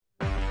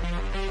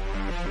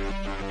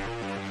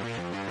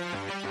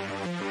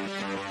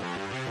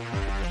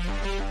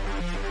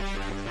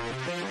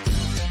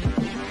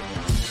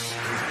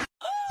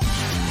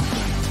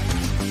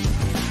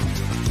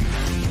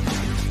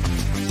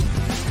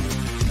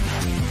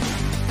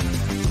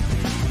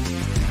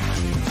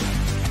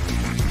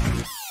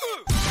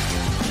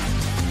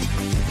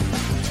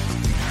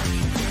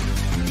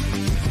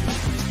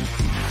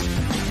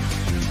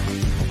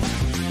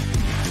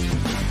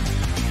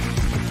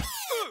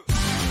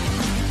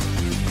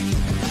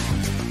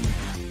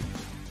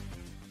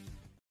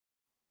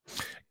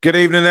Good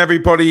evening,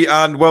 everybody,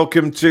 and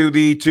welcome to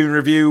the Toon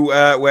Review,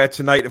 where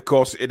tonight, of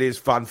course, it is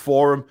Fan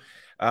Forum,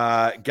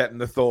 getting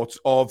the thoughts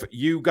of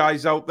you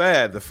guys out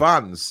there, the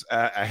fans,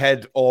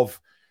 ahead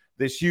of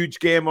this huge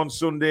game on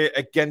Sunday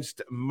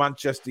against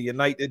Manchester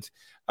United.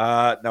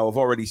 Now, I've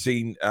already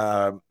seen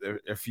a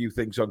few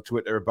things on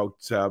Twitter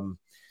about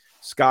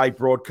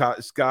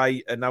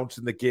Sky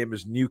announcing the game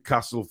as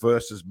Newcastle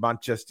versus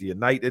Manchester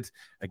United,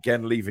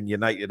 again leaving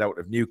United out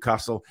of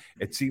Newcastle.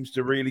 It seems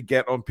to really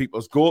get on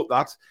people's goat,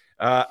 that.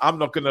 I'm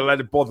not going to let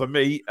it bother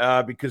me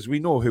because we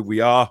know who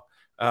we are.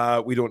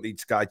 We don't need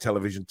Sky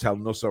Television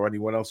telling us, or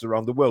anyone else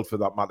around the world for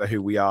that matter,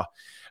 who we are.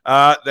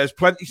 There's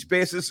plenty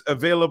spaces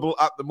available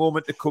at the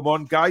moment to come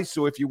on, guys.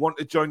 So if you want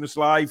to join us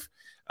live,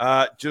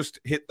 just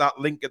hit that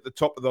link at the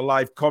top of the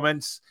live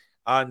comments,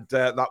 and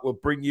that will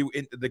bring you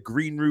into the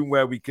green room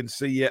where we can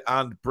see you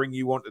and bring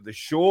you onto the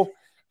show.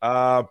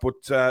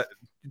 But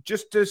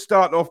just to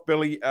start off,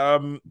 Billy,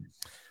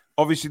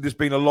 obviously there's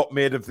been a lot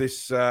made of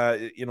this,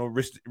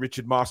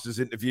 Richard Masters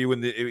interview,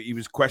 and he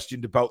was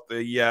questioned about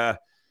the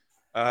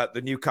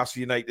Newcastle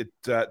United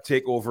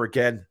takeover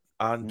again,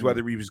 and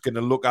whether he was going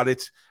to look at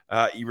it.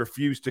 He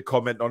refused to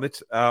comment on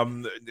it.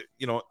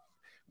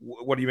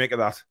 What do you make of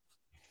that?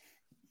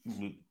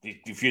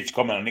 He refused to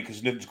comment on it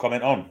because there's nothing to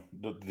comment on.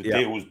 The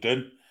deal was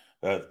done.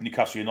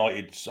 Newcastle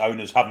United's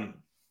owners haven't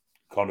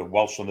kind of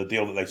welched on the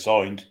deal that they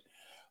signed.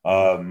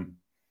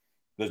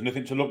 There's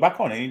nothing to look back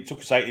on. It took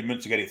us 18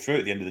 months to get it through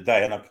at the end of the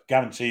day, and I can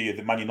guarantee you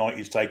that Man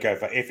United's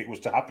takeover, if it was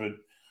to happen,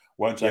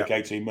 won't take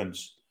 18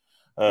 months.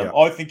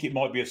 I think it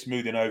might be a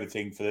smoothing over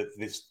thing for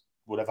this,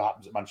 whatever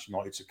happens at Manchester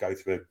United, to go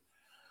through.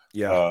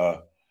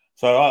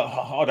 So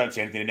I don't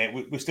see anything in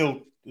it. We're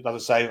still, as I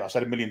say, I've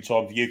said a million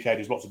times, the UK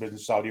does lots of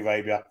business in Saudi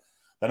Arabia.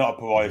 They're not a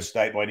pariah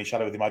state by any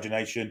shadow of the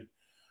imagination.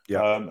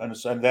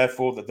 And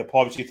therefore, the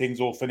privacy thing's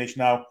all finished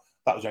now.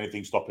 That was the only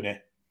thing stopping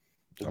it.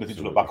 There's nothing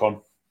to look back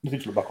on. Nothing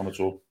to look back on at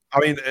all. I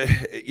mean,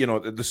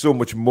 there's so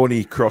much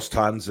money crossed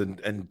hands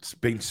and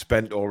being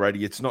spent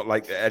already. It's not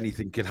like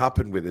anything can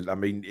happen with it. I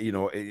mean,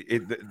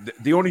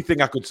 the only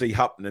thing I could see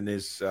happening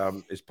is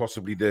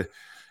possibly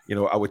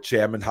our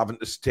chairman having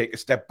to take a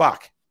step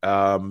back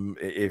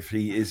if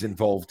he is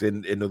involved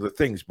in other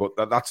things. But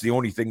that's the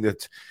only thing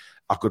that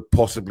I could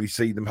possibly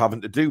see them having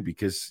to do,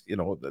 because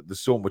there's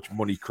so much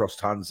money crossed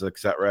hands,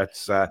 etc.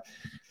 It's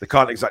they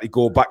can't exactly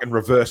go back and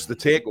reverse the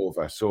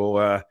takeover.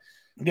 So.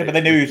 But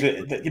they knew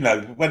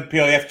that, when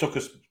PIF took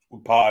us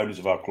part owners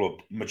of our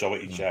club,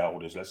 majority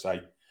shareholders, let's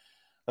say.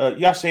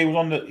 Yasser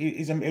was he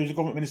was a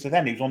government minister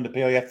then. He was on the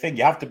PIF thing.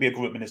 You have to be a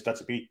government minister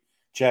to be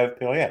chair of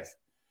PIF.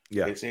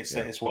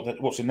 It's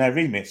what's in their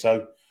remit.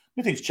 So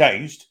nothing's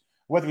changed.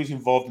 Whether he's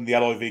involved in the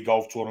LIV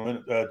golf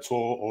tournament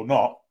tour or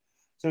not,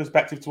 it's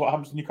irrespective to what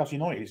happens to Newcastle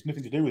United. It's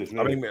nothing to do with it,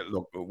 really. I mean,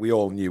 look, we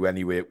all knew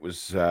anyway. It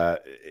was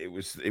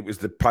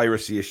the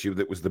piracy issue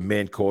that was the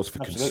main cause for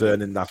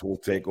concern in that whole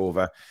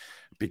takeover.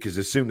 Because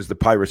as soon as the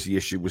piracy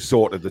issue was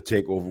sorted, the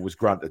takeover was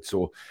granted.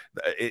 So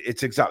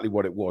it's exactly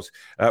what it was.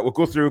 We'll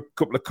go through a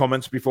couple of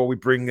comments before we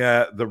bring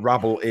the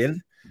rabble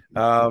in.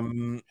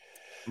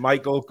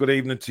 Michael, good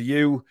evening to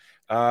you.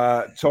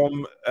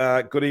 Tom,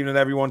 good evening,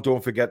 everyone.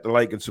 Don't forget to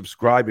like and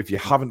subscribe if you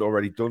haven't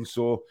already done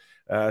so.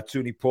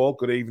 Tony Paul,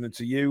 good evening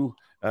to you.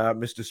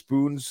 Mr.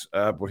 Spoons,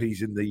 but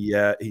he's in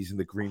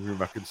the green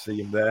room. I can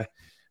see him there.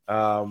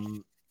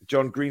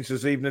 John Green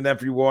says, evening,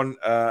 everyone.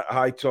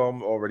 Hi,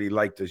 Tom. Already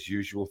liked as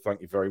usual.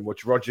 Thank you very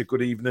much. Roger,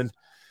 good evening.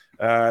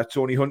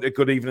 Tony Hunter,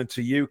 good evening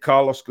to you.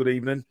 Carlos, good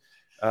evening.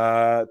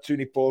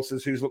 Tony Paul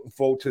says, who's looking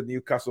forward to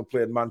Newcastle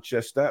playing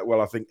Manchester?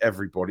 Well, I think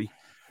everybody,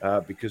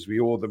 because we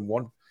owe them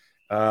one.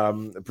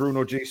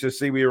 Bruno G says,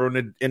 see, we are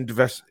under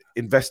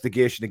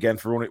investigation again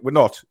for owning. We're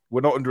not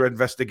under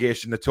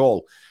investigation at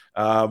all.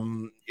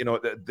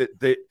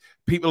 The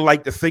people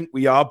like to think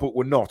we are, but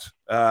we're not,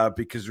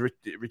 because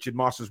Richard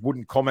Masters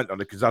wouldn't comment on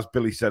it, because as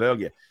Billy said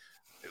earlier,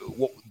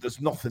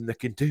 there's nothing they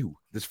can do.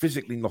 There's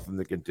physically nothing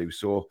they can do.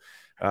 So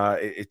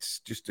it's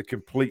just a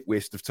complete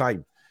waste of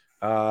time.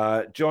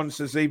 John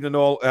says, evening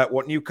all.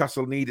 What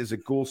Newcastle need is a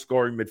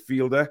goal-scoring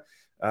midfielder.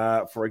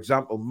 For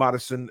example,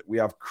 Maddison, we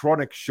have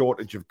chronic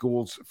shortage of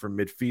goals from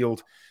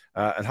midfield.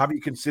 And have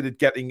you considered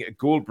getting a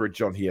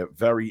Goldbridge on here?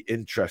 Very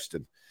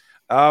interesting.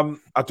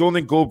 I don't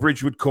think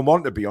Goldbridge would come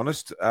on, to be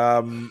honest.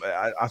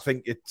 I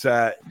think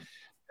I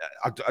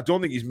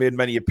don't think he's made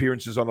many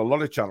appearances on a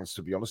lot of channels,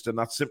 to be honest, and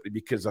that's simply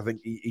because I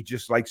think he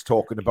just likes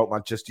talking about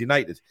Manchester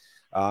United.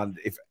 And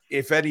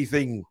if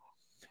anything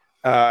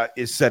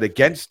is said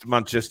against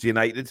Manchester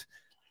United,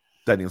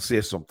 then he'll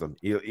say something.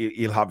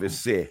 He'll have his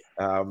say,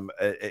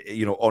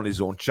 on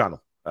his own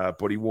channel.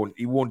 But he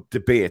won't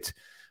debate.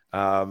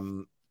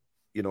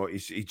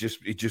 He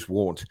just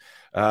won't.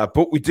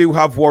 But we do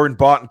have Warren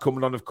Barton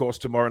coming on, of course,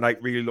 tomorrow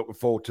night. Really looking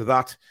forward to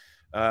that,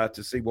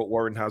 to see what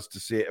Warren has to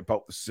say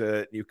about this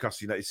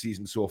Newcastle United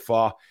season so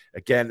far.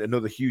 Again,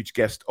 another huge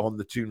guest on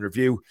the Toon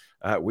Review.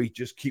 We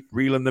just keep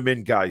reeling them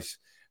in, guys.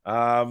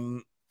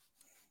 Bruno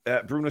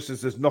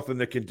says there's nothing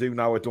they can do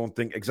now, I don't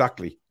think.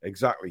 Exactly.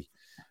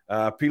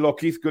 P.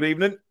 Keith, good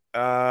evening.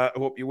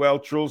 Hope you're well.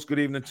 Trolls, good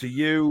evening to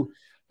you.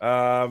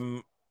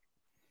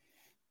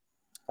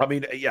 I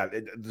mean, yeah,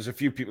 there's a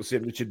few people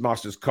saying Richard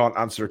Masters can't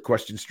answer a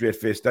question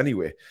straight-faced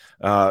anyway.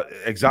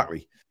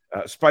 Exactly.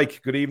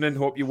 Spike, good evening.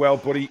 Hope you're well,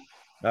 buddy.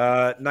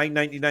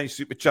 9.99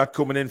 super chat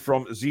coming in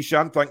from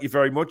Zishan. Thank you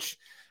very much.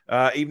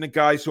 Evening,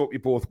 guys. Hope you're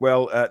both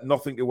well.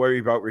 Nothing to worry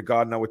about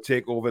regarding our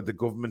takeover. The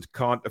government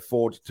can't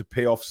afford to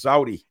pay off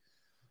Saudi.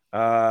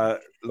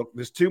 Look,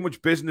 there's too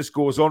much business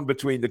goes on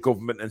between the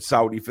government and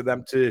Saudi for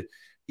them to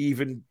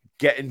even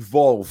get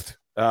involved.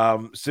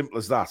 Simple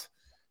as that.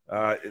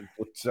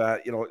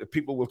 But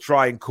people will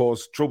try and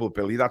cause trouble,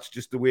 Billy. That's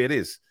just the way it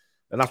is.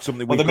 And that's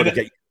something we've got to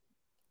get.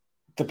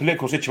 The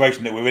political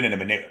situation that we're in a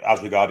minute,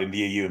 as regarding the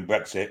EU and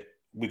Brexit,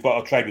 we've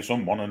got to trade with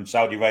someone, and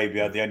Saudi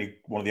Arabia are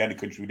one of the only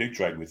countries we do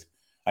trade with.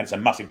 And it's a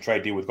massive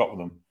trade deal we've got with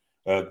them.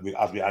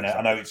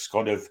 I know it's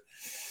kind of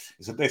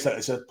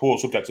it's a poor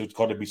subject to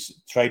kind of be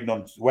trading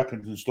on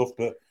weapons and stuff,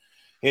 but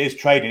it is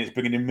trading. It's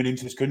bringing in money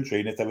into this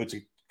country, and if they were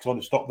to kind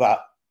of stop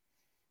that,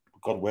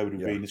 God, where would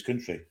we be in this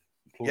country?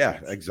 Yeah,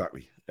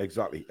 exactly.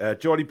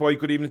 Geordie boy,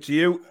 good evening to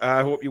you.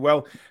 I hope you're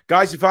well.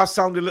 Guys, if I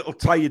sound a little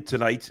tired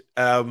tonight,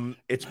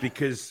 it's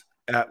because,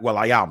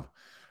 I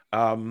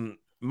am.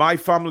 My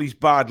family's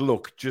bad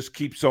luck just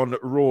keeps on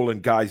rolling,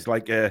 guys,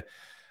 like an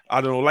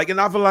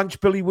avalanche,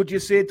 Billy, would you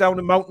say, down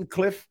a mountain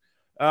cliff?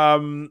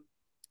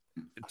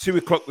 2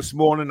 o'clock this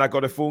morning, I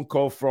got a phone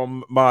call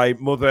from my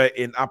mother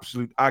in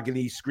absolute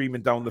agony,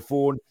 screaming down the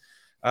phone.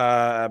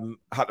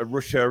 Had to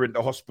rush her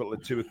into hospital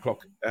at 2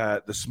 o'clock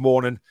this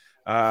morning.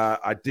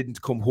 I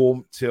didn't come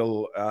home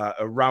till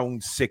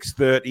around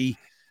 6:30.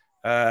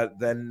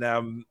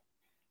 Then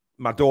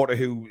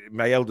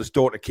my eldest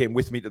daughter came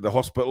with me to the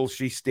hospital.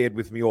 She stayed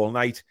with me all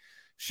night.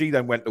 She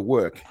then went to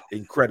work,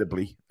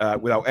 incredibly,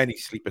 without any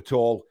sleep at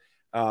all.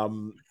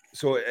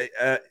 So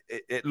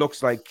it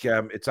looks like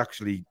it's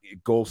actually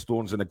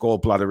gallstones and a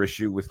gallbladder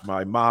issue with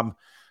my mum.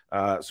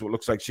 So it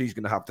looks like she's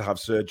going to have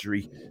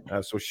surgery.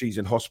 So she's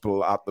in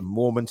hospital at the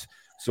moment.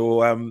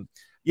 So,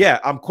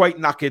 I'm quite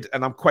knackered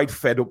and I'm quite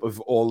fed up of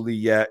all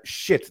the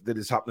shit that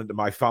is happening to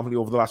my family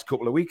over the last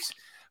couple of weeks.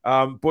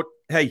 But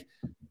hey,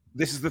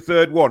 this is the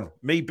third one.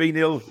 Me being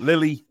ill,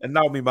 Lily, and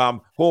now my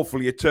mum.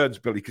 Hopefully it turns,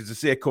 Billy, because they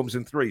say it comes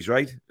in threes,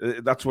 right?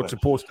 That's what's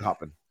supposed to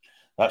happen.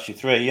 That's your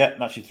three, yeah.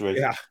 That's your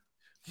three.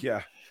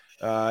 Yeah.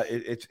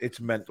 It's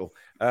mental.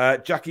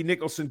 Jackie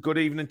Nicholson, good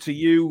evening to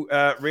you.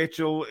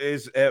 Rachel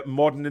is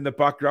modern in the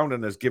background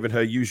and has given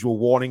her usual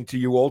warning to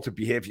you all to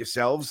behave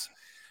yourselves.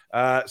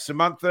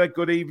 Samantha,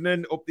 good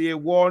evening. Up the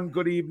A1,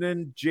 good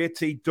evening.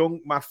 JT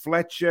Dunk, Matt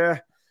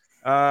Fletcher.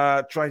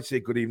 Try and say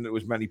good evening to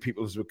as many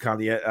people as we can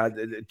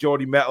here.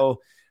 Geordie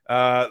Metal,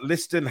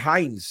 Liston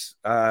Hines.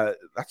 That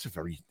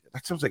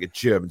sounds like a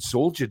German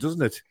soldier,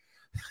 doesn't it?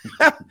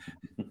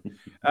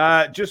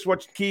 Just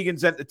watched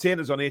Keegan's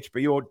Entertainers on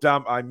HBO.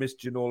 Damn, I missed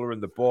Ginola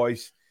and the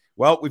boys.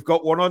 Well, we've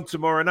got one on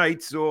tomorrow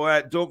night,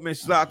 so don't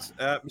miss that.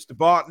 Mr.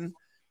 Barton,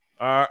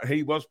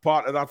 he was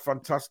part of that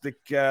fantastic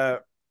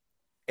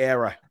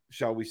era,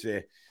 shall we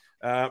say.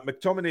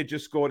 McTominay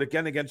just scored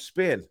again against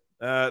Spain.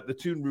 The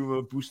Toon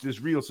Rumour boost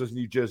is real, says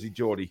New Jersey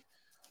Geordie.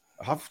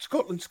 Have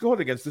Scotland scored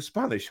against the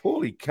Spanish?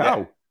 Holy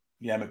cow.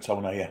 Yeah,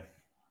 McTominay,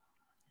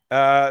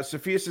 yeah.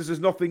 Sophia says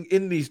there's nothing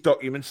in these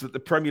documents that the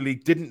Premier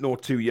League didn't know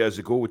 2 years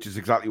ago, which is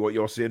exactly what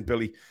you're saying,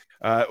 Billy.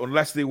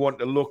 Unless they want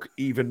to look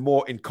even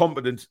more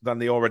incompetent than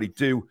they already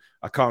do,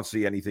 I can't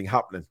see anything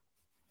happening.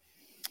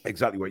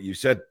 Exactly what you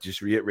said,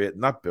 just reiterating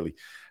that, Billy.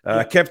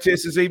 Kev Tate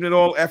says, evening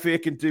all, FA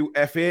can do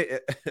FA.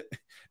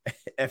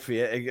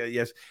 FA,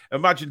 yes.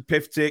 Imagine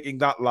Piff taking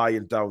that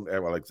lying down.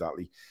 Well,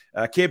 exactly.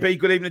 KB,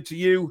 good evening to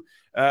you.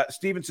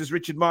 Stephen says,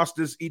 Richard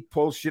Masters, eat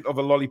Paul's shit of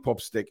a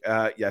lollipop stick.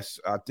 Yes,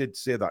 I did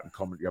say that in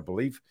commentary, I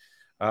believe.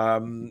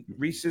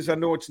 Reese says, I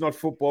know it's not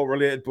football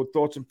related, but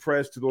thoughts and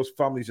prayers to those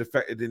families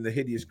affected in the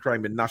hideous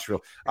crime in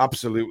Nashville.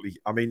 Absolutely.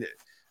 I mean,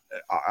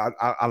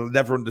 I'll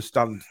never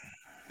understand.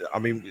 I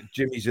mean,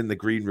 Jimmy's in the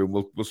green room.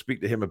 We'll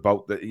speak to him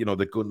about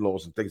the gun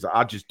laws and things.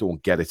 I just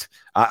don't get it.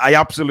 I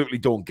absolutely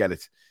don't get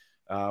it.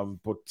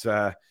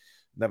 But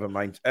never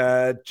mind.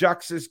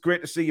 Jack says,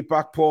 great to see you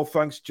back, Paul.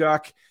 Thanks,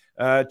 Jack.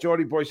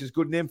 Geordie Boy says,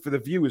 good name for the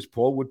viewers,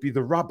 Paul, would be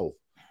the Rabble.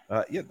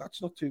 Yeah,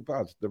 that's not too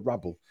bad. The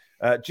Rabble.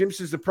 Jim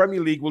says the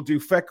Premier League will do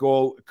feck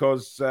all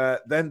because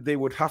then they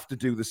would have to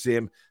do the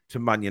same to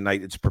Man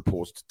United's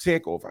proposed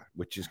takeover,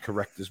 which is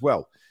correct as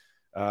well.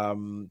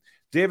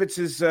 David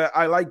says,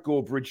 I like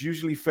Goldbridge,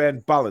 usually fair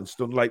and balanced,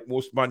 unlike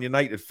most Man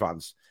United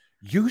fans.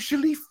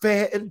 Usually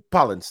fair and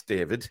balanced,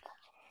 David.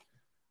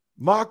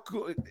 Mark,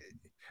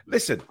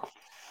 listen,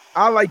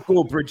 I like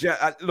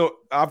Goldbridge. Look,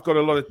 I've got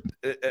a lot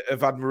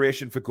of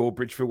admiration for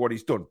Goldbridge for what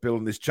he's done,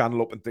 building this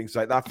channel up and things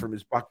like that from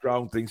his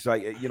background, things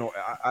like,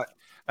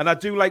 and I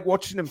do like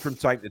watching him from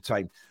time to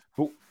time.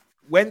 But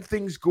when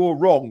things go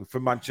wrong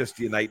for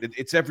Manchester United,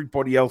 it's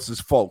everybody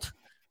else's fault.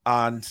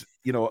 And,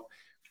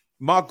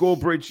 Mark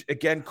Goldbridge,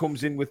 again,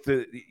 comes in with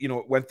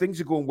when things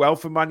are going well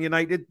for Man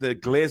United, the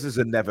Glazers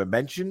are never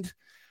mentioned.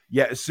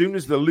 Yet as soon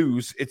as they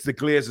lose, it's the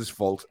Glazers'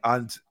 fault.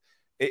 And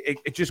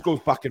it just goes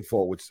back and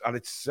forwards. And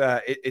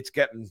it's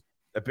getting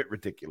a bit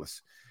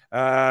ridiculous.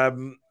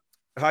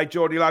 Hi,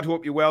 Geordie lad.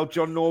 Hope you're well.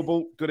 John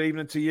Noble, good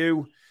evening to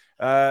you.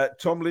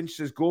 Tom Lynch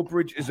says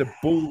Goldbridge is a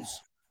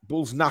Bulls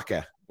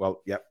knacker.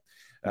 Well, yep.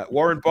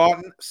 Warren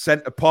Barton,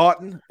 Centre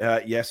Parton.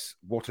 Yes,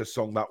 what a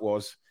song that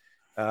was.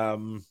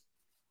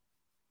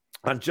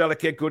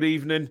 Angelica, good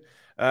evening.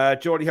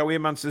 Geordie Howe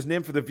man says,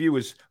 name for the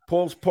viewers,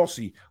 Paul's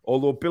Posse,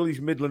 although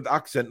Billy's Midland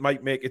accent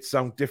might make it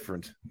sound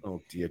different.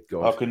 Oh, dear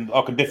God.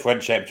 I can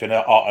differentiate between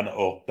art and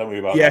O. Don't worry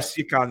about that. Yes,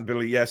 you can,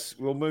 Billy. Yes,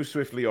 we'll move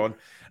swiftly on.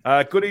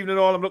 Good evening,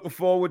 all. I'm looking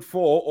forward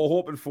for, or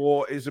hoping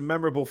for, is a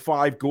memorable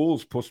 5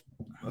 goals. Plus,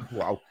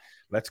 wow,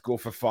 let's go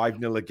for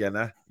 5-0 again,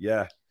 eh?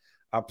 Yeah,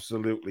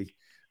 absolutely.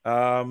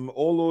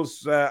 All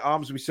those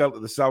arms we sell to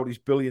the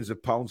Saudis, billions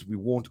of pounds, we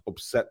won't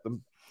upset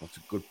them. That's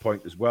a good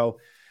point as well.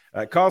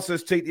 Carl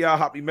says, TTR,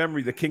 happy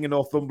memory. The King of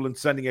Northumberland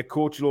sending a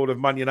coachload of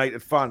Man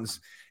United fans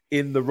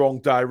in the wrong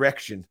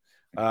direction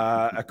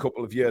a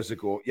couple of years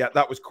ago. Yeah,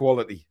 that was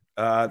quality.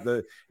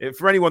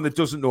 For anyone that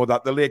doesn't know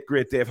that, the late,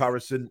 great Dave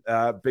Harrison,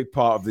 big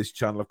part of this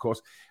channel, of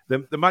course.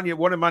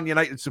 One of Man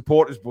United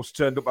supporters bus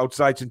turned up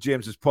outside St.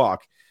 James's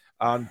Park,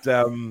 and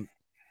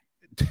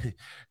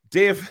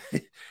Dave,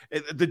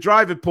 the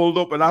driver pulled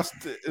up and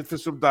asked for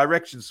some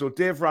directions. So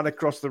Dave ran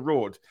across the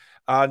road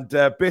and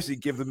basically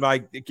give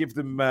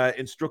them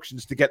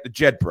instructions to get the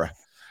Jedburgh.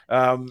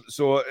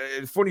 So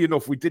funny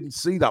enough, we didn't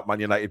see that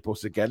Man United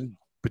bus again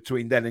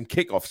between then and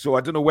kickoff. So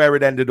I don't know where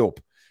it ended up,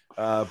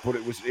 but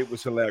it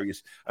was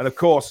hilarious. And of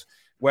course,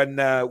 when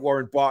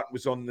Warren Barton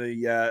was on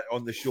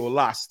the show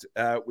last,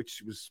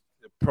 which was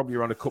probably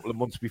around a couple of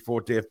months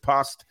before Dave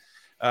passed,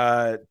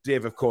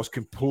 Dave, of course,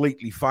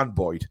 completely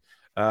fanboyed.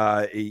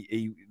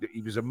 He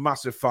was a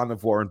massive fan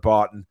of Warren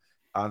Barton,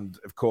 and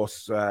of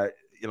course,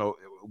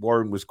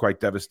 Warren was quite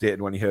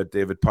devastated when he heard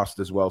David passed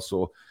as well.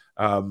 So,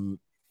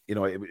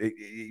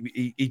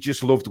 he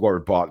just loved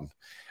Warren Barton.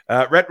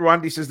 Retro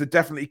Andy says they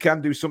definitely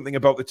can do something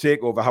about the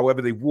takeover.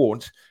 However, they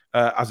won't,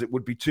 as it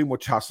would be too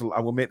much hassle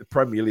and will make the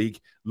Premier League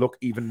look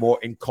even more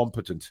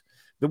incompetent.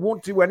 They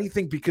won't do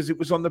anything because it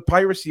was on the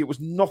piracy. It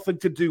was nothing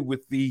to do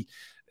with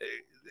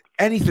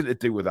anything to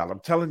do with that. I'm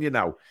telling you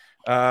now.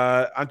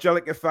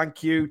 Angelica,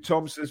 thank you.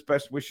 Tom says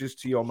best wishes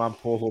to your man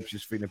Paul. Hope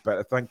she's feeling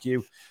better. Thank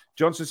you.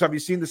 John says, have you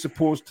seen the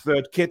supposed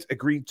third kit? A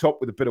green top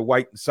with a bit of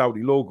white and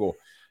Saudi logo.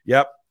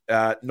 Yep.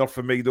 Not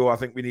for me though. I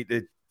think we need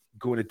to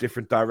go in a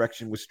different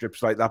direction with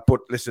strips like that. But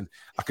listen,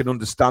 I can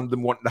understand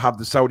them wanting to have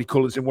the Saudi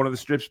colours in one of the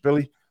strips,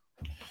 Billy.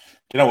 Do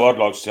you know what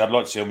I'd like to see? I'd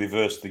like to see them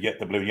reverse to get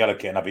the blue and yellow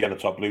kit and have a yellow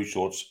top, blue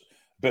shorts.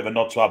 A bit of a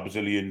nod to our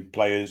Brazilian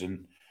players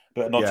and a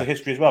bit of a nod to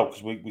history as well,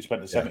 because we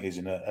spent the 70s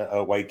in a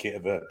away kit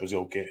of a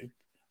Brazil kit.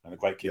 And a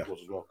great kit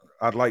was as well.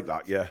 I'd like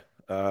that, yeah.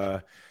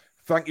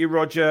 Thank you,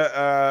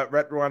 Roger.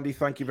 Retro Andy,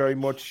 thank you very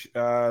much.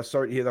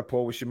 Sorry to hear that,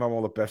 Paul. Wish your mum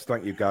all the best.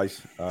 Thank you,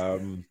 guys.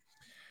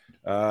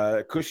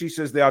 Cushy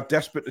says they are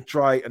desperate to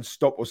try and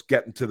stop us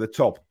getting to the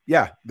top.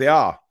 Yeah, they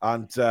are,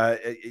 and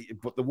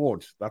but they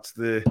won't. That's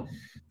the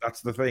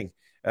thing.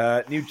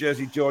 New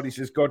Jersey Geordie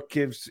says God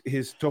gives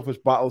his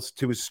toughest battles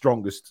to his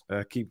strongest.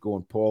 Keep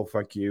going, Paul.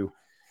 Thank you.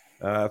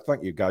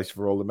 Thank you, guys,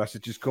 for all the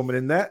messages coming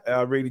in there.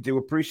 I really do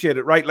appreciate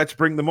it. Right, let's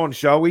bring them on,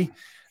 shall we?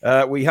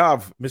 We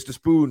have Mr.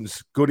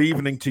 Spoons. Good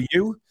evening to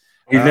you.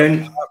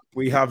 Evening.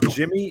 We have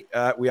Jimmy.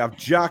 We have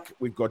Jack.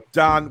 We've got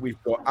Dan.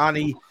 We've got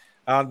Annie.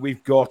 And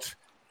we've got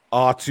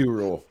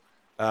Arturo,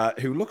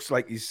 who looks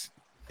like he's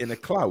in a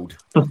cloud.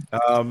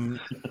 Are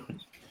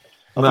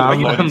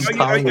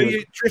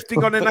you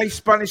drifting on a nice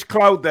Spanish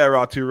cloud there,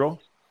 Arturo?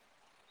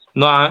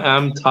 No,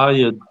 I'm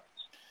tired.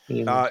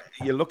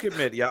 You look at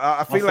me. Yeah,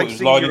 I feel like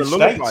seeing you a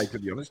lullaby, to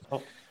be honest. I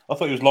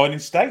thought he was lying in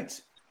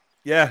state.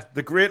 Yeah,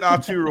 the great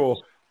Arturo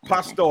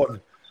passed on,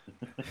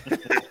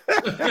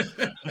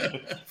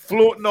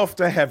 floating off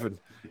to heaven.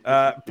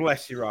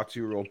 Bless you,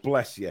 Arturo.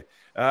 Bless you.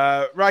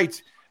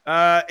 Right,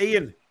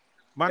 Ian.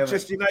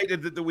 Manchester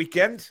United at the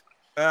weekend.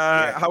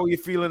 How are you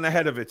feeling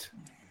ahead of it?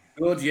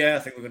 Good. Yeah, I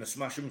think we're going to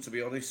smash them. To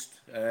be honest,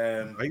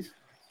 right.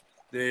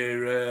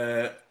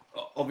 They're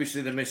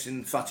obviously they're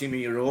missing Fatih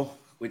Miro,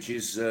 which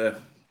is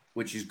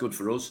good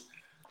for us.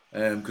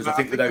 Because I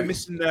think they're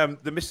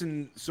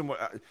missing someone.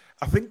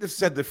 I think they've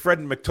said that Fred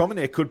and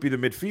McTominay could be the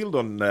midfield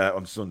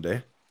on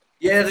Sunday.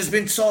 Yeah, there's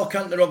been talk,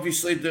 hasn't there?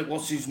 Obviously, that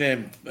what's his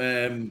name?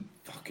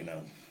 Fucking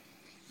hell,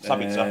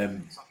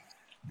 Sabitzer.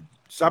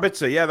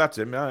 Sabitzer, yeah, that's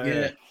him.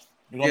 Yeah.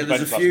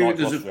 There's a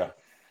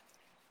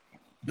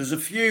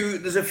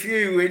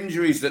few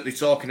injuries that they're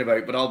talking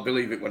about, but I'll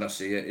believe it when I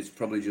see it. It's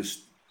probably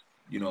just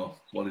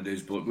what it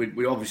is. But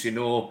we obviously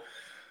know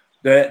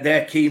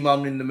their key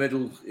man in the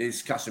middle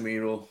is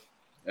Casemiro.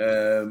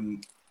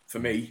 For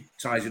me,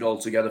 ties it all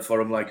together for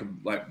him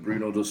like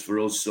Bruno does for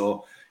us.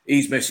 So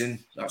he's missing.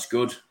 That's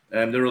good.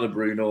 There are other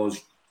Brunos.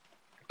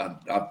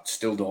 I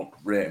still don't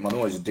rate him. I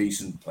know he's a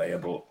decent player,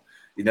 but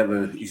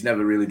he's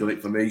never really done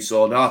it for me.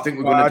 So no, I think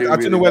we're going to do. I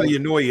don't know whether you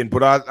know Ian,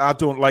 but I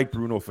don't like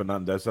Bruno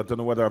Fernandes. I don't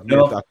know whether I've made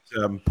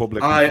that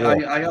public.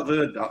 I have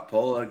heard that,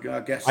 Paul. I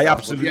guess I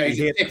absolutely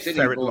hate the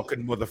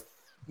ferret-looking mother.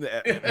 He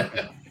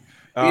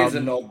is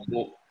a knob,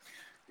 but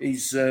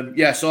he's So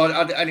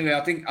anyway,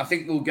 I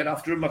think we'll get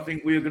after him. I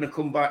think we're going to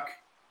come back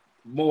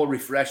more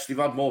refreshed. They've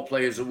had more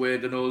players away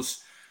than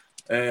us.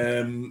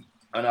 I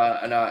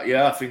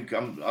think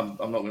I'm not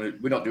going to.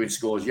 We're not doing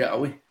scores yet, are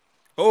we?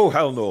 Oh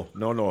hell no,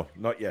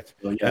 not yet.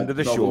 Oh, yeah. End of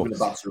the show.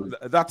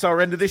 That's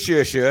our end of this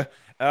year, sure.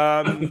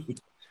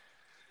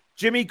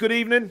 Jimmy, good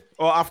evening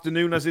or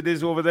afternoon as it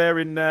is over there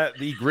in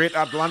the great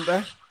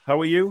Atlanta. How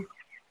are you?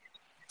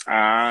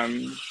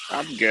 I'm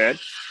good.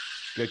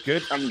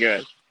 Good. I'm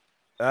good.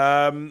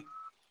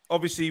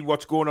 Obviously,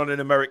 what's going on in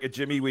America,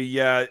 Jimmy?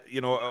 We, I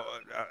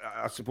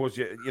suppose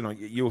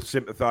you'll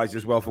sympathise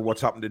as well for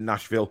what's happened in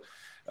Nashville.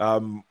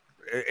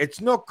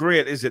 It's not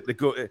great, is it?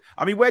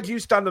 Where do you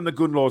stand on the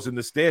gun laws in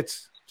the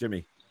States,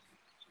 Jimmy?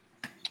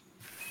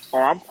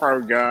 Well, I'm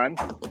pro-gun.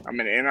 I'm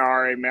an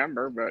NRA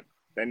member, but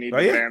they need to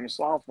ban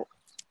assault.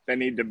 They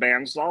need to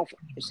ban assault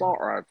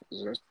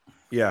rifles.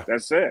 Yeah,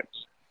 that's it.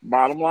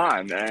 Bottom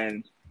line,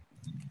 and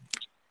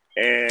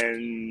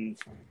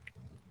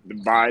the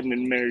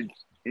Biden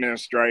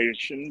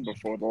administration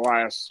before the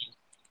last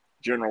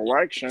general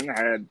election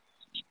had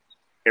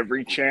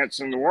every chance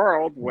in the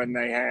world when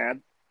they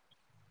had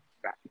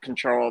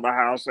control of the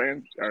House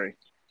and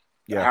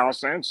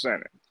House and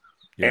Senate,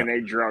 and they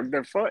drug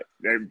their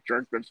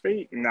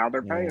feet, and now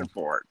they're paying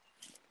for it.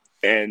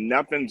 And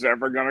nothing's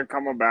ever going to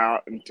come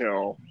about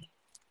until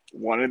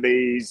one of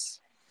these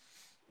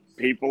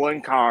people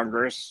in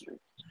Congress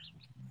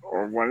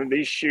or one of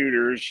these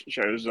shooters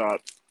shows up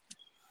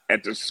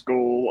at the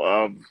school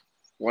of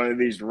one of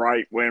these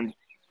right-wing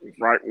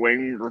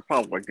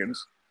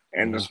Republicans,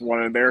 and it's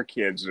one of their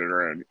kids that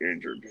are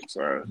injured.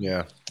 So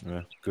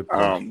good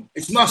point.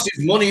 It's massive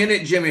money, isn't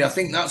it, Jimmy? I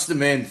think that's the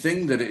main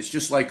thing, that it's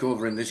just like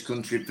over in this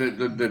country,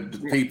 the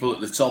people at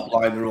the top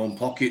line their own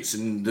pockets,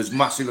 and there's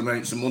massive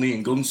amounts of money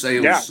in gun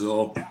sales. Yeah.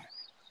 So,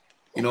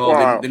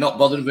 they're not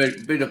bothered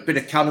about a bit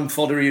of cannon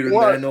fodder here and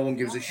there. No one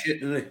gives a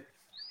shit, do they?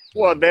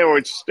 Well, they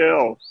would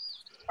still.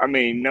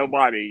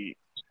 Nobody.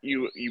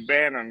 You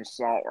ban an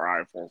assault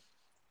rifle,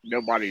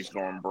 nobody's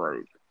going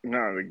broke.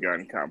 None of the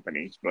gun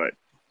companies, but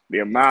the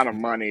amount of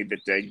money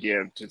that they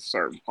give to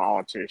certain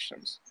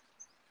politicians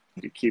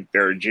to keep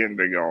their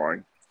agenda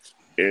going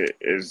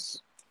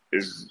is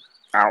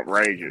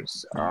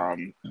outrageous.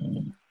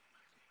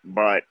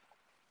 But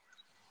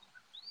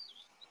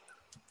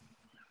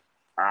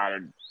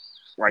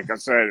like I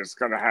said, it's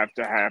going to have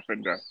to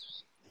happen to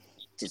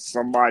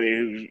somebody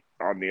who's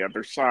on the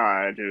other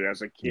side who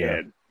has a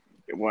kid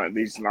at one of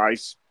these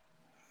nice.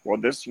 Well,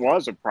 this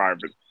was a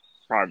private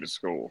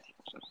school.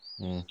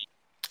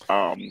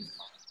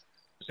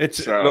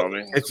 It's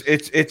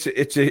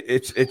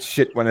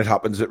shit when it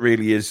happens. It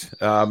really is,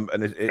 and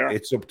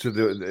it's up to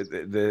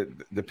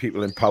the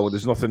people in power.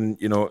 There's nothing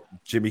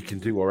Jimmy can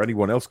do or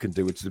anyone else can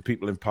do. It's the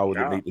people in power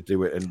that need to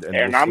do it.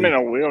 And I'm in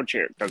a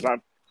wheelchair because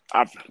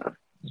I've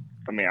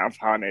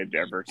hunted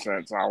ever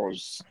since I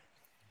was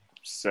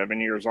 7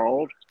 years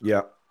old.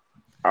 Yeah.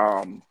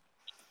 I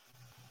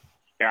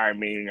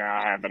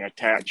have an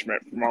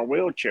attachment for my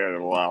wheelchair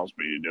that allows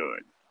me to do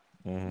it.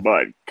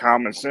 But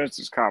common sense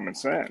is common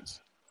sense.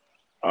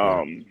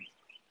 I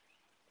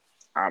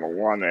don't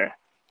want to.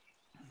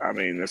 I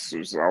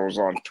was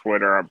on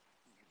Twitter a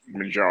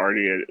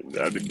majority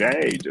of the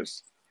day.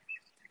 Just,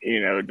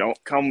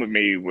 don't come with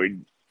me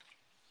with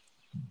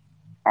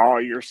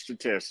all your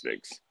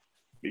statistics,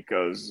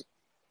 because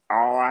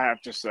all I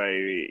have to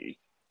say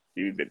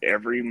is that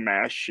every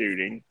mass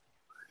shooting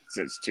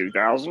since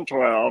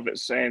 2012 at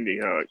Sandy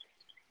Hook,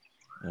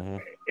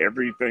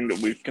 everything that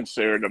we've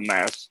considered a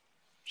mass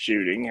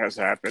shooting has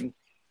happened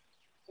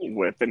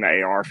with an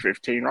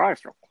AR-15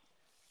 rifle.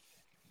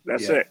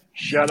 That's it.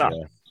 Shut up.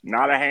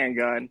 Not a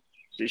handgun.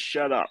 Just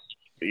shut up.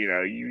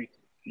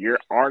 Your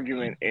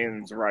argument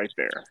ends right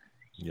there.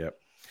 Yep.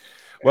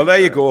 Well, there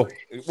you go.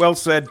 Well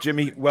said,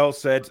 Jimmy. Well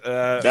said.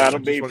 That'll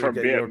be for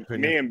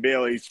me and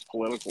Billy's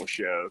political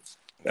show.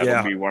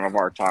 That'll be one of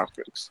our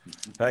topics.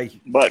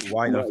 Hey, but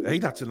why not? Hey,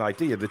 that's an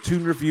idea. The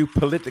Toon Review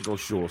political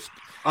shows.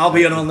 I'll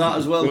be in on that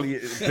as well.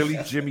 Billy,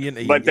 Jimmy, and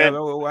Ian. But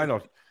why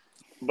not?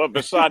 But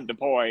beside the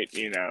point,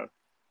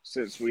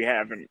 since we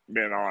haven't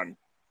been on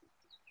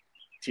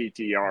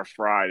TTR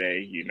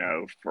Friday,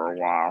 for a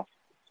while,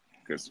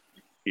 because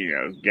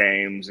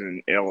games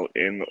and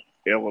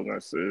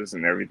illnesses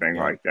and everything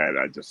like that,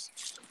 I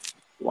just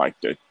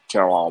like to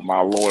tell all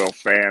my loyal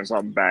fans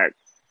I'm back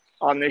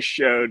on this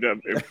show to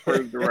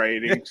improve the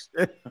ratings,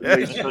 at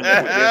least for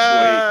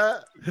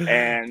this week.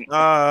 And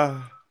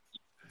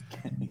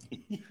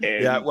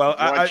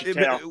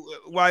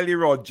while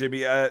you're on,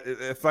 Jimmy,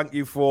 thank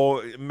you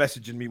for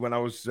messaging me when I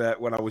was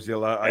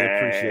ill. I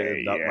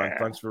appreciated that, man.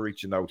 Thanks for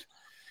reaching out.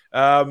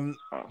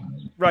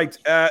 Right,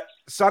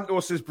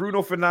 Santos says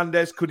Bruno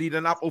Fernandes could eat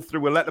an apple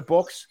through a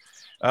letterbox.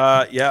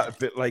 A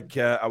bit like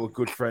our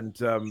good friend,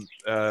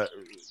 the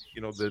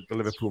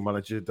Liverpool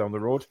manager down the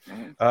road.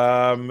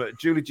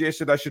 Julie J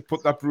said I should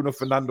put that Bruno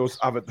Fernandes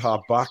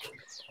avatar back.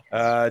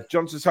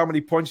 John says, how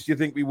many points do you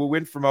think we will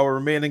win from our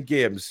remaining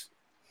games?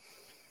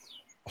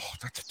 Oh,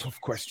 that's a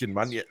tough question,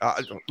 man.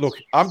 Look,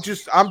 I'm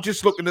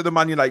just looking at the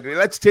Man United.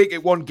 Let's take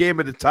it one game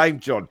at a time,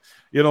 John.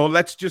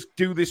 Let's just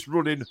do this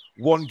running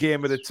one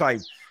game at a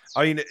time.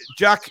 I mean,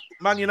 Jack,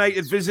 Man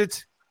United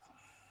visit.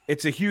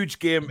 It's a huge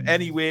game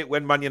anyway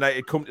when Man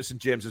United come to St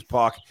James's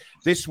Park.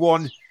 This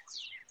one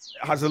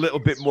has a little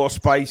bit more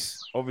spice,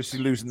 obviously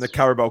losing the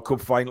Carabao Cup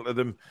final to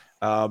them.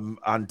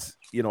 And,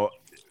 you know,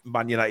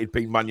 Man United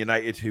being Man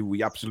United, who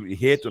we absolutely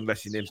hate,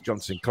 unless your name's John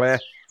Sinclair.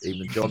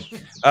 Evening, John.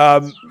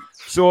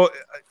 So,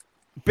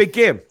 big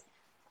game.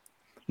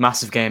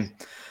 Massive game.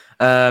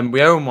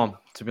 We own one,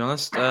 to be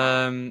honest.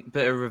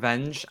 Bit of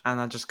revenge, and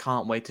I just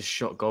can't wait to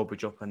shut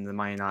Goldbridge up and the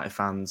Man United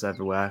fans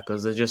everywhere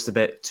because they're just a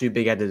bit too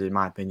big-headed, in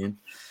my opinion.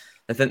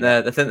 They think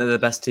they're the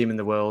best team in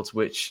the world,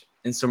 which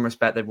in some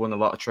respect they've won a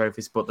lot of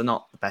trophies, but they're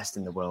not the best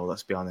in the world.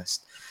 Let's be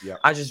honest. Yeah.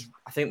 I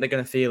think they're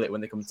going to feel it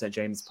when they come to St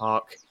James's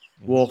Park.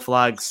 War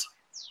flags.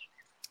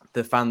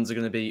 The fans are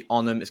going to be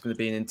on them. It's going to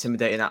be an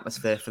intimidating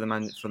atmosphere for the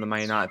Man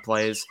United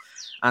players.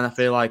 And I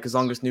feel like as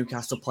long as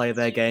Newcastle play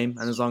their game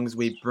and as long as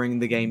we bring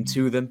the game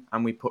to them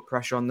and we put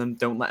pressure on them,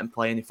 don't let them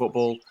play any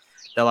football,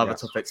 they'll have a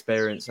tough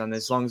experience. And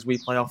as long as we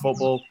play our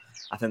football,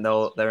 I think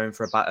they're in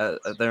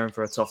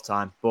for a tough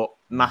time. But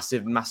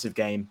massive, massive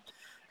game.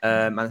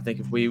 And I think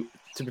if we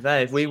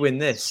win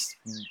this,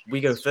 we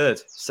go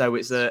third. So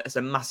it's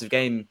a massive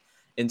game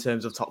in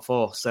terms of top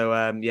four. So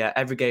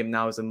every game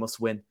now is a must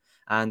win.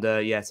 And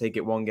take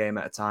it one game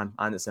at a time.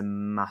 And it's a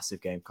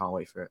massive game. Can't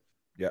wait for it.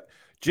 Yeah.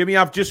 Jimmy,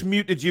 I've just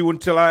muted you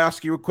until I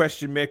ask you a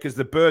question, mate, because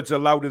the birds are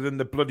louder than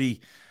the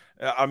bloody...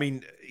 I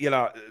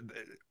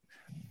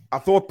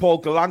thought Paul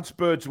Gallant's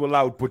birds were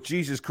loud, but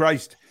Jesus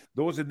Christ,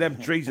 those of them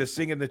trees are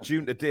singing the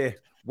tune today.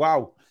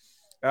 Wow.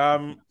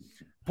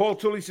 Paul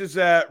Tully says,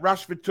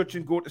 Rashford touch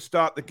and go to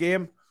start the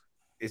game.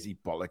 Is he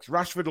bollocks?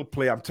 Rashford will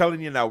play. I'm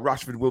telling you now,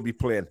 Rashford will be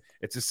playing.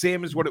 It's the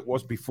same as what it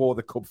was before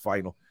the cup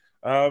final.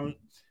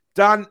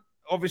 Dan,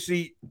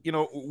 obviously, you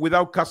know,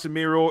 without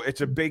Casemiro,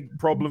 it's a big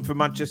problem for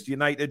Manchester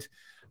United.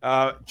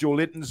 Joe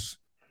Linton's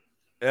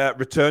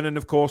returning,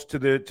 of course, to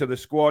the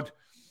squad.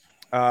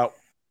 I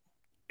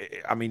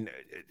mean,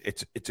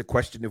 it's a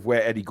question of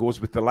where Eddie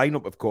goes with the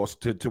lineup, of course,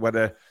 to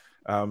whether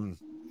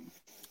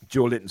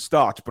Joe Linton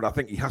starts. But I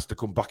think he has to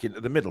come back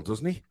into the middle,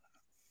 doesn't he?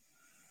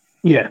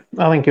 Yeah,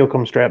 I think he'll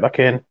come straight back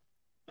in.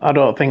 I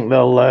don't think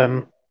they'll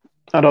know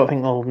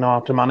how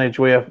to manage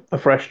with a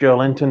fresh Joe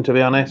Linton, to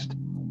be honest.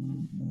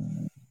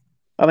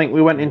 I think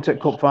we went into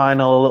cup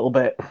final a little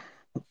bit.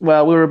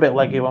 Well, we were a bit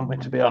leggy, weren't we,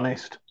 to be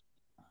honest?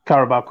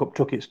 Carabao Cup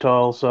took its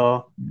toll,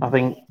 so I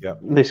think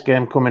this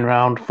game coming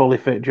round, fully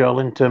fit Joe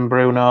Linton,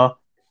 Bruno,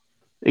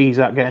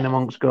 Isak getting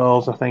amongst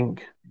goals, I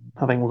think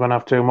we're going to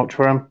have too much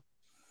for him.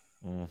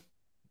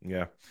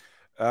 Yeah.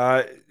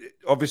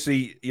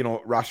 Obviously, you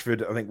know,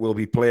 Rashford, I think, will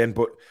be playing,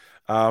 but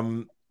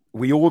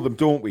we owe them,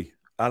 don't we?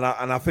 And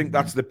I think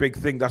that's the big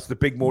thing. That's the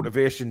big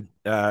motivation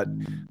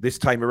this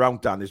time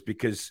around, Dan, is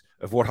because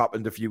of what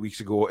happened a few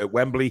weeks ago at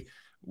Wembley.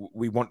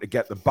 We want to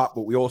get them back,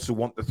 but we also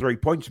want the 3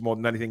 points more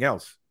than anything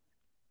else.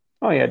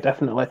 Oh, yeah,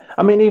 definitely.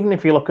 I mean, even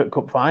if you look at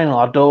cup final,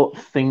 I don't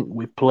think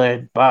we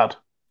played bad.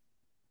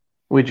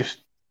 We just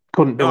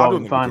couldn't do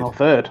in final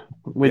third.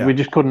 We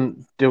just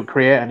couldn't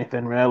create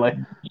anything, really.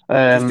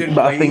 But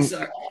I think...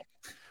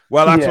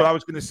 Well, that's what I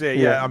was going to say.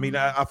 Yeah, I mean,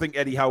 I think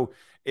Eddie Howe,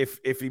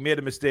 if he made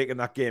a mistake in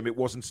that game, it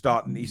wasn't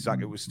starting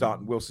Isak, it was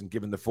starting Wilson,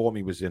 given the form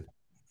he was in.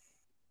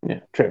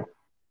 Yeah, true.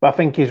 But I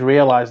think he's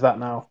realised that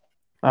now.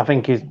 I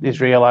think he's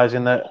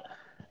realising that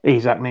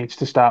Isak needs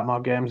to start more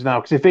games now.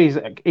 Because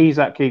if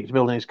Isak keeps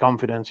building his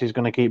confidence, he's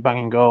going to keep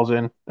banging goals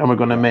in, and we're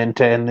going to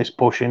maintain this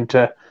push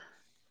into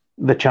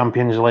the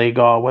Champions League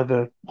or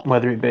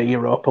whether it be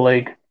Europa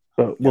League.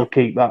 But we'll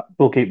keep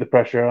the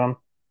pressure on.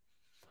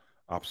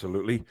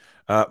 Absolutely.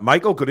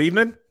 Michael, good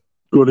evening.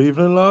 Good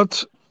evening,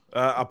 lads.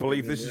 I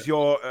believe this is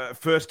your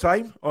first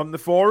time on the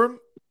forum.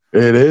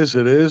 It is,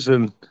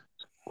 and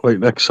quite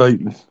an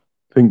exciting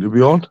thing to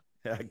be on.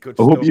 Yeah, good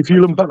I hope you're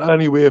feeling better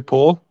anyway,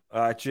 Paul.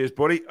 Cheers,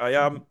 buddy. I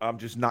am. I'm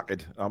just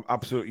knackered. I'm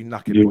absolutely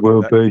knackered. You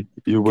will be.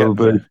 You will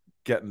be.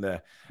 Getting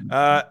there.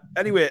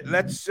 Anyway,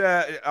 let's.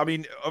 I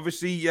mean,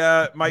 obviously,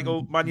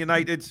 Michael, Man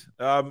United.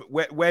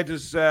 Where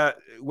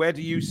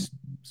do you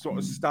sort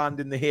of stand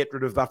in the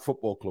hatred of that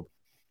football club?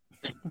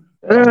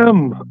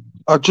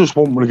 I just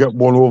want to get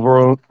one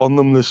over on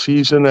them this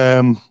season.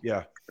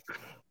 Yeah.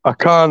 I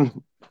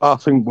can. I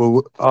think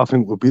we'll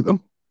beat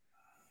them.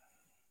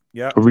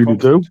 Yeah, I really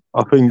do.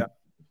 I think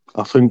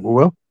we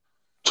will.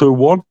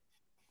 2-1.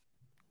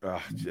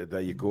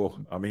 There you go.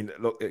 I mean,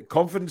 look,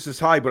 confidence is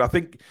high, but I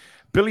think,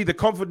 Billy, the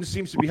confidence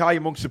seems to be high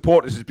among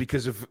supporters is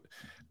because of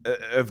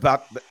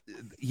that.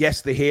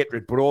 Yes, the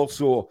hatred, but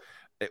also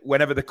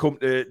whenever they come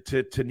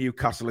to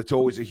Newcastle, it's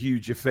always a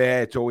huge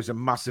affair. It's always a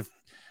massive,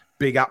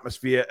 big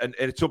atmosphere, and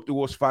it's up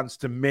to us fans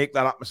to make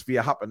that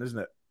atmosphere happen, isn't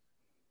it?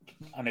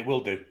 And it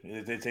will do.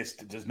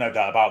 There's no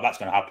doubt about that's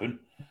going to happen.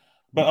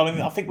 But I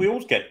mean, I think we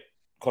always get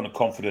kind of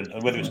confident,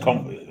 and whether it's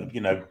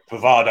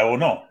bravado or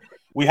not.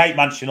 We hate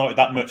Manchester United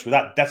that much. We're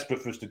that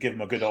desperate for us to give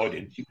them a good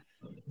hiding.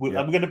 We're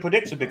going to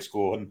predict a big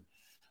score, and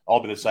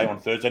I'll be the same on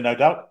Thursday, no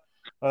doubt.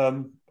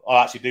 I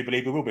actually do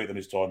believe we will beat them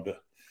this time.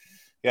 But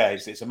yeah,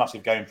 it's a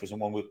massive game for us and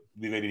one we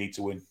really need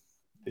to win.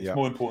 It's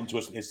more important to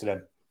us than it is to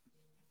them.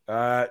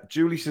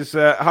 Julie says,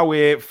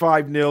 Howie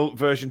 5-0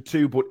 version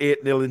 2, but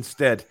 8-0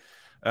 instead.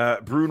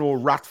 Bruno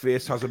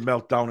Ratface has a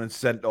meltdown and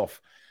sent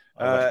off.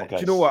 Do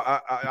you know what?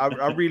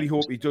 I really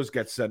hope he does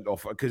get sent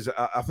off, because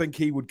I think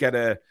he would get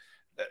a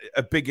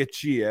bigger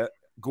cheer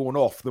going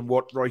off than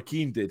what Roy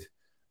Keane did.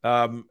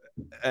 And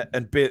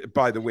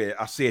by the way,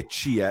 I say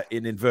cheer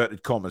in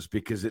inverted commas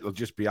because it'll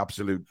just be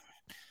absolute,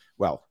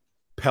 well,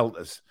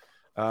 pelters.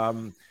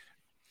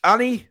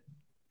 Annie,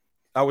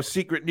 our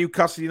secret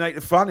Newcastle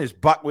United fan, is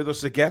back with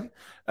us again.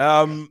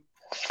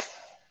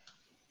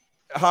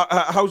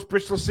 How's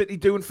Bristol City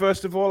doing,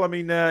 first of all? I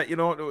mean,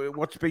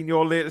 what's been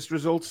your latest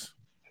results?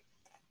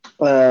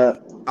 I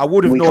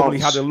would have normally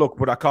had a look,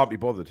 but I can't be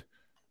bothered.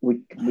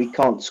 We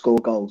can't score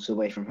goals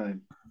away from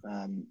home.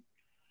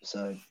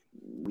 So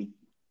we're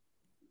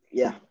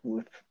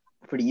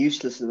pretty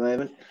useless at the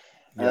moment.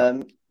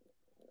 Yeah.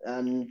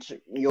 And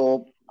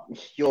your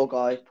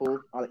guy, Paul,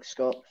 Alex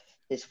Scott,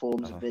 his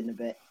forms have been a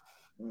bit,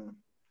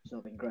 it's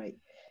not been great.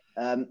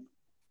 I'm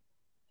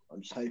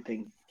just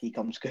hoping he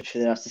comes good for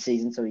the rest of the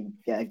season so we can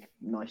get a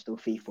nice little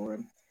fee for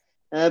him.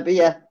 But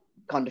yeah,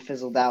 kind of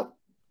fizzled out.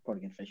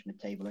 Probably going to finish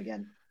mid-table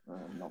again.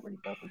 Not really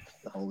bothered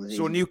the whole season.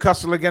 So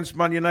Newcastle against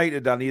Man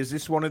United, Danny, is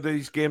this one of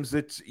these games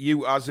that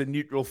you, as a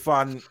neutral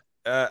fan,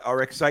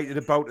 are excited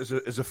about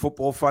as a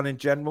football fan in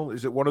general?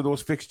 Is it one of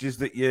those fixtures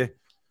that you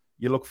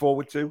look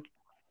forward to?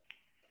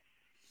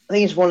 I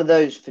think it's one of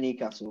those for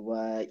Newcastle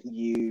where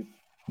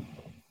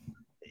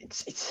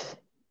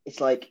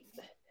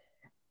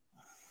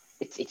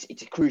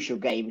it's a crucial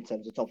game in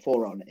terms of top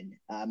four on it.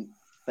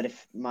 But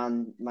if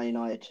Man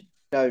United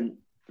don't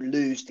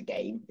lose the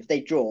game, if they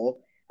draw,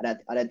 I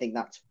don't think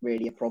that's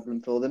really a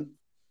problem for them.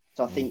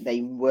 So I think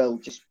they will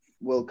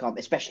come,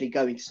 especially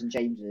going to St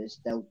James's,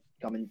 they'll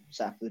come and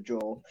set up for the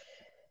draw.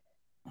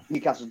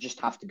 Newcastle just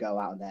have to go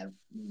out there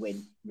and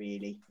win,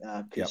 really,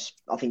 because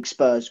I think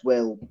Spurs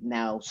will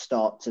now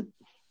start to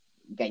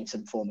gain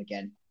some form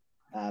again.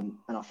 And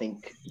I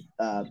think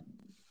the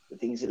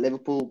things at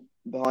Liverpool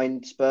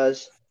behind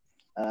Spurs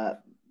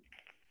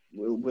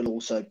will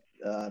also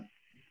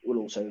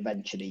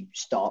eventually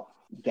start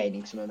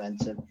gaining some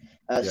momentum.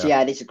 So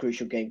it is a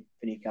crucial game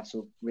for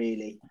Newcastle,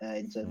 really,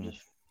 in terms of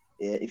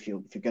if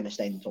you're going to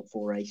stay in the top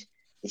four race.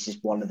 This is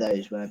one of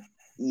those where,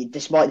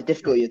 despite the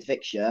difficulty of the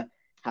fixture,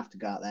 have to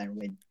go out there and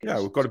win. Yeah,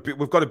 we've got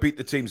to beat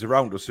the teams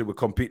around us who we're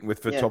competing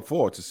with for top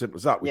four. It's as simple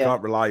as that. We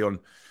can't rely on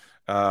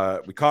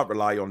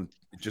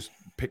just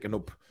picking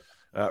up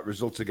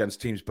results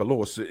against teams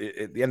below us.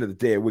 At the end of the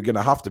day, we're going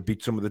to have to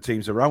beat some of the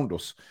teams around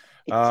us.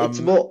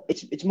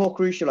 It's more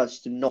crucial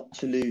as to not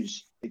to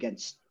lose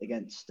against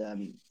teams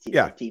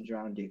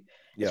around you.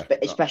 Yeah,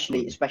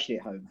 especially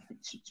at home.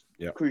 It's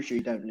crucial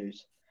you don't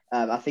lose.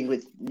 I think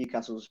with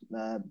Newcastle's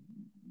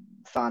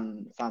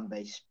fan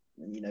base,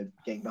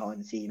 getting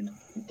behind the team and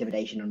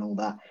intimidation and all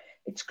that,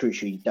 it's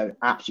crucial you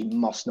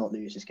must not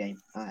lose this game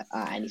at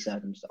any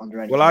circumstance,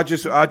 under any. Well, I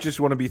just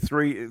want to be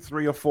 3 or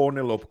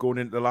 4-0 up going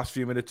into the last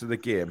few minutes of the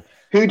game.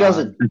 Who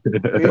doesn't? But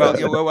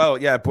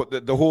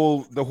the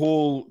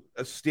whole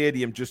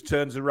stadium just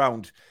turns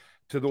around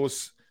to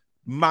those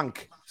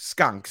mank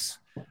skanks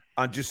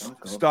and just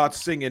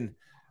starts singing,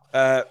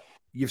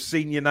 "You've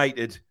seen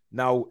United,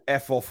 now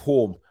F off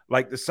home,"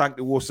 like the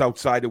Sanctuous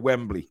outside of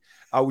Wembley.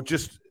 I would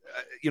just,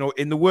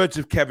 in the words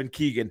of Kevin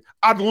Keegan,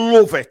 I'd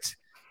love it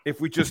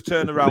if we just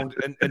turn around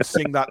and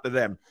sing that to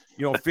them.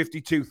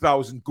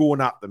 52,000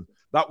 going at them.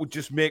 That would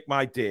just make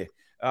my day.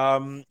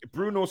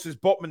 Bruno says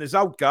Botman is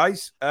out,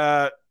 guys.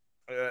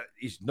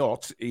 He's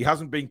not. He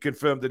hasn't been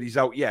confirmed that he's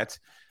out yet.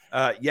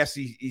 Yes,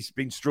 he's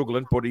been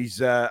struggling, but he's.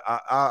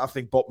 I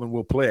think Botman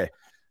will play.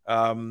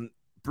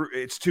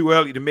 It's too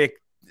early to make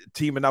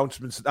team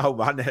announcements now,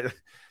 man.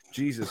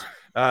 Jesus.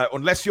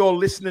 Unless you're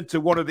listening to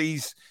one of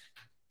these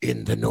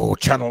in the know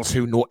channels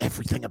who know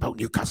everything about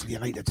Newcastle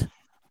United.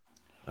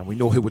 And we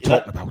know who we're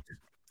talking about.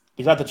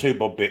 He's had the 2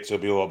 bob bits. He'll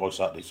be all right by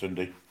Saturday,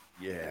 Sunday.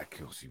 Yeah, of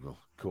course he will.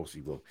 Of course he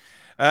will.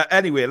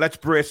 Anyway, let's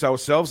brace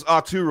ourselves.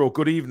 Arturo,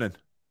 good evening.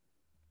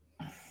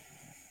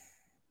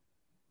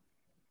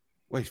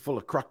 Well, he's full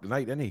of crack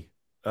tonight, isn't he?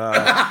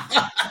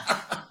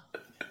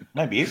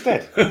 Maybe he's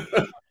dead.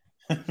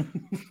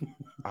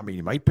 I mean,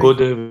 he might be.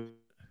 Good.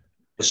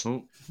 Hey,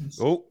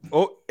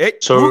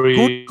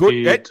 sorry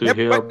good. to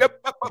hear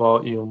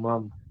about your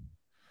mum.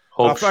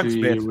 Thanks,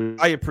 mate.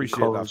 I appreciate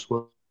that.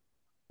 Well.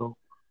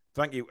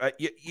 Thank you.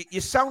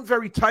 You sound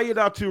very tired,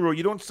 Arturo.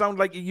 You don't sound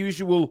like your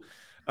usual,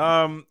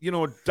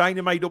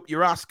 dynamite up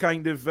your ass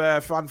kind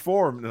of fan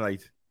forum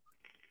tonight.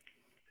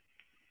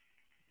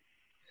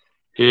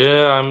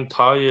 Yeah, I'm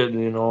tired.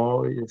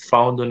 You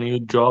found a new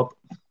job,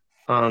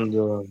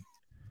 and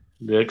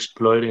they're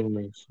exploiting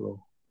me.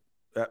 So.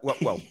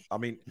 Well, I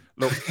mean,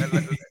 look,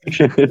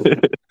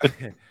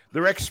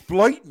 they're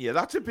exploiting you.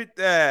 That's a bit.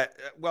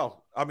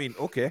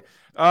 Okay.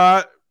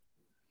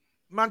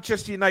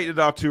 Manchester United,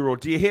 Arturo,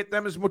 do you hate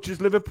them as much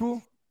as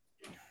Liverpool?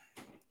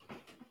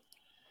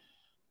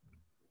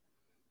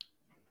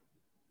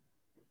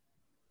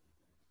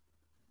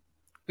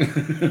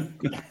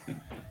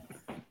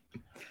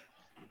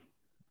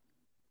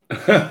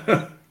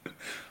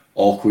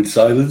 Awkward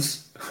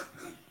silence.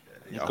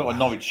 He's got a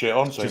Norwich shirt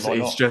on, so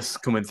he's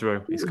just coming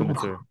through. He's coming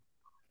through.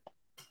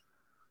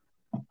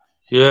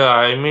 Yeah,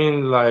 I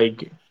mean,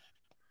 like,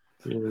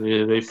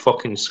 they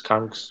fucking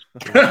skunks.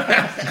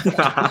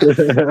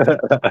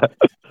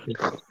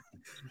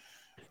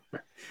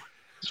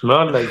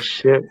 Smell like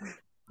shit.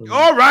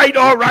 All right.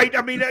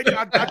 I mean,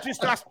 I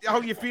just asked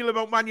how you feel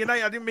about Man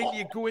United. I didn't mean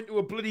you go into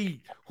a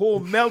bloody whole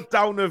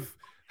meltdown of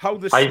how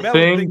they smell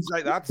and things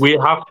like that. We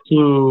have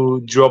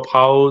to drop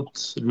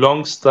out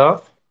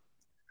Longstaff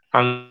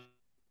and.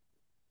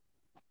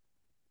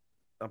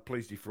 I'm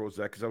pleased he froze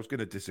there because I was going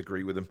to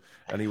disagree with him.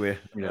 Anyway,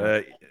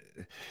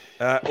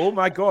 oh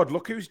my God,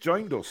 look who's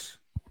joined us.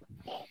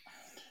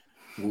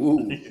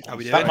 Ooh. How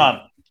we doing, man?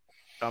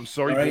 I'm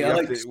sorry,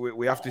 right, but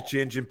we have to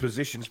change in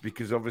positions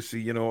because obviously,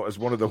 you know, as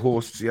one of the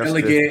hosts, he has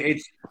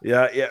relegated.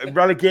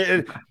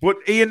 Relegated. But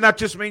Ian, that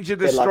just means you're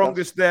the Bit like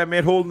strongest there,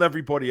 mate, holding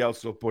everybody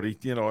else up, buddy.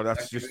 You know,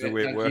 that's just the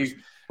way it works.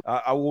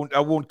 I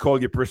won't call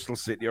you Bristol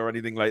City or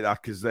anything like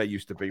that because they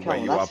used to be where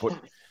you are.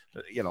 But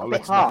you know,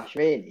 let's harsh,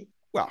 really.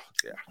 Well,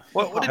 yeah.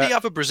 What did he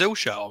have a Brazil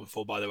shirt on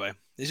for, by the way?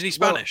 Isn't he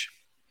Spanish?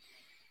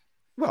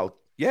 Well,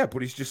 yeah,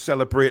 but he's just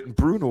celebrating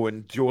Bruno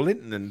and Joe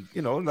Linton, and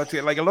you know, that's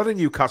it. Like a lot of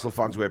Newcastle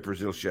fans wear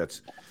Brazil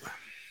shirts.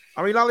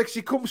 I mean, Alex,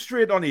 you come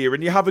straight on here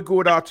and you have a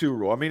go at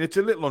Arturo. I mean, it's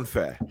a little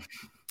unfair.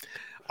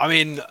 I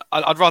mean,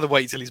 I'd rather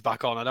wait till he's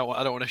back on. I don't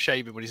want to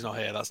shame him when he's not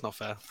here. That's not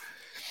fair.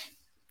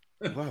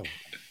 Well,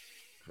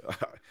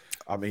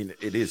 I mean,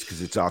 it is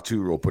because it's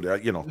Arturo,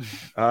 but you know.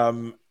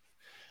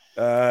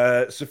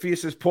 Sophia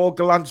says, Paul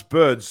Gallant's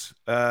birds,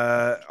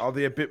 are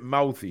they a bit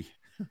mouthy?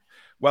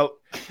 Well,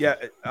 yeah,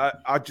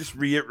 I just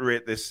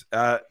reiterate this.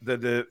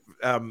 The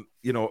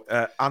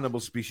animal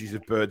species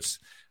of birds.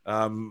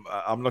 I'm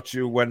not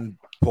sure when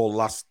Paul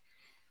last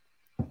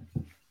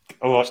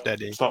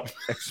steady. Stop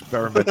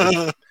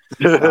experimenting.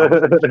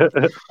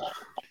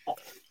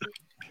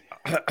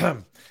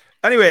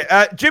 Anyway,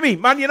 Jimmy,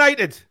 Man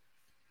United.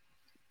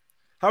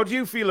 How do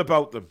you feel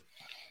about them?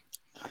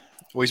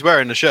 Well, he's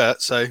wearing the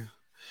shirt, so...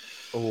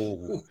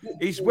 Oh,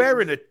 he's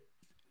wearing a.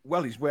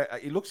 Well,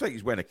 he looks like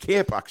he's wearing a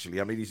cape.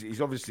 Actually, I mean, he's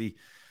obviously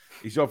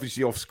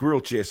off squirrel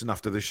chasing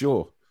after the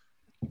show.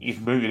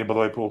 You've muted him, by the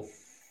way, Paul.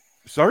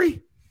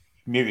 Sorry,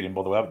 muted him,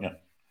 by the way, haven't you?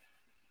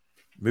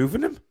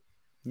 Moving him,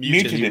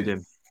 muted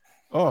him.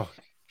 Oh,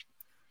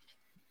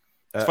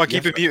 if I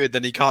keep him muted,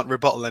 then he can't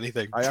rebuttal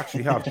anything. I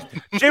actually have.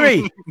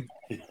 Jimmy.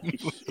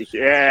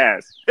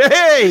 Yes.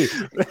 Hey,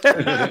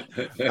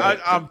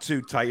 I'm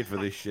too tired for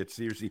this shit.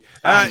 Seriously,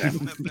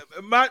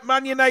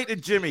 Man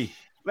United, Jimmy.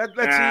 Let's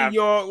hear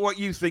what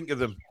you think of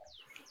them.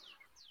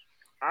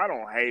 I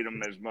don't hate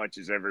them as much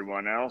as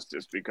everyone else,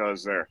 just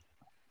because they're.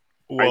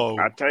 Whoa.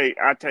 I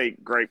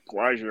take great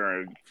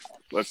pleasure in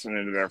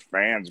listening to their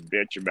fans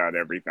bitch about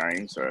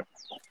everything. So,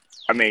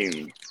 I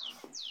mean,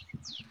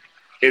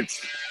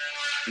 it's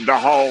the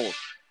whole.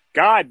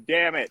 God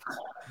damn it!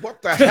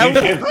 What the hell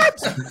is that?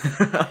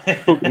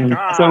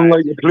 Sound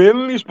like the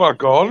plane is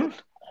back on.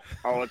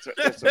 Oh, it's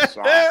a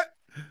song.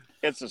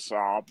 It's a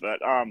song, but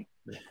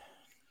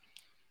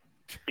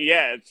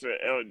yeah,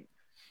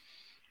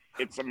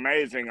 it's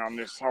amazing on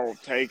this whole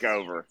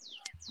takeover.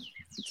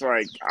 It's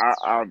like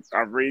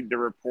I read the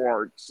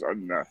reports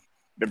on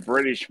the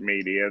British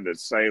media that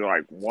say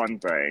like one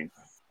thing.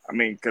 I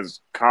mean,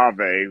 because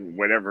Cave,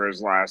 whatever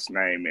his last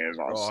name is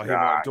on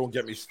Sky, don't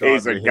get me started.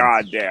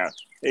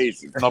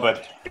 He's a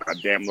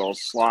goddamn little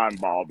slime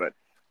ball. But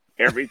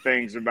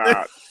everything's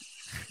about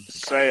the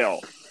sale.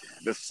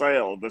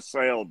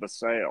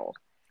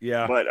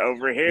 Yeah. But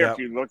over here, if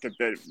you look at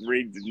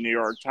read the New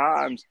York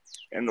Times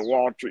and the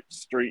Wall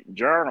Street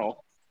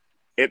Journal,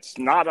 it's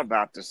not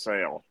about the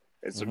sale.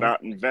 It's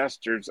about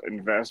investors.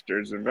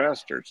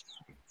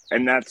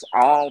 And that's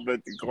all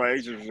that the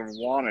Glazers have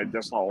wanted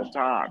this whole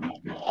time.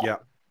 Yeah.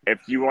 If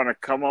you want to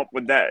come up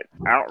with that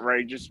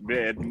outrageous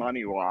bid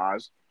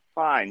money-wise,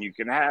 fine, you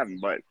can have them.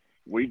 But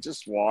we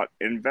just want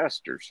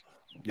investors.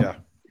 Yeah.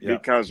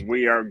 Because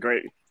we are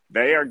great.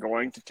 They are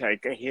going to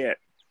take a hit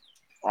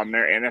on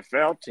their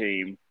NFL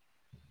team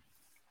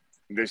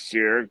this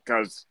year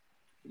because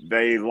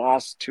they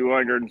lost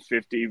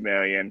 $250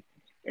 million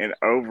in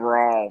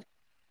overall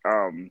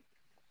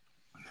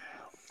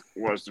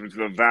was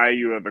the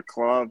value of the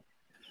club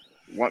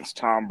once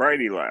Tom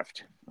Brady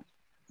left.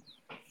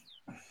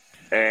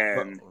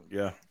 And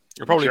you're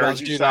probably about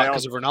to do that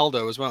because of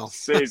Ronaldo as well.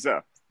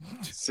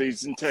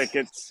 Season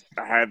tickets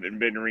haven't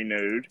been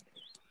renewed.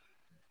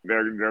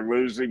 They're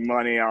losing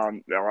money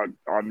on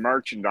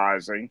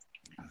merchandising.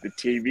 The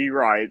TV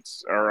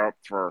rights are up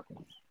for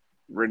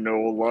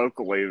renewal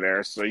locally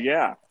there. So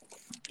yeah,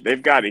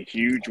 they've got a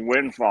huge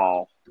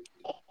windfall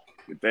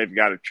that they've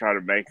got to try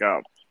to make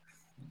up.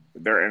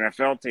 Their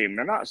NFL team,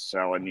 they're not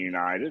selling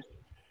United.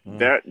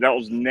 That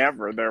was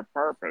never their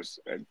purpose.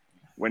 And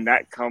when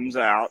that comes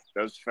out,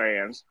 those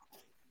fans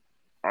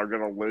are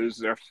going to lose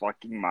their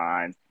fucking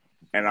mind.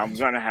 And I'm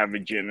going to have a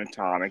gin and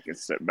tonic and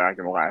sit back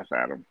and laugh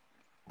at them.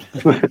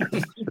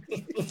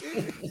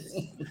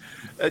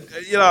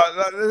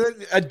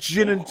 A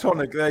gin and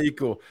tonic. There you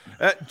go.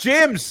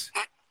 James.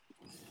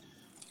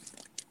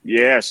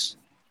 Yes.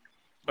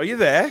 Are you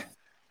there?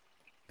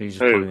 He's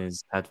just putting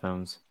his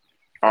headphones.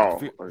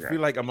 Oh, I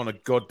feel like I'm on a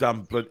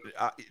goddamn blood.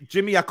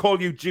 Jimmy, I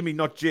call you Jimmy,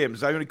 not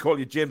James. I only call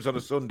you James on a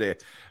Sunday.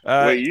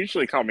 Well, you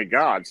usually call me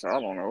God, so I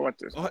don't know what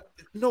this.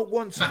 Not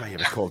once have I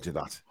ever called you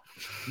that.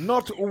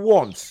 Not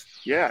once.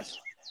 Yes.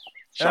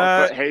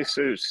 Chocolate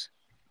Jesus.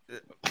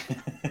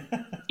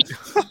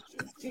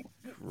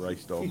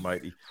 Christ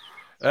almighty.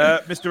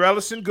 Mr.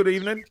 Ellison, good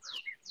evening.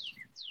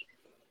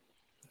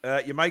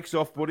 Your mic's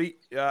off, buddy.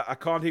 I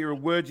can't hear a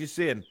word you're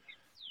saying.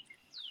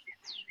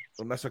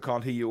 Unless I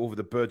can't hear you over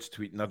the birds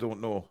tweeting. I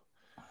don't know.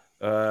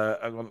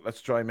 Hang on,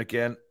 let's try him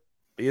again.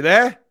 Are you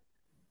there?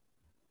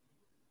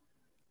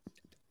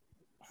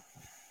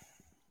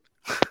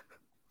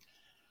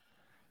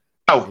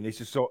 Oh. He needs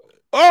to sort...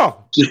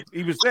 Oh!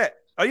 He was there.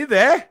 Are you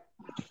there?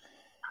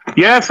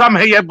 Yes, I'm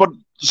here, but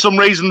for some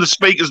reason the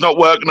speaker's not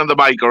working on the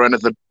mic or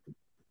anything.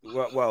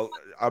 Well,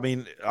 I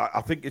mean,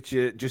 I think it's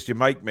just your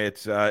mic,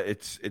 mate.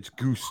 It's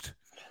goosed.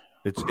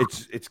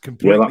 It's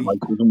completely... Yeah, that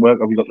mic doesn't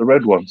work. Have you got the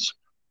red ones?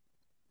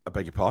 I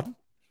beg your pardon?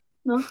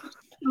 No.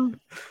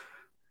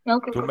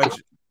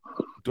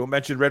 Don't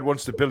mention red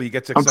ones to Billy. He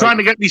gets excited. I'm trying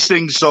to get these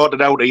things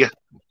sorted out here.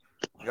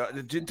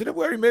 Don't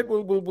worry, mate.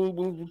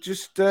 We'll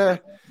just... I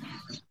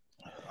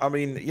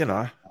mean, you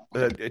know,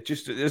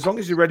 just as long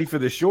as you're ready for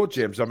the show,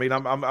 James. I mean,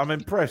 I'm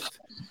impressed.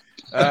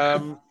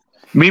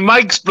 Me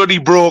mic's bloody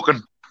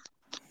broken.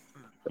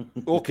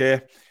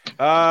 Okay.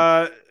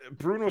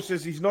 Bruno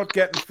says he's not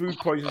getting food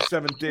poisoning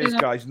 7 days,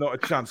 guys. Not a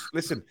chance.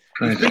 Listen,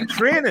 he's been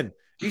training.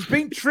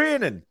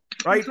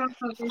 Right?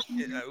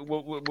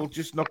 We'll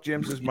just knock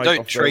James's mic off.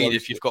 Don't train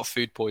if you've got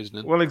food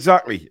poisoning. Well,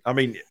 exactly. I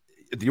mean,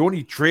 the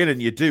only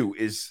training you do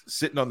is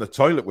sitting on the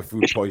toilet with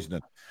food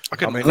poisoning.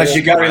 Unless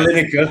you're Gary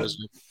Lineker.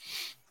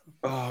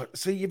 Oh,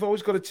 see, you've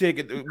always got to take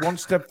it one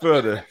step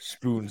further,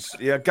 Spoons.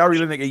 Yeah, Gary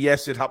Lineker,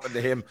 yes, it happened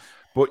to him,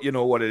 but you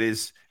know what it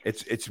is.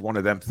 It's one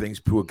of them things,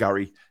 poor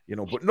Gary. You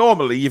know, but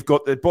normally you've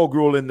got the bog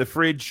roll in the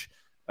fridge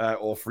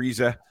or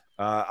freezer,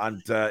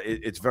 and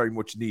it's very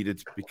much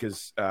needed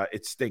because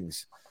it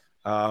stings.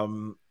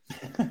 Botman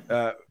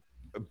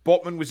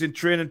was in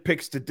training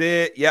pics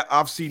today. Yeah,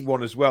 I've seen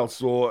one as well.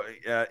 So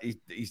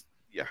he's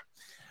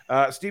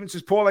Stephen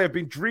says, Paul, I have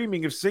been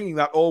dreaming of singing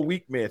that all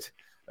week, mate.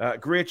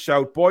 Great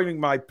shout, boiling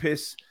my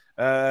piss.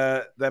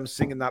 Them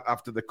singing that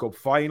after the cup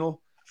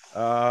final.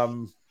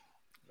 Tom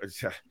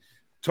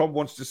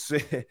wants to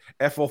say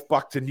F off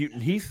back to Newton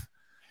Heath.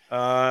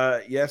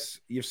 Yes,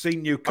 you've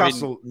seen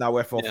Newcastle now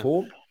F off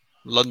home.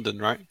 London,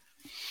 right?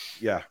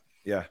 Yeah.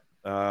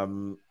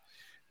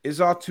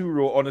 Is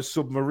Arturo on a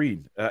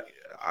submarine?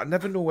 I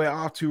never know where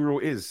Arturo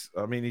is.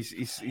 I mean,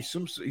 he's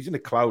in a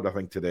cloud, I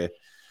think, today.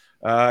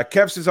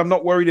 Kev says, I'm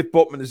not worried if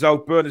Botman is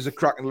out. Burners a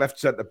cracking left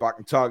centre back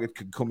and Target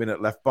can come in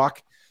at left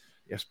back.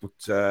 Yes, but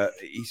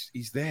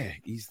he's there.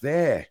 He's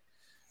there.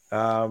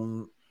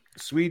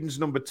 Sweden's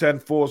number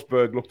 10,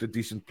 Forsberg, looked a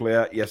decent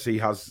player. Yes, he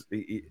has.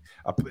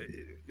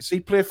 Does he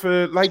play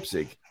for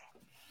Leipzig?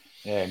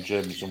 Yeah, in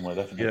Germany somewhere,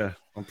 definitely. Yeah,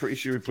 I'm pretty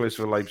sure he plays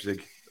for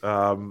Leipzig.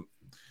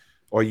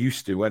 Or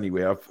used to,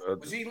 anyway.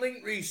 Was he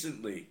linked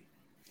recently?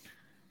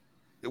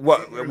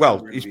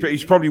 Well,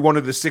 he's probably one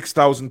of the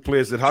 6,000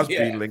 players that has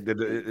been linked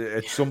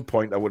at some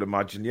point, I would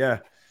imagine. Yeah.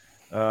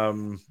 I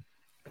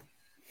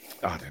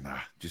don't know.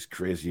 Just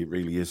crazy. It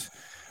really is.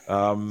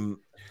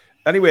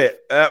 Anyway,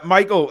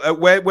 Michael,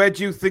 where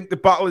do you think the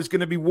battle is going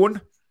to be won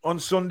on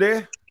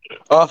Sunday?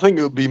 I think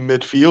it'll be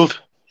midfield.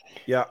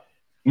 Yeah.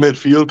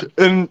 Midfield.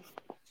 And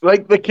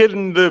like the kid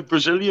in the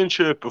Brazilian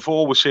shirt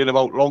before was saying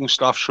about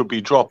Longstaff should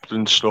be dropped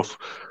and stuff.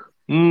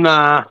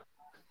 Nah.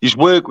 His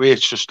work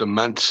rate's just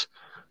immense.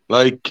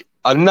 Like,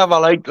 I never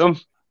liked him.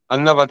 I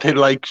never did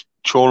like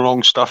Sean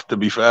Longstaff, to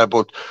be fair,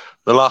 but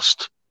the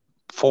last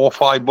 4 or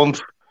 5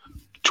 months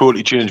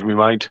totally changed my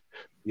mind.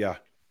 Yeah.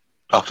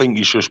 I think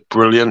he's just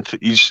brilliant.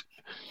 His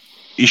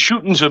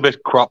shooting's a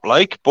bit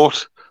crap-like,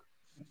 but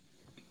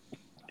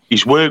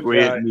his work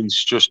rate and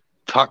his just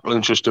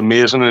tackling's just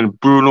amazing. And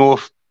Bruno,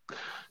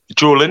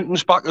 Joe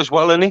Linton's back as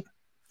well, isn't he?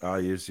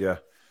 He is, yeah.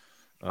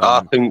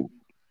 I think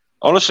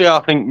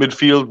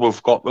midfield,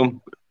 we've got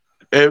them.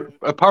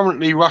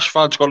 Apparently,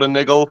 Rashford's got a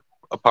niggle,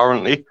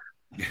 apparently.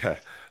 Yeah.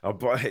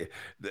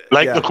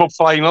 The cup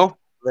final.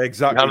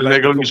 Exactly. He had a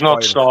niggle, he's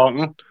not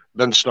starting,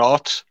 then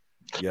starts.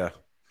 Yeah.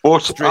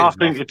 But I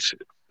think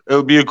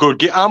it'll be a good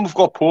game. And we've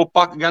got Pope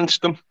back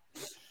against them.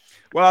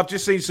 Well, I've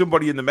just seen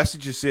somebody in the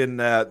messages saying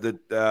that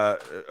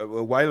a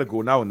while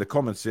ago now in the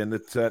comments saying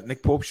that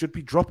Nick Pope should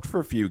be dropped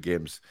for a few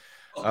games.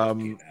 I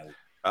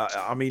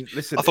mean,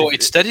 listen. I thought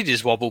he'd steadied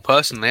his wobble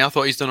personally. I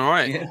thought he's done all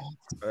right.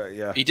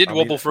 Yeah. He did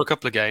wobble for a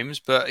couple of games,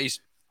 but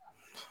he's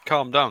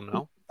calmed down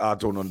now. I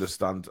don't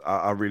understand.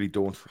 I really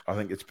don't. I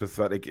think it's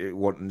pathetic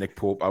wanting Nick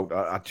Pope out.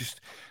 I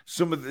just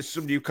some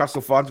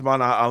Newcastle fans,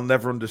 man, I'll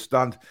never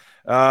understand.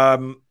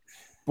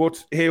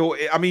 But hey,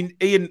 I mean,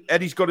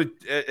 Eddie's got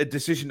a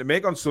decision to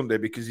make on Sunday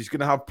because he's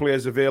going to have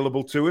players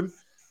available to him.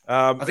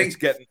 I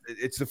think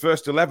it's the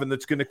first 11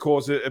 that's going to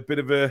cause a bit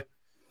of a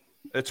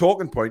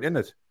talking point, isn't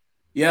it?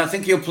 Yeah, I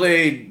think he'll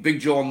play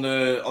Big Joe on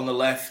the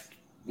left,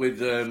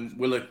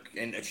 Willock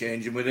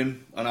interchanging with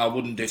him, and I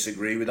wouldn't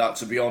disagree with that,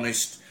 to be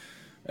honest.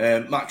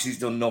 Maxi's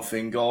done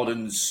nothing.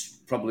 Gordon's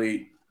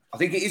probably... I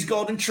think it is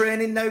Gordon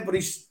training now, but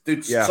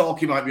talk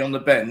he might be on the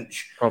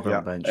bench. Probably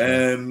on the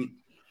bench.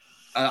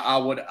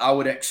 I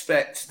would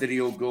expect that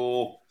he'll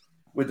go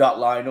with that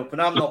lineup,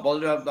 and I'm not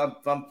bothered.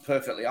 I'm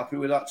perfectly happy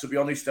with that, to be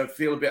honest. I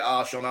feel a bit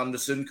harsh on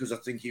Anderson because I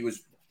think he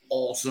was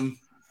awesome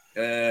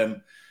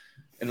in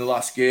the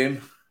last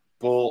game,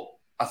 but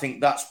I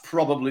think that's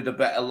probably the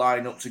better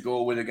lineup to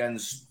go with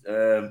against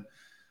the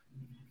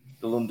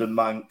London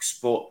Manx.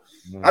 But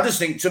I just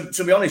think,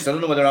 to be honest, I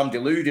don't know whether I'm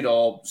deluded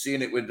or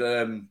seeing it with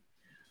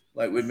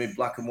with my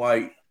black and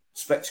white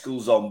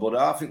spectacles on, but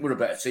I think we're a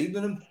better team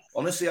than them.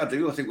 Honestly, I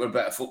do. I think we're a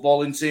better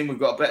footballing team. We've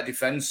got a better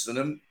defence than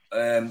them.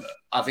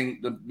 I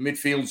think the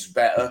midfield's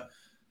better.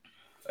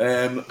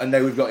 And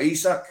now we've got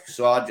Isak.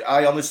 So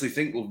I honestly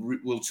think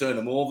we'll turn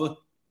them over.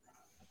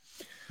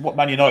 What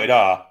Man United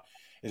are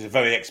is a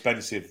very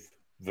expensive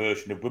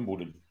version of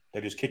Wimbledon.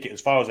 They just kick it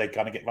as far as they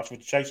can and get Rashford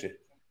to chase it.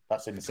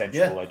 That's in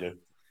essential all they do.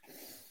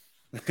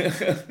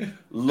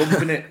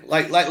 Lumping it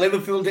like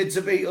Liverpool did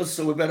to beat us,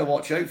 so we better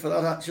watch out for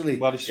that, actually.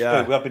 Well, we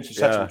have been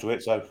susceptible to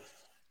it, so...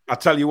 I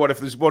tell you what, if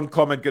there's one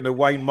comment going to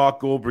wind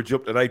Mark Goldbridge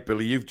up tonight,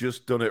 Billy, you've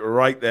just done it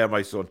right there,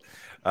 my son.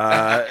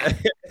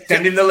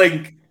 Send him the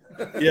link.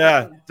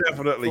 Yeah,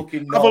 definitely.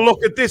 Have a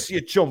look at this, you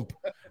chump.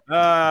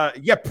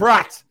 Yeah,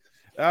 Pratt.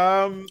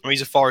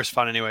 He's a Forest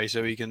fan anyway,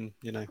 so he can,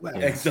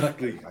 Well,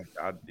 exactly.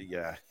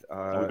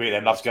 We'll beat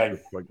them last game.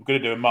 We're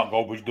going to do a Mark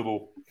Goldbridge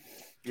double.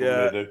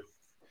 Yeah.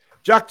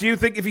 Jack, do you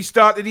think if he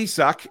started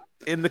Isak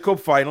in the cup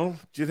final,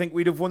 do you think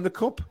we'd have won the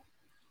cup?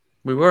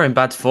 We were in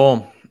bad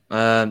form.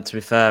 To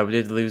be fair, we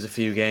did lose a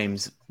few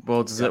games.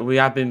 Well,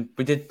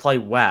 we did play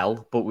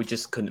well, but we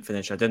just couldn't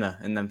finish our dinner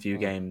in them few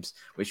games,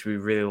 which we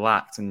really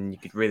lacked, and you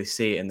could really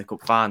see it in the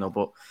cup final.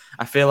 But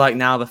I feel like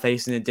now they're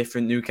facing a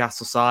different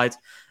Newcastle side.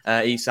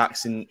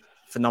 Isak's in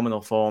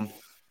phenomenal form.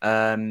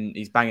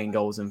 He's banging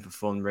goals in for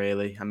fun,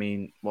 really. I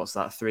mean, what's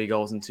that? 3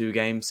 goals in 2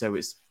 games, so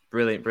it's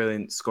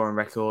brilliant scoring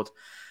record.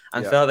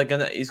 And I feel like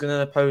he's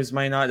gonna pose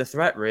Man United a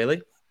threat,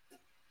 really.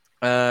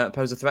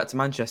 Pose a threat to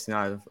Manchester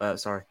United.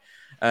 Sorry.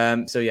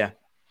 So yeah,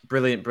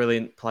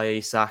 brilliant play,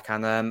 Isak,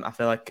 and I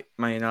feel like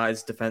Man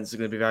United's defense is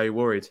going to be very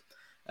worried.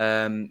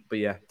 But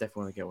yeah,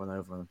 definitely want to get one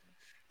over them.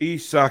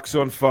 Isak's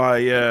on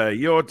fire.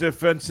 Your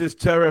defense is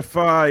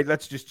terrified.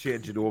 Let's just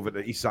change it over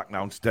to Isak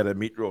now instead of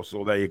Mitro.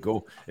 So there you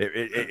go.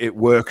 It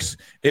works.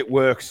 It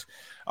works.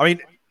 I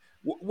mean,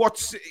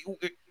 what's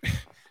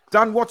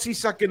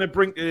Isak going to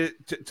bring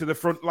to the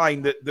front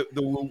line that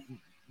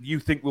you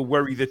think will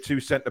worry the 2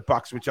 centre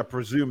backs, which I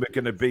presume are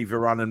going to be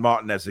Varane and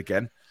Martinez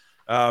again?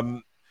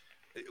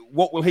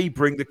 What will he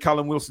bring that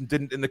Callum Wilson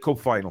didn't in the cup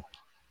final?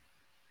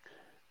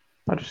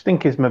 I just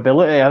think his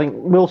mobility. I think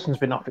Wilson's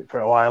been off it for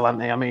a while,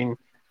 hasn't he? I mean,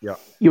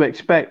 you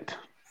expect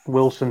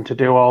Wilson to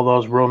do all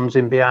those runs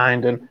in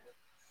behind, and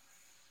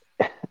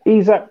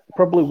Isak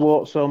probably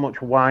won't so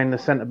much wind the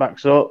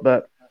centre-backs up,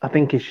 but I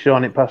think he's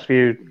shown it past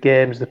few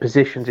games, the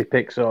positions he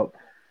picks up,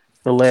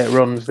 the late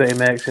runs that he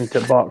makes into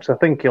the box. I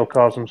think he'll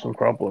cause them some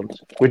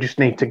problems. We just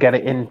need to get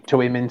it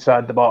into him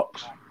inside the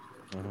box.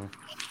 Mm-hmm.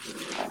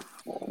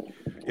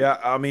 Yeah,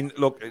 I mean,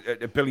 look,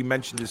 Billy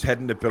mentioned his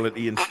heading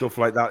ability and stuff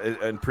like that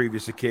in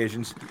previous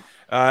occasions.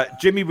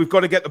 Jimmy, we've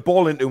got to get the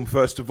ball into him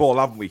first of all,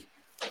 haven't we?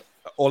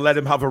 Or let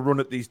him have a run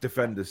at these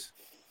defenders.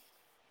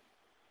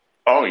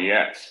 Oh,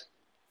 yes.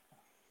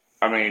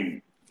 I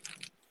mean,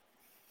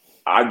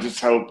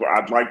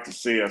 I'd like to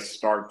see us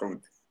start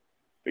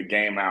the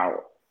game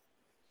out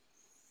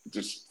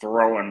just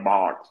throwing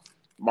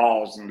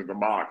balls into the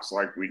box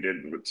like we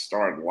did at the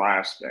start of the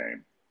last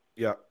game.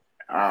 Yeah.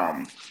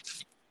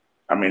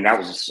 I mean, that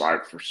was a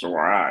sight for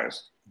sore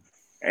eyes.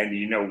 And,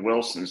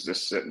 Wilson's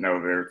just sitting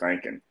over there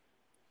thinking,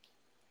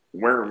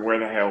 where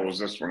the hell was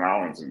this when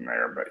I was in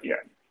there? But, yeah,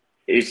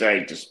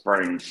 Isak just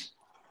brings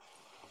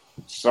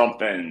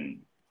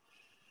something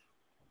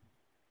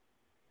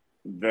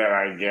that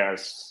I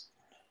guess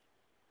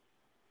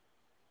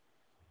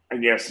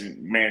their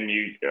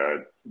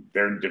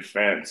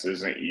defense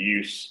isn't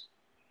used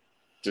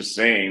to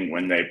seeing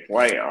when they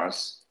play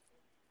us.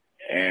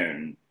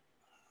 And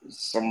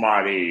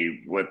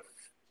somebody with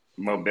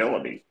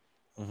mobility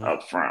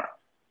up front.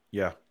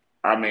 Yeah.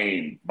 I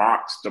mean,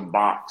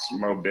 box-to-box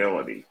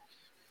mobility,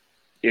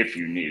 if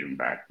you need him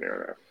back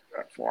there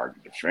that far to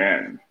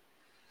defend.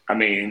 I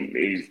mean,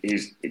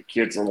 the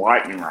kid's a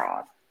lightning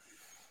rod.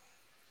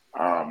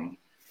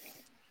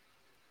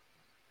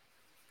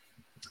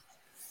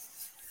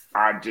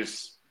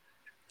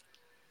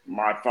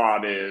 My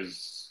thought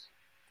is,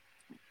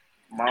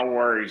 my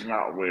worry's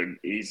not with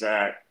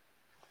Isak.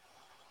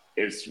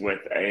 It's with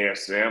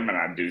ASM, and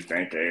I do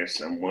think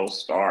ASM will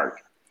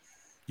start.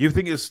 You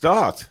think he'll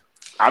start?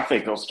 I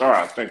think he'll start.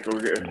 I think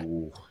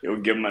he'll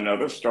give him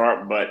another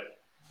start, but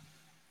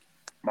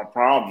my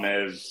problem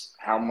is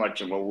how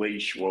much of a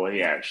leash will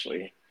he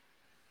actually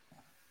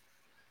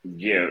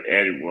give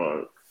Eddie?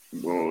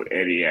 Will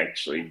Eddie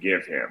actually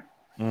give him?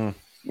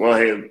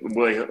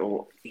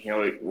 Will he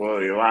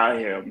allow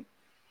him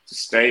to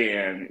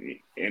stay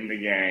in the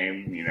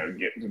game,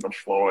 get into the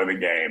flow of the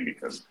game,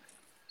 because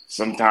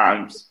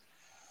sometimes,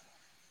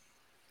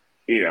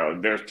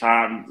 there's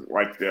times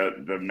like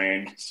the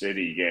Man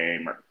City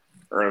game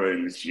early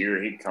in this year,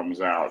 he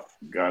comes out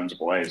guns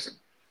blazing.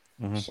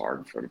 Mm-hmm.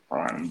 Sorry for the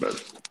pun,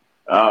 but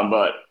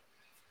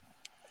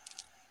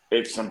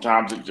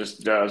sometimes it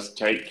just does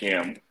take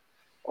him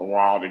a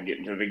while to get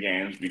into the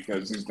games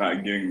because he's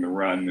not getting the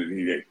run that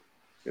he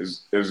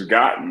has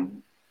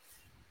gotten,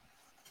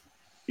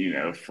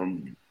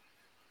 from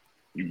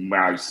you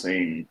might have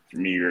seen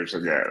from years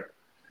ago.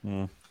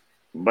 Mm.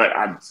 But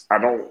I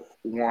don't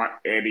want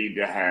Eddie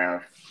to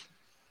have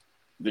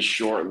the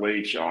short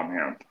leash on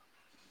him.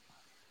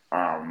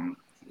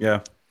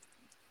 Yeah.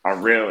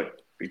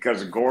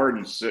 Because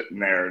Gordon's sitting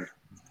there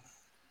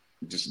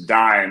just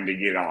dying to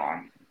get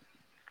on.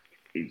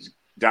 He's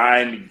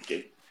dying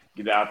to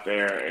get out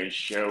there and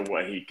show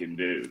what he can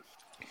do.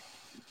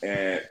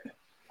 And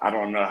I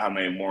don't know how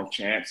many more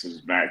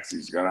chances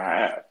Maxie's going to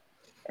have.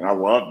 And I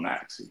love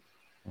Maxie.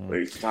 But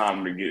it's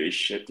time to get his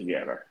shit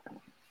together.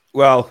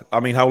 Well, I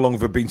mean, how long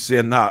have I been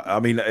saying that? I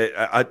mean,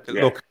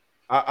 look,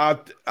 I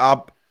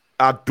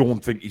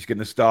don't think he's going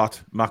to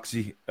start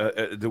Maxie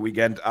at the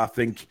weekend. I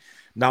think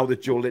now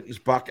that Joe Linton's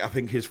back, I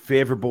think his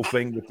favourable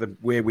thing with the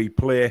way we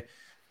play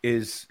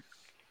is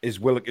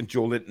Willock and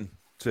Joe Linton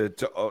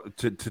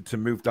to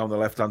move down the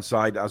left-hand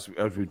side as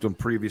we've done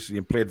previously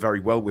and played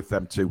very well with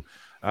them too.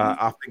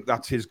 I think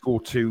that's his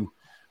go-to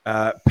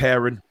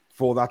pairing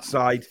for that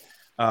side.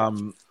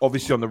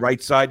 Obviously, on the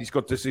right side, he's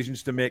got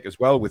decisions to make as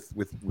well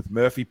with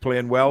Murphy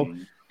playing well.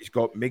 He's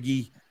got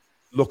Miggy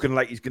looking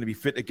like he's going to be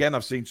fit again.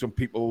 I've seen some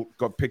people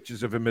got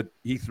pictures of him at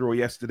Heathrow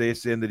yesterday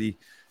saying that he's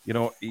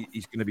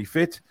going to be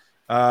fit.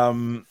 I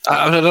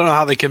don't know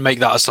how they can make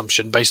that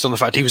assumption based on the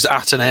fact he was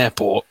at an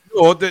airport.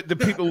 Or the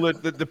people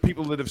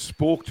that have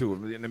spoke to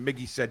him, and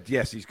Miggy said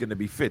yes, he's going to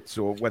be fit.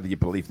 So whether you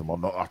believe them or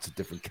not, that's a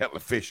different kettle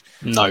of fish.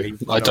 No,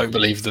 I don't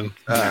believe them.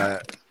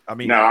 I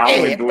mean, no,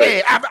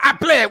 I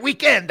play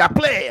weekend. I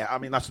play. I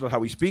mean, that's not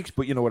how he speaks,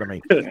 but you know what I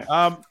mean.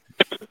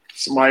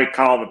 Somebody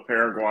call the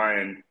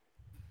Paraguayan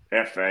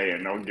FA,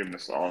 and they'll give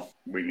us all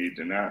we need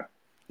to know.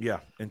 Yeah,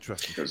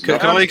 interesting. Can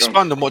I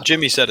expand on what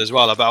Jimmy said as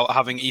well about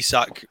having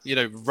Isak,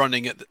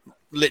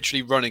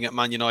 literally running at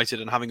Man United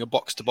and having a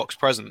box-to-box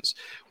presence?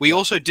 We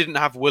also didn't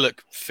have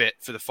Willock fit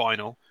for the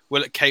final.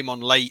 Willock came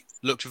on late,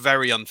 looked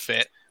very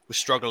unfit, was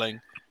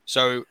struggling.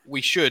 So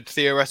we should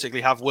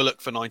theoretically have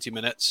Willock for 90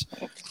 minutes,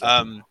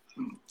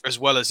 as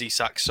well as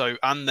Isak. So,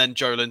 and then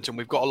Joe Linton.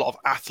 We've got a lot of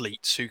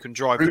athletes who can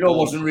drive. Bruno the ball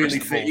wasn't really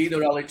fit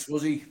either, Alex,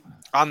 was he?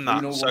 And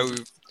that. So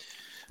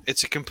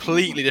it's a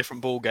completely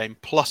different ball game.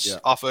 Plus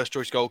our first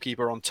choice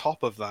goalkeeper on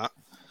top of that.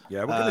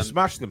 Yeah, we're going to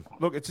smash them.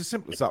 Look, it's as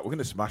simple as that. We're going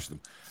to smash them.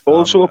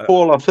 Also,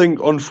 Paul, I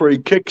think on free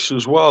kicks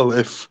as well.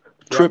 If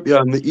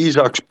Trippier and the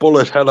Isak's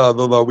bullet header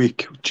the other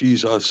week,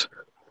 Jesus,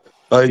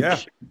 we're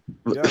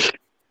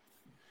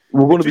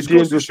going to be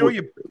dangerous. To show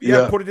you,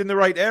 put it in the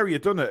right area,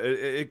 doesn't it?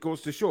 It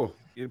goes to show.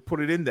 You put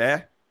it in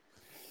there.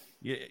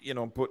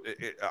 But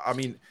I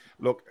mean,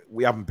 look,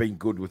 we haven't been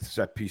good with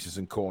set pieces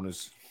and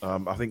corners.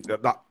 I think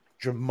that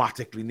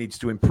dramatically needs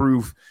to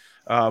improve.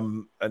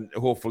 And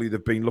hopefully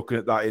they've been looking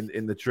at that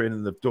in the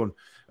training they've done.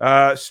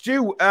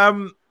 Stu,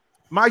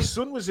 my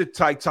son was at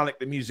Titanic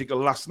the musical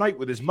last night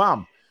with his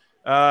mum.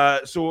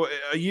 So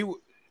are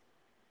you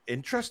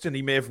interested?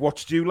 He may have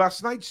watched you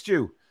last night,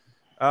 Stu.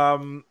 I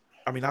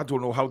mean, I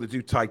don't know how to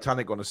do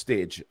Titanic on a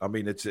stage. I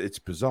mean, it's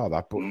bizarre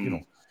that, but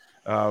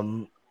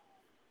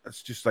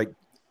it's just like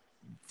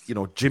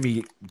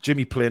Jimmy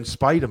playing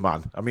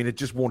Spider-Man. I mean, it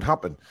just won't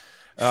happen.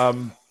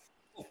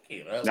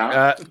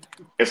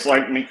 It's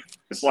like me.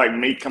 It's like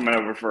me coming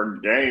over for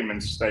a game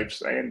and Steve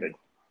Sandy.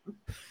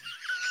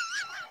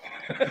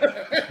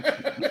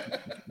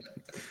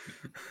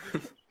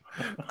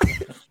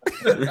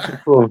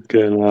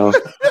 Fucking hell.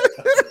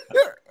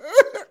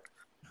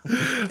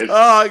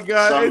 Oh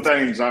God! Some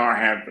things aren't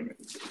happening.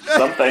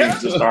 Some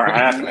things just aren't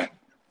happening.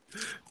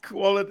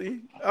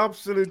 Quality,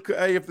 absolute.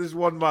 Hey, if there's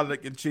one man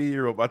that can cheer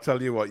you up, I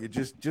tell you what, you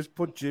just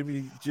put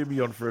Jimmy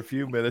on for a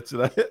few minutes,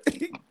 and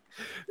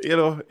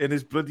in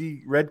his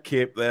bloody red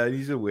cape there,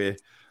 he's away.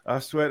 I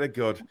swear to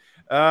God.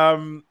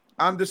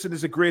 Anderson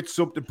is a great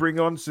sub to bring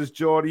on, says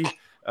Geordie.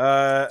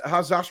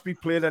 Has Ashby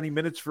played any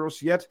minutes for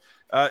us yet?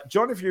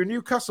 John, if you're a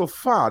Newcastle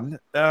fan,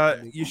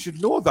 you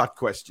should know that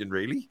question,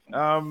 really.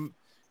 And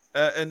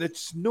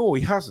it's no,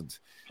 he hasn't.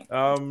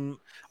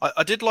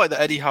 I did like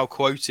that Eddie Howe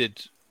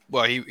quoted.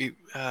 Well, he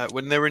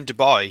when they were in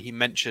Dubai, he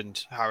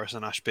mentioned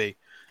Harrison Ashby,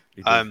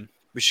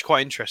 which is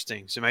quite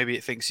interesting. So maybe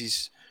it thinks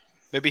he's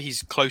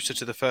closer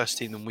to the first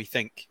team than we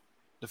think.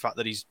 The fact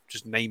that he's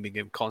just naming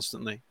him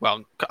constantly.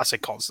 Well, I say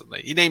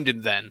constantly. He named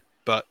him then,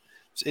 but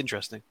it's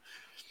interesting.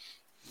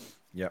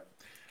 Yeah.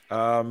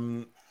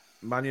 Man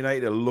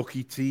United, a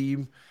lucky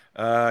team.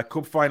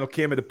 Cup final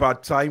came at a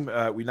bad time.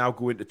 We now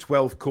go into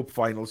 12 cup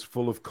finals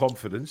full of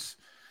confidence.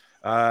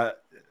 I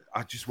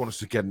just want us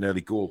to get an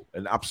early goal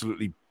and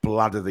absolutely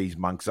bladder these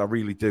monks. I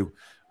really do.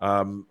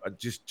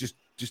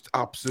 Just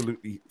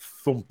absolutely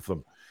thump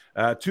them.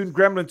 Toon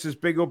Gremlin says,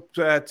 big up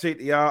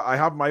TTR. I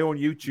have my own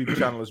YouTube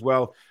channel as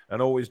well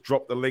and always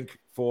drop the link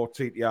for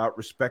TTR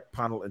Respect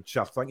Panel and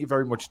Chat. Thank you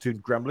very much, Toon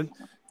Gremlin.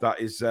 That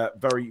is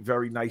very,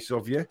 very nice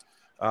of you.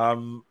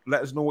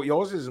 Let us know what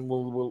yours is and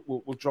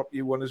we'll drop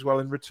you one as well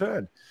in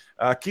return.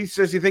 Keith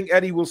says, you think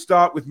Eddie will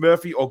start with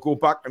Murphy or go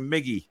back to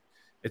Miggy?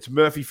 It's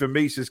Murphy for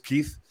me, says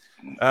Keith.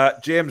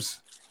 James.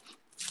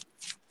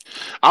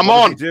 I'm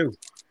on.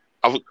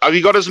 Have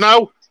you got us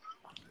now?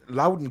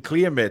 Loud and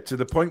clear, mate, to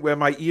the point where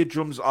my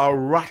eardrums are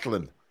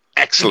rattling.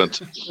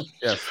 Excellent.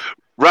 Yes.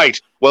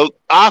 Right. Well,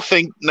 I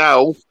think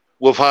now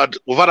we've had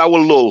our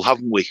lull,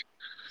 haven't we?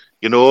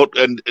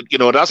 And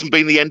it hasn't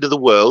been the end of the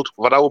world.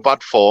 We've had our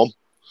bad form,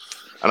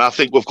 and I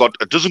think we've got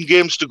a dozen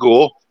games to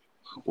go.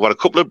 We've had a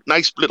couple of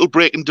nice little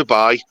break in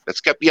Dubai.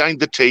 Let's get behind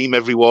the team,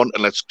 everyone,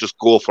 and let's just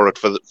go for it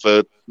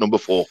for number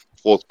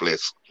fourth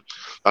place.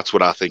 That's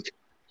what I think.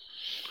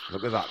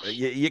 Look at that.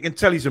 You can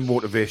tell he's a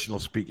motivational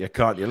speaker,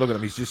 can't you? Look at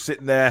him. He's just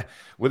sitting there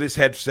with his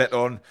headset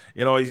on.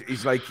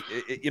 He's like,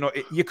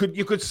 you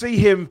could see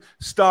him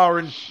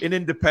starring in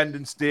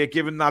Independence Day,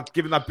 giving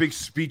that big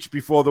speech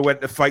before they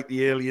went to fight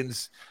the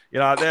aliens.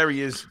 There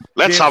he is.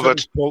 Let's have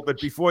it. Pulpit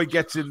before he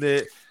gets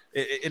into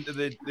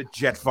the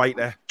jet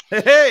fighter.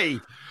 Hey!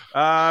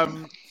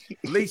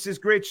 Lisa's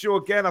great show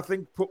again. I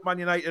think put Man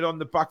United on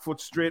the back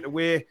foot straight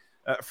away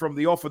from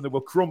the off and they will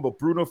crumble.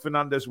 Bruno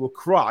Fernandes will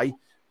cry.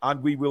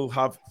 And we will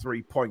have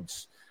 3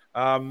 points.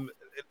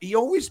 He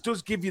always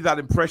does give you that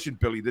impression,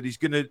 Billy, that he's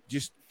going to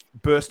just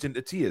burst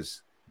into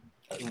tears.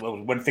 Well,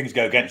 when things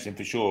go against him,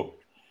 for sure.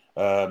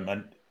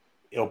 And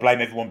he'll blame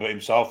everyone but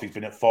himself. He's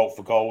been at fault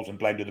for goals and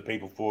blamed other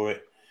people for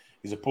it.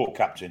 He's a poor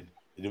captain.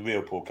 He's a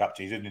real poor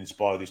captain. He doesn't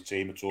inspire this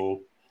team at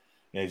all.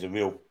 He's a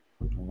real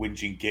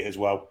whinging git as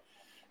well.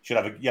 Should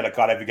have a yellow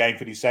card every game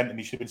for dissent, and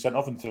he should have been sent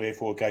off on 3 or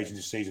 4 occasions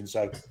this season.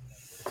 So...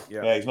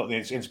 Yeah, he's not the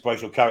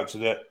inspirational character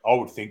that I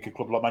would think a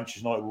club like Manchester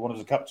United would want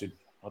as a captain.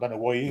 I don't know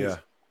why he is.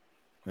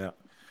 Yeah.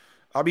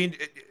 I mean,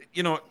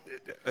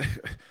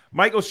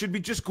 Michael, should we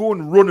just go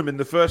and run him in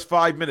the first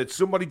 5 minutes?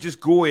 Somebody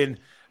just go in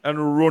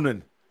and run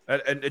him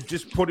and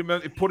just put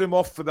him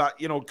off for that,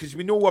 because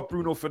we know what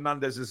Bruno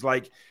Fernandes is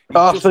like.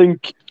 I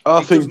think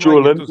Joe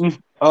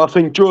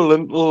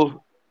Linton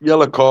will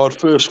yellow card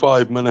first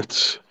 5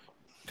 minutes.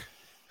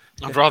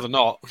 I'd rather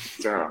not.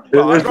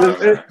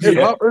 It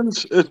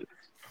happens.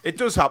 It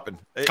does happen.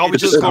 Can't we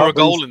just score a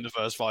goal in the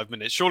first 5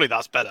 minutes? Surely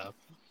that's better.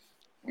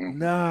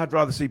 Nah, I'd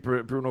rather see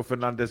Bruno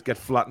Fernandes get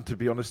flattened, to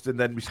be honest, and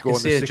then we score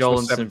in the 6th or 7th.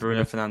 Jolinton and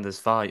Bruno Fernandes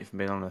fight, if I'm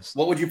being honest.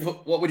 What would you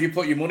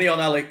put your money on,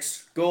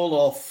 Alex? Goal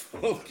off,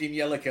 fucking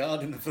yellow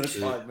card in the first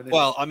 5 minutes.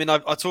 Well, I mean, I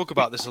talk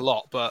about this a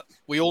lot, but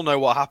we all know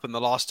what happened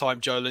the last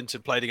time Joe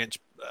Linton played against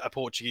a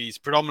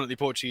predominantly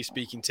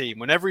Portuguese-speaking team.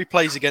 Whenever he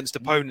plays against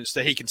opponents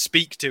that he can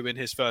speak to in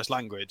his first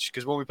language,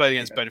 because when we played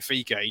against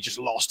Benfica, he just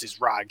lost his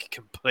rag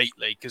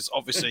completely, because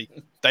obviously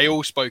they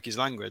all spoke his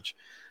language.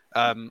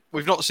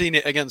 We've not seen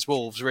it against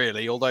Wolves,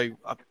 really, although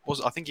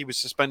I think he was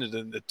suspended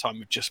at the time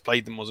we've just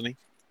played them, wasn't he?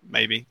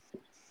 Maybe.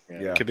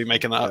 Yeah. Could be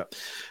making that up.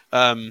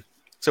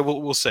 So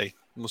we'll see.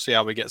 We'll see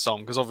how he gets on,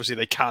 because obviously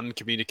they can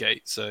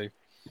communicate. So,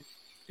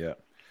 yeah.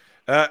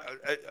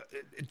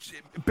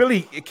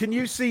 Billy, can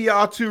you see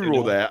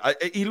Arturo there?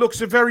 He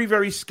looks a very,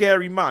 very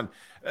scary man.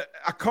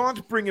 I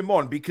can't bring him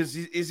on because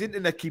his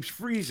internet keeps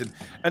freezing.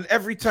 And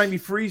every time he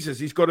freezes,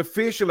 he's got a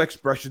facial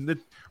expression that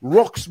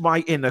rocks my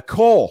inner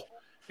core.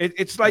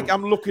 It's like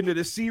I'm looking at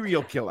a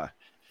serial killer.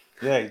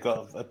 Yeah, he's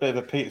got a bit of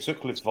a Peter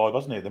Sutcliffe vibe,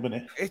 hasn't he, at the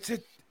minute?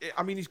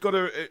 He's got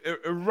a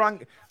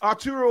rank.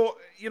 Arturo,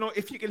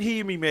 if you can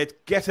hear me,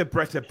 mate, get a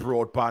better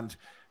broadband.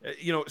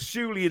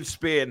 Surely in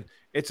Spain,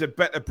 it's a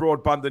better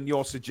broadband than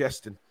you're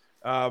suggesting.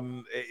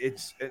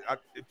 It's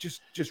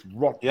just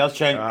rot. He has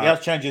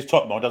changed his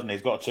top mode, doesn't he?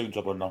 He's got a tune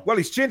top on now. Well,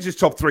 he's changed his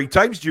top 3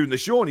 times during the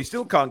show, and he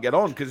still can't get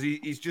on because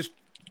he's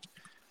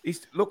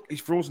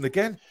he's frozen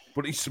again.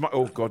 But he's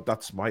oh god,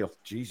 that smile,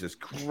 Jesus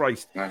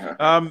Christ. Right.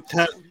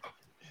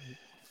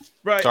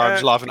 Sorry, I'm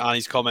just laughing at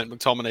Annie's comment.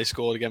 McTominay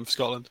scored again for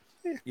Scotland.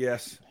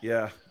 Yes,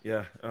 yeah.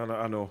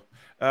 I know.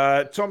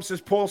 Tom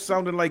says Paul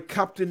sounding like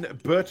Captain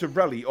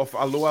Bertarelli of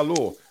Allo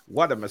Allo.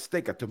 What a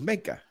mistake to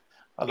make. I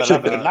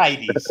love the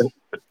ladies.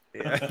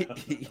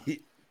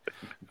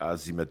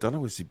 As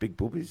Madonna with the big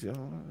boobies.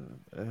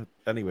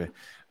 Anyway,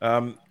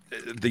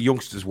 the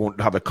youngsters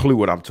won't have a clue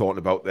what I'm talking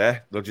about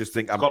there. They'll just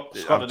think I'm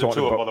talking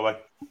about. By the way,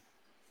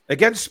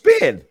 against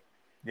Spain.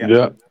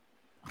 Yeah.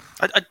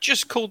 I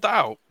just called that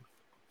out.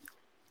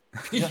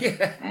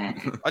 Yeah.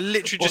 I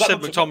literally just said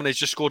McTominay's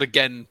just scored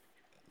again.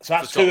 So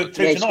that's two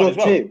tonight as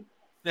well. 2.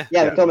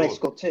 Yeah, McTominay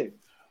scored 2.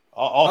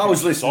 I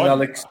was listening,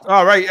 Alex.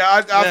 All right,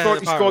 I thought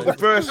he scored the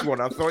first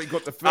one. I thought he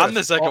got the first and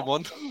the second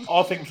one.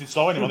 I think we should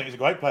sign him. I think he's a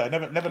great player.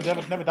 Never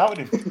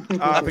doubted him.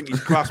 I think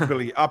he's class,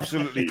 Billy.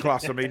 Absolutely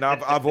class. I mean,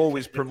 I've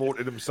always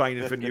promoted him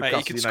signing for Newcastle.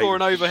 He could score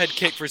an overhead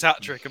kick for his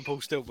hat trick, and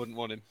Paul still wouldn't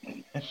want him.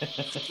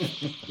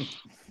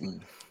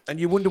 And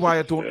you wonder why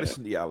I don't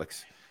listen to you,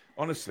 Alex.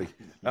 Honestly,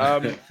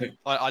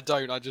 I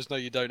don't. I just know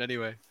you don't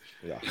anyway.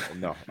 Yeah,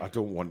 no, I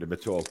don't want him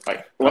at all.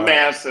 Right, let me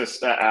ask this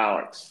to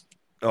Alex.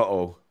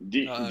 Uh-oh. Do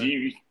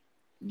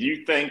Do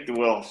you think that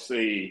we'll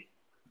see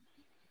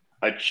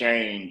a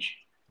change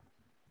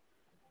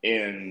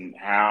in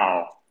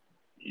how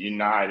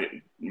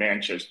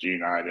Manchester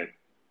United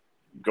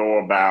go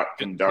about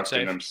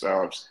conducting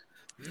themselves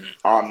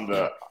on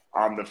the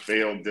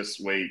field this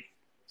week,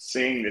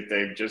 seeing that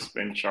they've just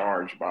been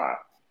charged by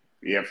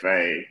the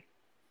FA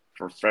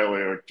for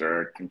failure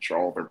to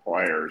control their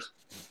players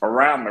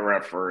around the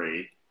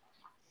referee?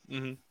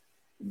 Mm-hmm.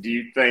 Do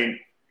you think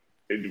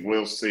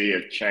we'll see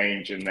a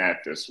change in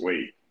that this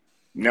week,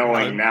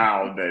 knowing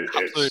now that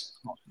it's...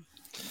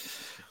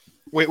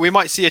 We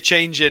might see a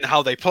change in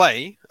how they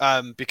play,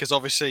 because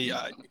obviously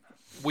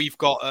we've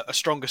got a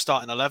stronger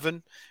starting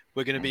 11.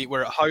 We're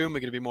at home. We're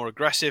going to be more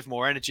aggressive,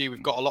 more energy.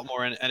 We've got a lot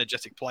more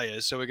energetic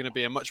players, so we're going to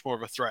be a much more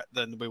of a threat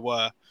than we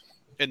were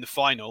in the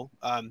final.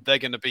 They're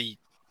going to be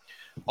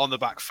on the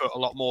back foot a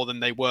lot more than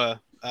they were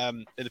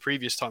in the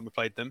previous time we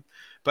played them.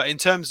 But in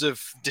terms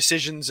of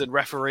decisions and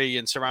referee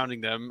and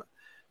surrounding them,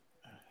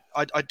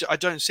 I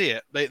don't see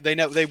it. They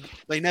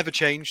never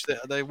change.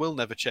 They will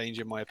never change,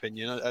 in my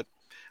opinion.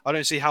 I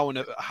don't see how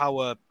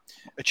a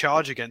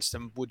charge against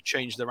them would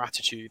change their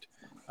attitude.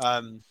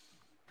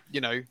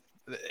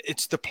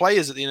 It's the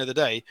players at the end of the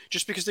day.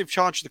 Just because they've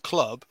charged the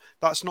club,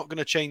 that's not going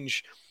to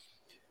change.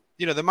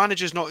 The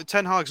manager's not.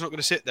 Ten Hag's not going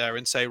to sit there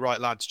and say, "Right,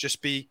 lads,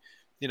 just be."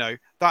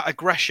 That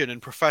aggression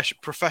and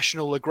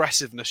professional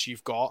aggressiveness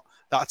you've got,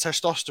 that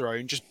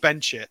testosterone, just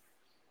bench it.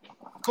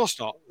 Of course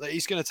not.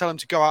 He's going to tell them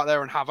to go out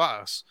there and have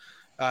us,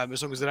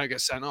 as long as they don't get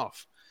sent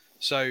off.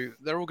 So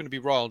they're all going to be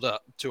riled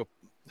up to a.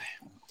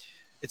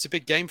 It's a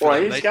big game for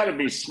them. Well, he's got to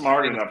be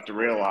smart enough to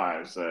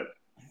realize that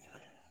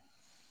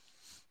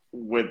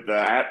with the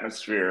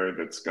atmosphere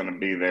that's going to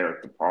be there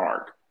at the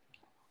park,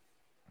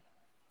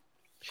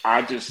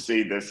 I just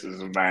see this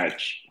as a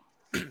match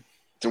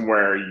to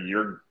where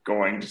you're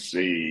going to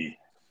see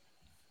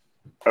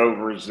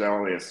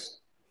overzealous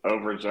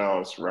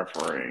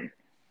refereeing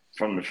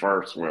from the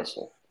first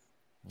whistle.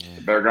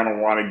 They're going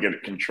to want to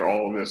get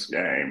control of this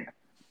game.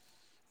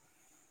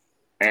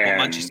 And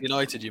Manchester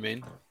United, you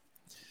mean?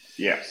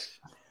 Yes.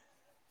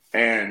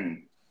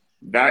 And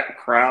that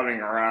crowding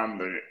around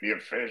the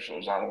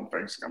officials, I don't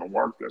think is going to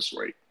work this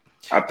week.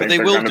 I think but they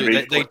will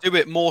do. They do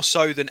it more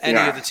so than any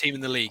other team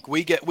in the league.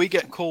 We get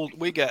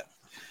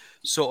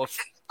sort of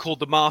called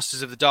the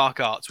masters of the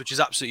dark arts, which is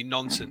absolutely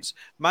nonsense.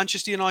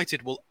 Manchester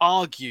United will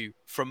argue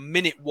from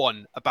minute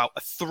one about a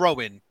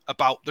throw-in,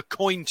 about the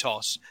coin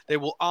toss. They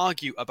will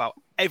argue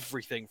about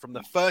everything from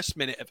the first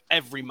minute of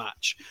every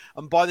match.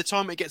 And by the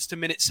time it gets to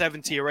minute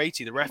 70 or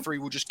 80, the referee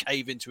will just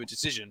cave into a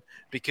decision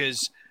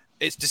because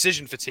it's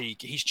decision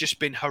fatigue. He's just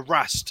been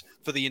harassed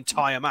for the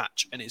entire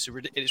match, and it's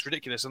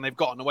ridiculous. And they've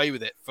gotten away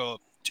with it for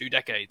 2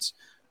 decades.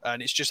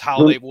 And it's just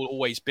how they will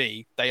always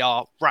be. They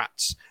are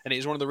rats, and it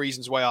is one of the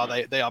reasons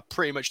why they are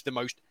pretty much the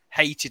most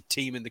hated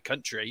team in the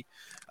country.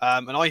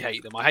 And I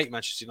hate them. I hate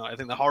Manchester United. I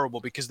think they're horrible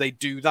because they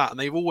do that, and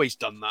they've always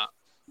done that.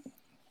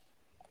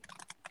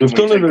 They've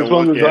done it as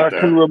long as I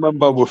can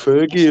remember with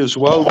Fergie as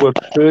well, with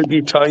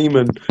Fergie time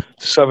and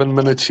 7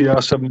 minutes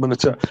here, 7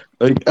 minutes there.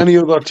 Like any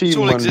other team. It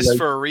all exists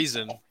for a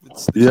reason.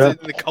 It's in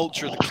the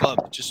culture of the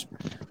club, just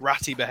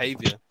ratty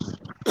behaviour.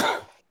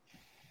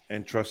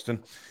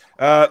 Interesting.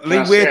 Lee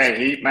Witt. A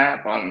heat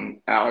map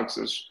on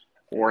Alex's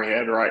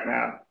forehead right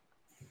now.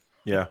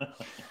 Yeah.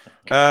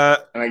 Can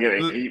I get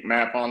a heat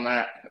map on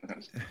that?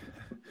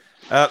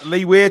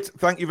 Lee Witt,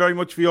 thank you very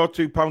much for your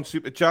 £2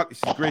 super chat. This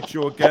is a great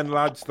show again,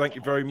 lads. Thank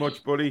you very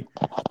much, buddy.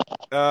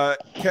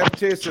 Kev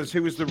Tay says,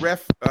 who was the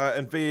ref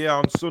and VAR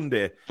on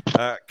Sunday?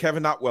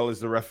 Kevin Atwell is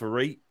the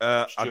referee.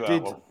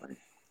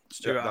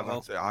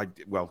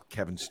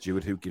 Kevin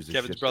Stewart, who gives a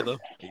Kevin's shit? brother.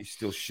 He's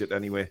still shit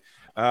anyway.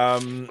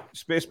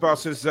 Spacebar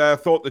says,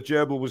 thought the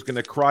gerbil was going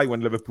to cry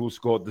when Liverpool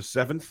scored the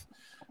 7th.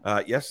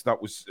 Yes,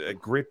 that was a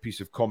great piece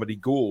of comedy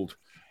gold.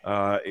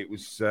 It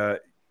was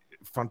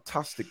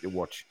fantastic to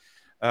watch.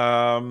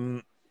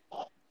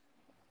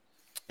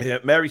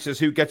 Mary says,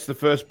 who gets the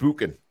first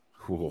booking?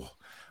 Oh.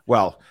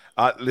 Well,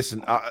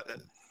 listen,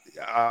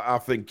 I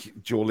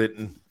think Joe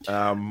Linton.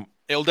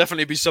 It'll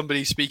definitely be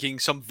somebody speaking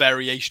some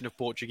variation of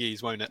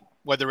Portuguese, won't it?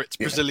 Whether it's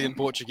Brazilian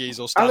Portuguese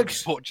or standard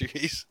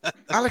Portuguese.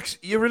 Alex,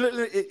 you're a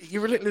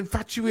little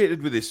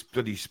infatuated with this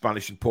bloody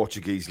Spanish and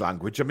Portuguese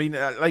language. I mean,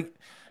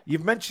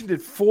 you've mentioned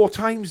it 4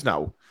 times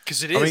now.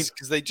 Because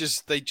because they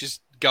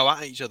just go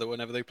at each other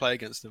whenever they play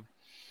against them.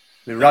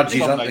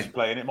 Tom's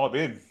playing, it might be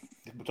him.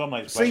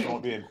 Tom's playing, it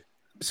might be him.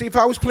 See, if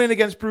I was playing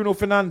against Bruno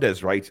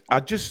Fernandes, right,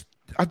 I'd just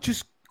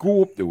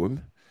go up to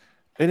him,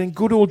 and then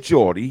good old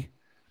Geordie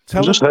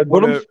tell him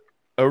what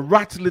a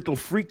rat little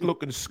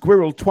freak-looking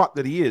squirrel twat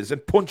that he is,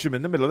 and punch him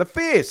in the middle of the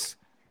face.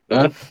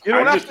 You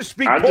don't have to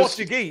speak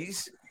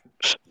Portuguese.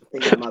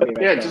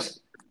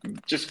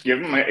 Just give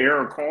him an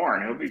ear of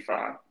corn; he'll be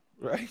fine.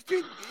 Right?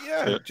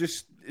 Yeah,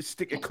 just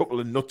stick a couple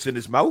of nuts in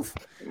his mouth.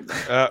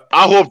 I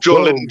hope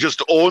Joe Linton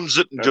just owns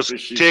it and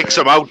just takes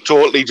him out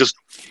totally,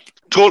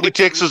 totally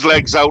takes his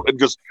legs out and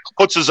just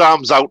puts his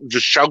arms out and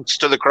just shouts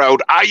to the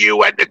crowd, "Are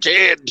you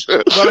entertained?"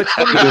 Well,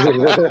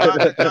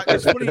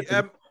 it's funny.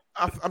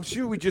 I'm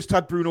sure we just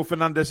had Bruno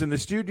Fernandes in the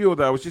studio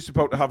there. I was just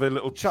about to have a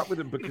little chat with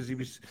him because he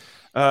was.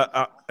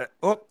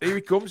 Oh, here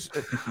he comes.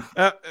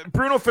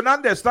 Bruno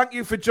Fernandes, thank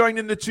you for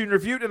joining the Toon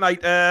Review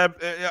tonight.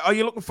 Are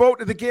you looking forward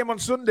to the game on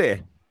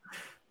Sunday?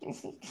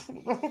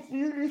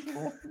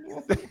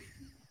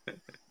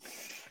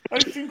 I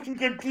think we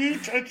can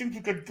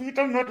beat.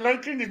 I'm not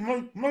liking it.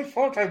 My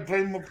fault. I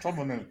blame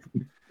McTominay.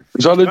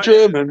 Is that a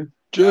German?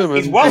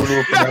 He's Welsh.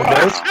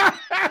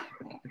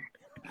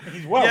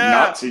 He's Welsh. Yeah.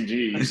 Nazi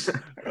G's.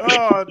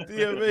 Oh,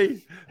 dear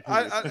me.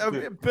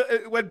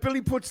 When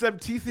Billy puts them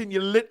teeth in, you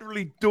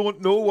literally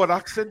don't know what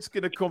accent's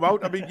going to come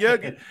out. I mean,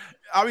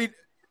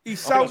 he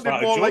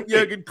sounded more like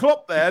Jurgen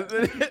Klopp there.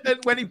 And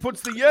when he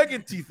puts the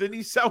Jurgen teeth in,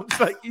 he sounds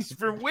like he's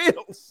from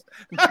Wales.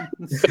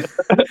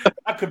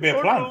 That could be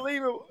a plan.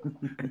 Unbelievable.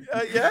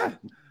 Yeah.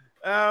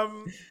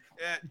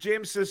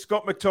 James says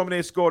Scott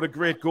McTominay scored a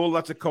great goal.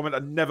 That's a comment I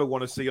never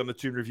want to see on the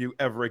Toon Review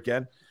ever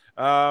again.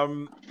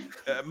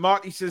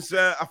 Marty says,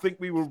 I think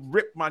we will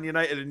rip Man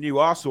United a new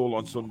arsehole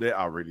on Sunday.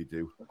 I really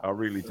do.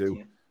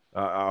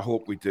 I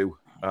hope we do.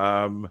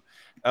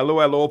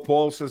 Hello,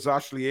 Paul, says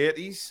Ashley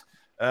 80s.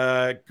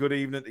 Good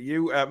evening to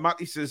you.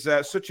 Matty says,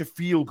 such a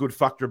feel-good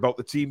factor about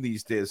the team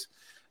these days.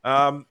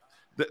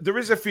 There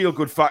is a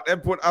feel-good factor,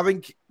 but I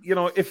think,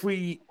 if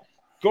we,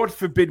 God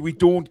forbid, we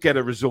don't get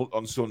a result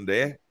on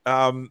Sunday,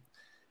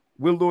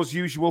 will those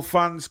usual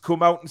fans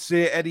come out and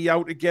say Eddie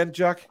out again,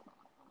 Jack?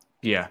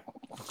 Yeah,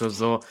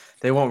 because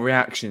they want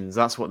reactions.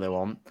 That's what they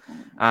want.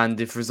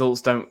 And if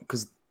results don't,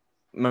 because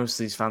most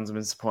of these fans have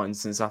been supporting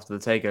since after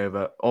the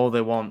takeover, all they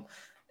want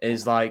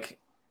is like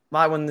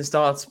when they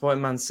started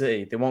supporting Man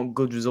City, they want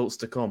good results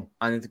to come.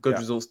 And if the good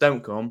results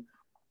don't come,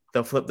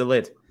 they'll flip the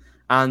lid.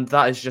 And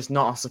that is just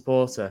not a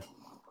supporter.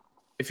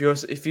 If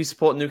you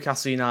support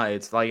Newcastle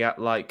United,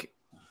 like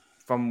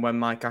from when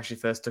Mike Ashley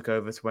first took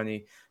over to when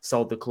he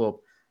sold the club,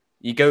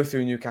 you go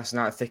through Newcastle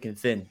United thick and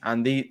thin.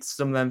 And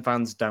some of them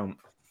fans don't.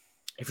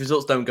 If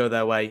results don't go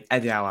their way,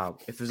 Eddie Howe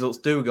out. If results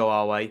do go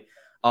our way,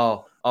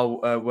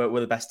 we're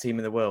the best team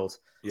in the world.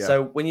 Yeah.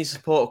 So when you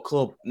support a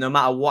club, no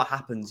matter what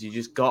happens, you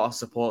just got to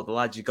support the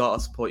lads. You got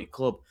to support your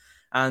club.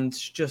 And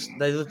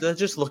they're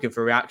just looking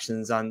for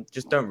reactions and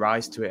just don't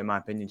rise to it, in my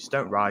opinion. Just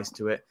don't rise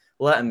to it.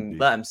 Let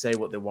them say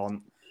what they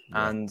want.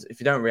 Yeah. And if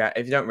you don't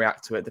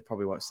react to it, they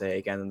probably won't say it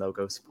again and they'll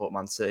go support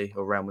Man City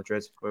or Real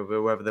Madrid,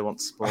 whoever they want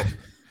to support.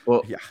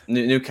 But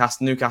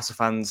Newcastle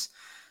fans,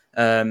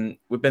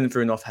 we've been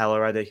through enough hell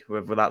already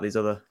without these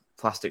other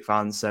plastic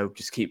fans, so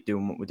just keep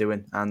doing what we're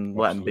doing and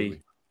let them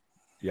be.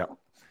 Yeah.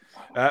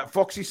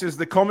 Foxy says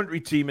the commentary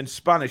team in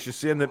Spanish is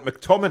saying that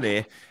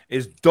McTominay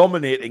is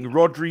dominating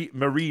Rodri,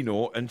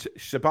 Marino, and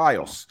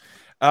Ceballos.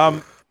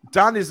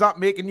 Dan, is that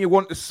making you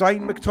want to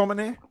sign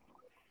McTominay?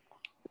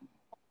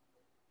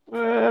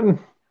 I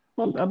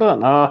don't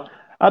know.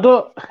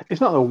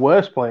 He's not the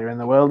worst player in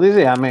the world, is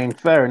he? I mean,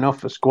 fair enough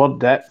for squad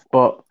depth,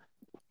 but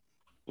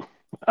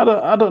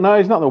I don't know.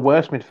 He's not the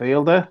worst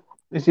midfielder.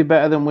 Is he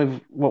better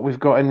than what we've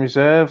got in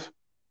reserve?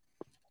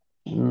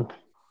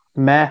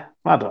 Meh.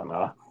 I don't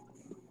know.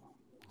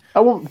 I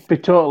won't be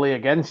totally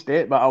against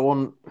it, but I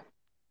won't.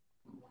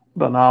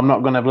 But no, I'm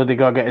not going to bloody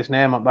go get his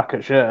name up back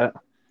at shirt.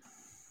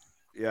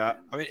 Yeah.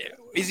 I mean,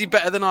 is he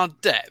better than our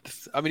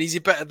depth? I mean, is he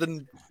better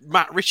than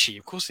Matt Ritchie?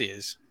 Of course he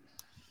is.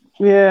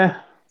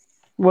 Yeah.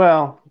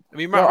 Well, I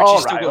mean, Matt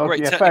Ritchie's still got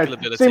great technical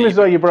ability. Seems as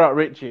though you brought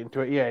Ritchie into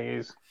it. Yeah, he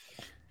is.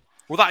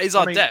 Well, that is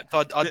our depth.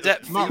 Our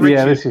depth.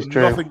 Yeah, this is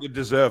true. Nothing to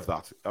deserve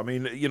that. I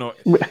mean, Yeah,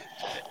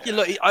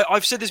 look,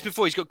 I've said this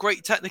before. He's got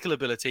great technical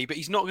ability, but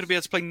he's not going to be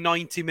able to play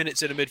 90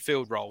 minutes in a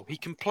midfield role. He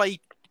can play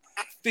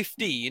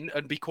 15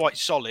 and be quite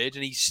solid,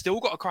 and he's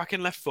still got a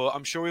cracking left foot.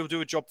 I'm sure he'll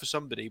do a job for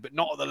somebody, but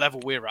not at the level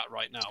we're at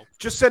right now.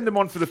 Just send him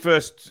on for the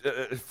first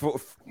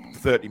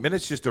 30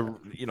 minutes, just to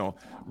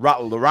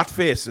rattle the rat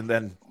face, and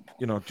then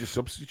just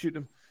substitute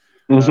him.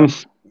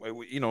 Mm-hmm.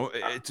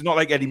 It's not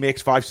like Eddie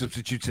makes 5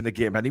 substitutes in a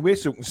game anyway,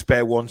 so we can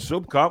spare one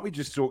sub, can't we?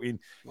 Just so we can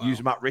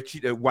use Matt Ritchie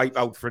to wipe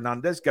out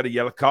Fernandes, get a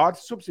yellow card,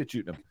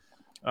 substitute him.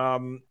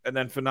 And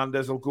then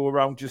Fernandes will go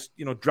around just,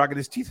 dragging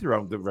his teeth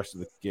around the rest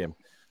of the game.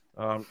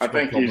 I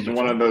think he's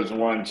one of those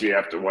ones you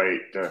have to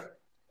wait to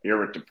hear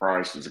what the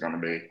price is going to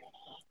be.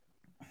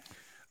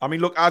 I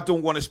mean, look, I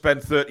don't want to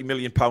spend £30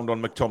 million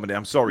on McTominay.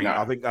 I'm sorry. No.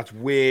 I think that's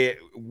way,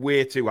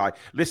 way too high.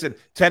 Listen,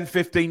 10,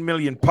 15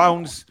 million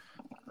pounds.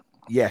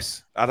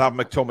 Yes, I'd have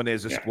McTominay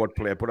as a squad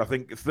player, but I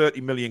think 30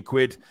 million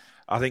quid,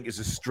 I think is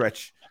a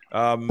stretch.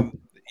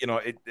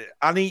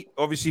 Annie,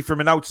 obviously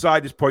from an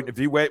outsider's point of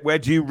view, where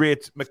do you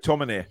rate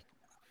McTominay?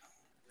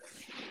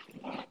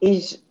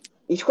 He's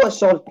quite a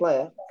solid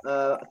player.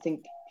 I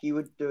think he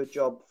would do a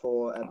job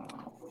for a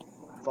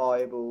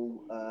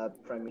viable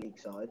Premier League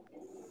side,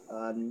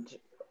 and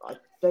I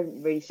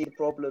don't really see the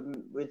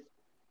problem with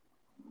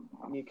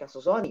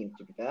Newcastle signing him.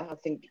 To be fair, I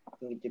think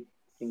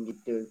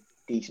he'd do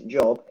a decent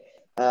job.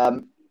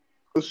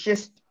 It's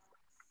just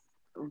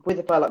with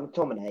a player like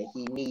McTominay,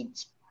 he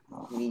needs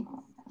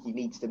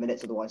the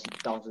minutes, otherwise he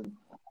doesn't.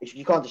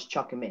 You can't just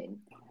chuck him in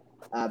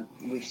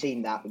We've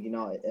seen that with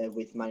United,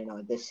 with Man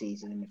United this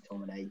season in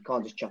McTominay. You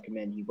can't just chuck him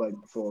in; he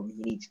won't perform.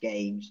 He needs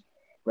games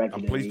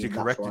regularly. I'm pleased you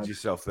corrected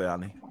yourself there,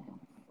 Annie.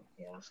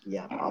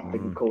 Yeah, I've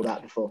been called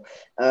out before.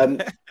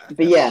 But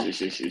yeah, is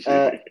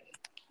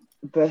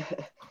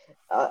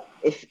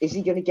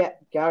he going to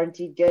get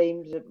guaranteed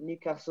games at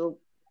Newcastle?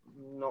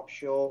 Not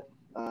sure.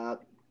 So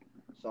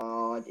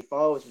if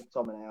I was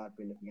McTominay, I'd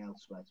be looking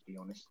elsewhere. To be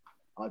honest,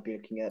 I'd be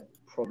looking at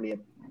probably a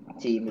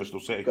team that's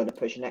going to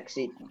push next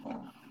season.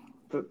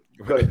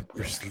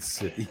 Bristol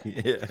City.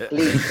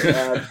 Please,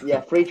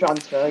 free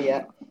transfer.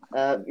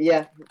 I'd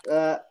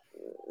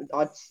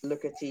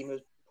look at a team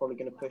who's probably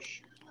going to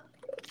push.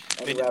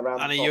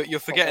 Annie, you're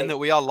forgetting that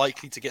we are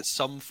likely to get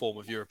some form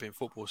of European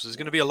football, so there's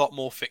going to be a lot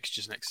more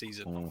fixtures next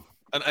season,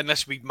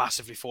 unless we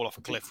massively fall off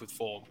a cliff with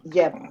form.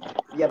 Yeah,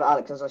 but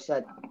Alex, as I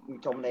said,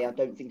 McTominay, I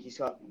don't think he's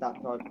got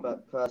that type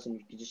of person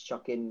you could just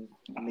chuck in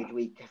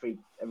midweek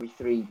every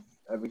 3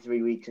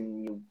 weeks,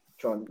 and you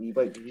try and he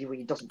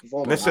doesn't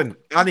perform. Listen,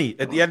 Annie,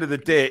 at the end of the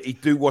day, he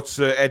do what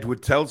Sir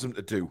Edward tells him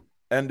to do.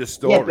 End of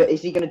story. Yeah, but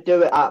is he going to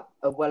do it at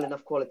a well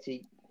enough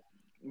quality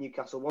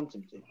Newcastle want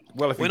him to?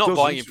 Well, if we're not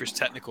buying him for his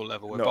technical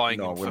level. We're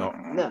buying him for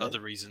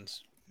other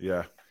reasons.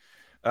 Yeah.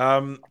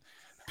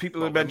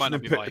 People are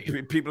mentioning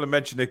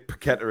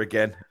Paqueta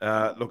again.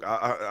 Look,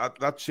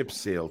 that ship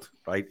sailed,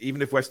 right?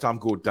 Even if West Ham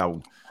go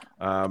down,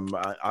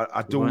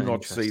 I do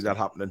not see that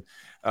happening.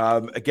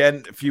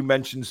 Again, a few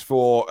mentions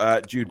for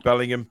Jude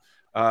Bellingham.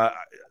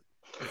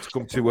 It's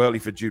come too early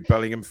for Jude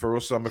Bellingham for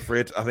us, I'm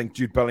afraid. I think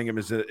Jude Bellingham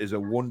is a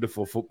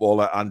wonderful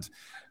footballer and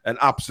an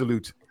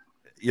absolute,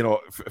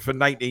 for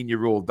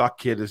 19-year-old, that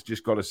kid has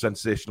just got a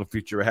sensational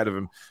future ahead of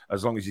him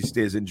as long as he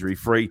stays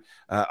injury-free.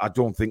 I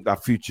don't think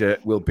that future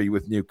will be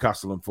with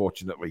Newcastle,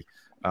 unfortunately.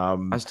 I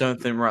just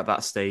don't think we're at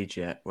that stage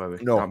yet where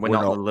we're not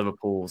the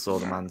Liverpools or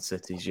the Man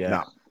Cities yet.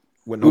 Nah.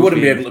 We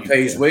wouldn't be able to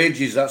pay his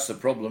wages. That's the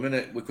problem, isn't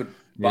it? We could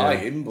buy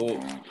him,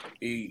 but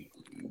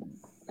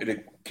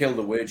it'd kill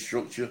the wage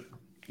structure.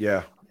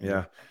 Yeah.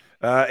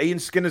 Ian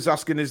Skinner's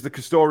asking, is the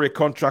Castoria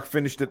contract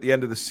finished at the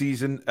end of the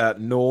season?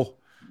 No.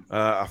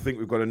 I think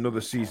we've got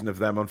another season of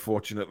them,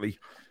 unfortunately.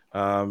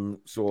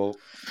 So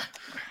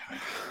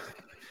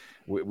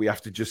we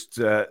have to just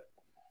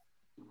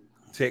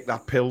take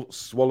that pill,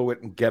 swallow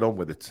it, and get on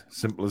with it.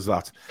 Simple as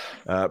that.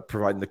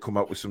 Providing they come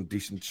out with some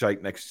decent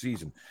shite next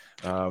season.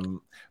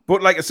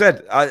 But like I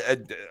said,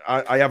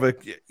 I have a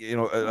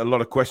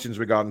lot of questions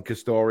regarding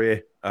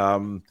Castoria.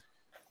 The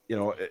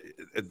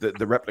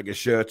replica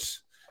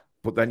shirts.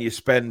 But then you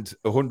spend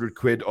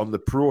 £100 on the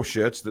pro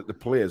shirts that the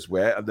players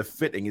wear, and the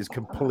fitting is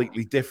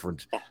completely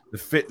different. The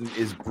fitting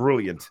is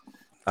brilliant,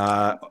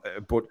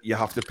 but you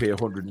have to pay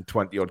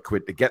 120 odd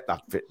quid to get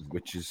that fitting,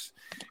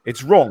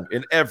 it's wrong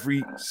in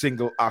every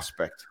single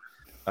aspect.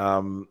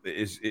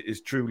 It is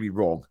truly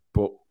wrong,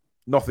 but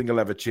nothing will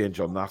ever change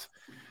on that.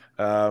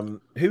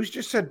 Who's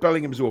just said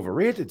Bellingham's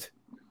overrated?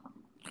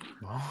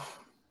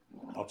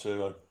 I'll tell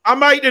you. I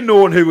might have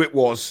known who it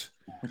was.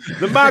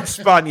 The mad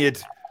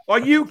Spaniard. Are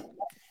you?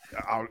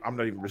 I'm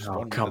not even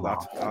responding to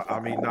that. I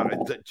mean,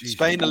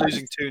 Spain are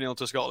losing 2-0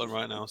 to Scotland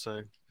right now,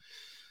 so.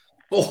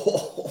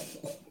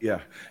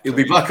 Yeah. He'll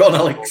be back on,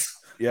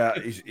 Alex. Yeah.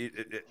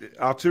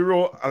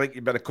 Arturo, I think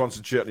you better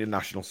concentrate on your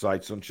national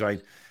side,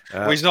 Sunshine.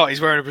 Well, he's not. He's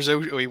wearing a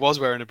Brazil. He was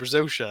wearing a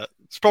Brazil shirt.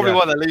 It's probably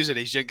why they're losing.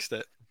 He's jinxed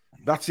it.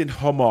 That's in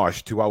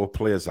homage to our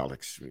players,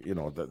 Alex.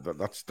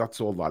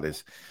 That's all that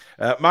is.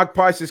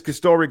 Magpies says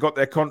Castoria got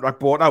their contract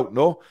bought out.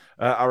 No,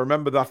 I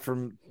remember that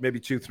from maybe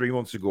 2-3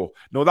 months ago.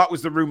 No, that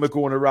was the rumor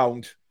going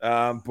around.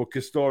 But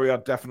Castoria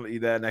are definitely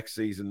there next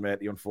season,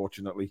 matey,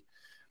 unfortunately.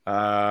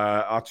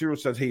 Arturo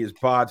says he is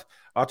bad.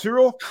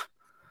 Arturo,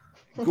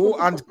 go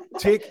and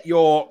take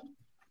your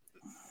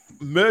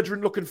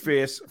murdering-looking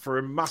face for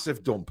a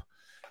massive dump.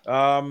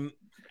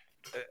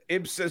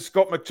 Ibs says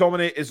Scott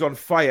McTominay is on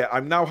fire.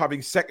 I'm now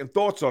having second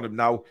thoughts on him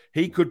now.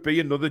 He could be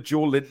another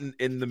Joe Linton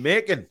in the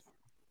making.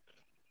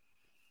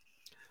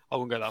 I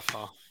won't go that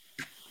far.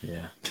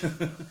 Yeah.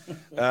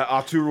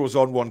 Arturo's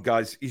on one,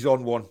 guys. He's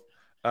on one.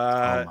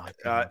 There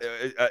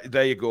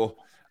you go.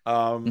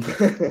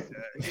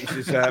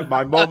 He says,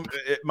 my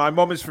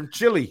mom is from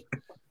Chile,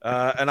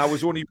 and I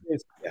was only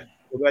raised here.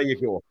 So there you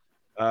go.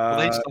 Well,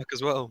 they stuck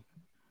as well.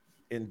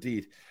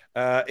 Indeed.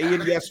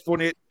 Ian, yes,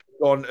 funny.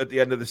 On at the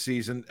end of the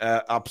season,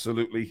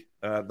 absolutely,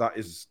 that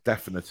is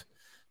definite,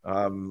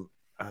 and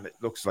it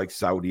looks like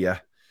Saudi,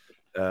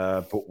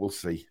 but we'll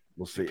see.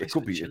 It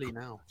could be Chile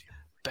now.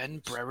 Ben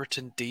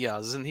Brereton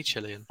Diaz, isn't he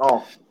Chilean?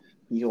 Oh,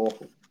 he's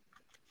awful.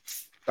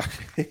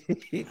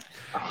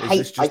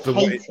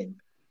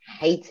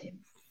 Hate him.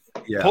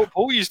 Yeah.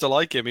 Paul used to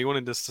like him. He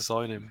wanted us to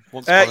sign him.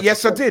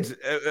 Yes, I did.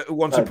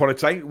 Once upon a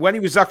time, when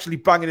he was actually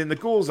banging in the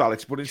goals,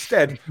 Alex. But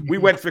instead, we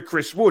went for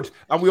Chris Wood,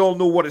 and we all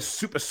know what a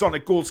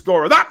supersonic goal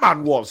scorer that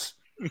man was.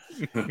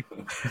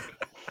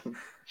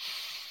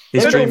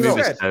 His dream move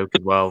is so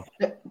good. Well,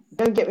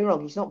 don't get me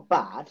wrong. He's not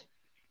bad.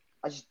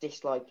 I just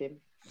dislike him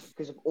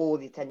because of all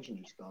the attention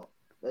he's got.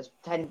 There's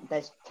 10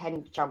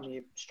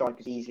 Championship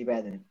strikers easily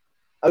better than him.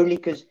 Only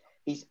because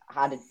he's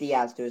added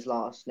Diaz to his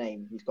last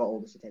name. He's got all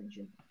this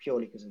attention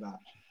purely because of that.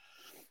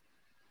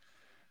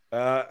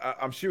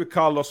 I'm sure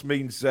Carlos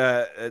means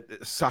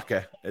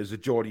Saka as a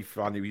Geordie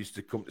fan who used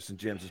to come to St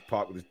James's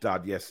Park with his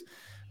dad. Yes.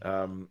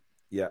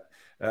 Yeah.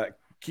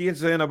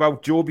 Keane's saying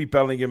about Joby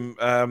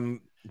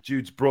Bellingham,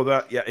 Jude's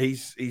brother. Yeah,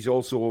 he's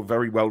also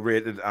very well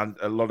rated, and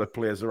a lot of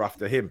players are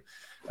after him.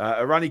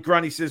 Arani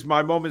Granny says,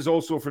 my mum is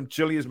also from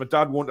Chile, as my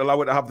dad won't allow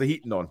her to have the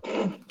heating on.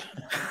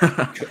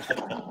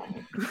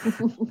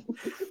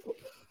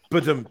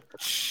 But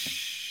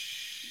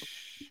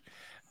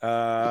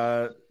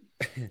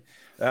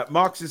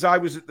Mark says, I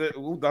was at the...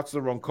 Oh, that's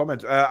the wrong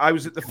comment. I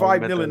was at the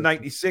 5-0 in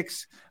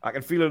 96. I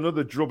can feel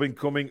another drubbing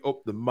coming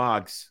up the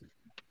mags.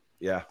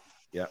 Yeah.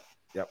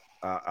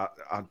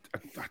 I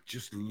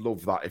just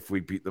love that if we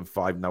beat them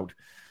 5-0.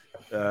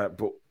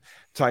 But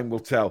time will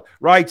tell.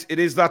 Right, it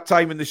is that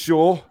time in the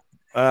show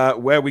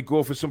where we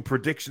go for some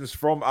predictions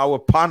from our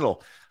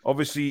panel.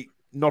 Obviously,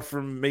 not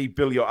from me,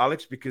 Billy, or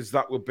Alex, because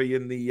that will be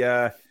in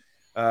the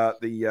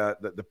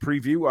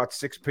preview at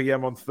 6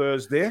 p.m. on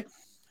Thursday.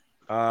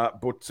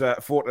 But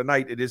for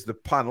tonight, it is the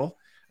panel.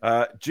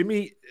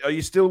 Jimmy, are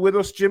you still with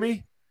us,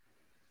 Jimmy?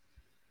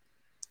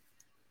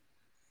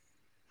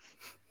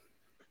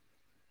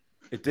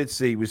 It did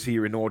say he was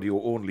here in audio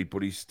only,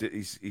 but he's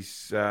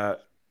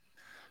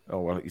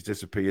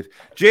disappeared.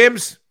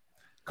 James,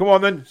 come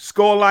on then.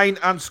 Scoreline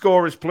and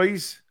scorers,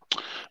 please.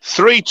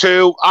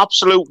 3-2,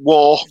 absolute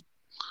war.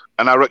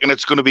 And I reckon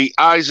it's going to be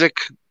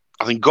Isaac.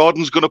 I think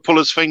Gordon's going to pull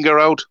his finger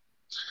out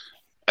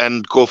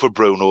and go for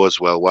Bruno as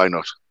well. Why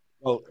not?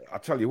 Well, I'll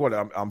tell you what,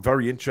 I'm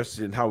very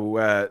interested in how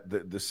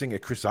the singer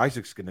Chris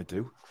Isaac's going to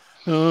do.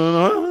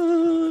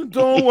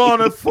 Don't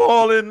want to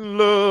fall in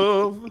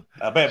love.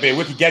 I bet it'll be a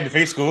wicked game if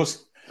he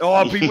scores. Oh,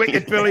 I'll be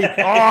wicked, Billy.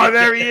 Oh,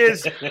 there he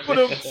is.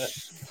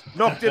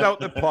 Knocked it out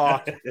the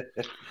park.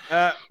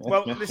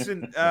 Well,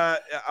 listen, I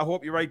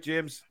hope you're right,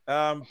 James.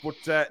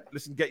 But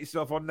listen, get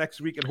yourself on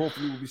next week, and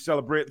hopefully we'll be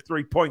celebrating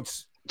 3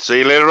 points. See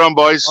you later on,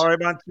 boys. All right,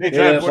 man. Take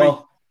care, buddy.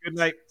 well. Good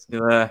night. See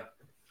you there.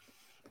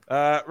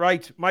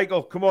 Right,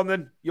 Michael, come on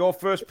then. Your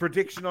first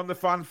prediction on the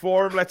fan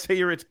forum. Let's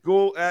hear it.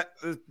 Go.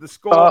 The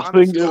score. I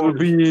think it will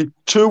be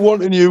 2-1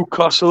 to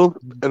Newcastle,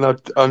 and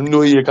I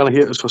know you're going to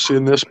hate us for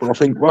saying this, but I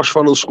think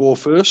Rashford will score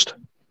first.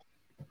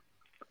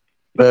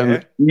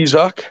 Then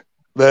Isaac.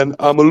 Then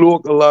I'm a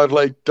local lad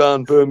like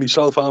Dan Byrne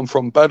myself. I'm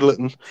from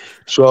Bedlington,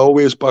 so I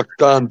always back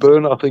Dan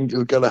Byrne. I think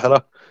he'll get a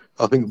header.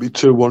 I think it'll be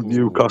 2-1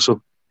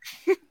 Newcastle.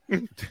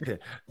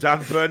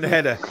 Dan Byrne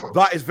header.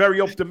 That is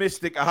very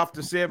optimistic, I have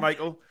to say,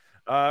 Michael.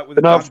 With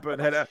a Dan Byrne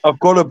header. I've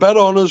got a bet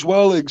on as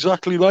well,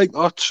 exactly like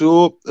that.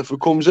 So if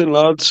it comes in,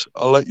 lads,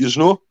 I'll let you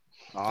know.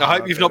 I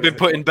hope you've not been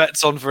putting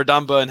bets on for a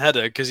Dan Byrne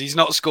header because he's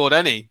not scored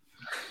any.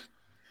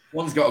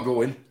 One's got to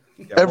go in.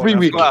 Yeah, every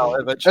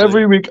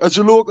week, as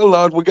a local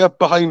lad, we get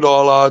behind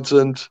our lads,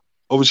 and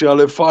obviously I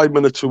live 5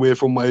 minutes away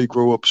from where I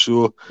grew up,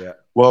 so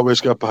we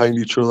always get behind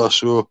each other.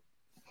 So,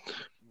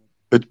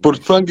 but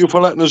thank you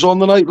for letting us on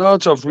the night,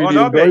 lads. I've really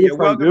enjoyed it. You're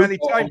welcome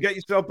anytime. Get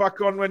yourself back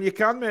on when you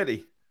can,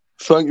 matey.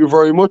 Thank you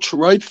very much.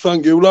 Right,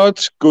 thank you,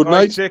 lads. Good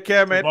night. Take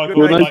care, mate.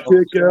 Good night.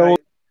 Take care. I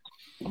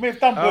mean, if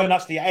Dan Byrne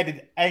actually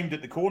aimed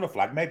at the corner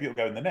flag, maybe it'll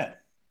go in the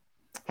net.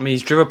 I mean,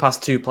 he's driven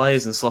past 2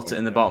 players and slotted it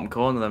in the bottom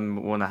corner,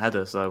 then won a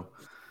header. So,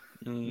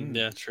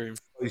 yeah, true.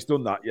 He's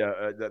done that.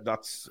 Yeah,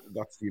 that's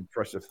the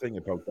impressive thing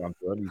about Dan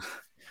Byrne.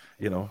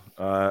 He's,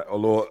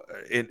 although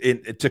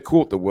to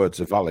quote the words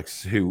of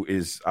Alex, who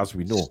is, as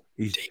we know,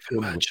 he's.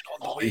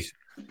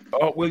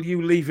 Oh, will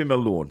you leave him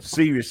alone?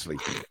 Seriously,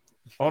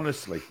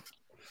 honestly.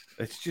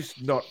 It's just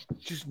not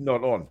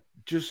on.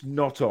 Just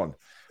not on.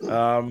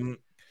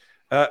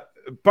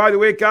 By the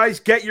way, guys,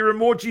 get your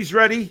emojis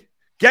ready.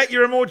 Get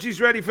your emojis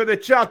ready for the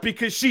chat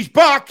because she's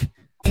back.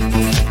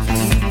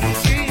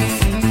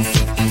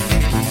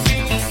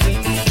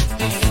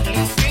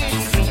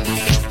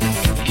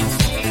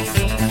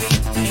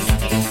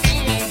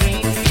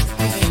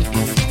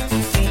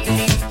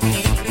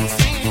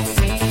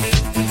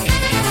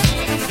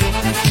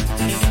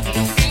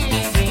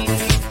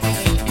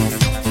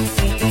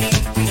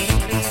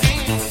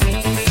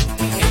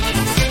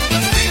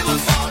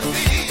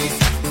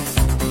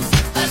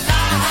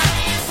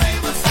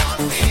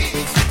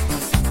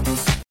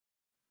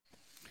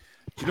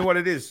 You know what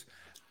it is?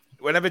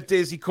 Whenever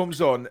Daisy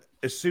comes on,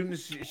 as soon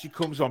as she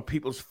comes on,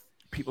 people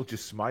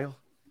just smile.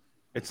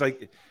 It's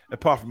like,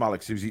 apart from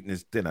Alex, who's eating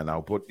his dinner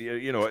now, but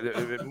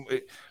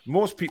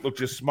most people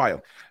just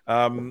smile.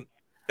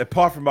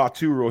 Apart from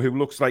Arturo, who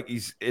looks like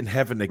he's in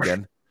heaven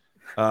again,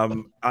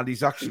 and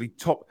he's actually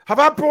top. Have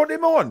I brought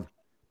him on?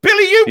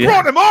 Billy, you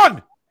brought him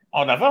on.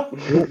 I never.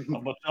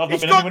 I've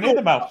been anywhere near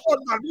the mouth.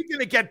 Man, you're going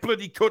to get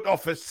bloody cut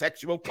off for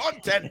sexual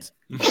content.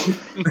 He's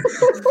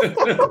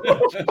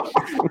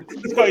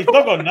got his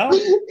dog on now.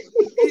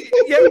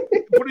 Yeah,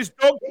 but his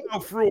dog's now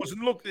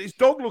frozen. Look, his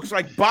dog looks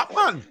like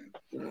Batman.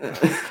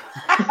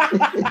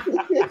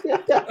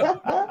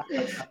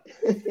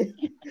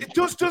 It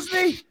does, doesn't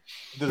he?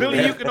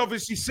 Billy, you can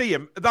obviously see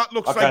him. That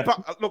looks like...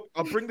 Look,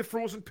 I'll bring the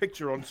frozen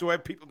picture on so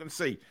people can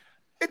see.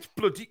 It's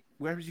bloody...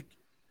 Where is he?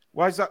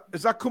 Why is that?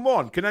 Has that come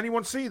on? Can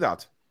anyone see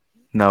that?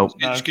 No.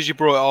 Just because you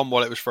brought it on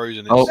while it was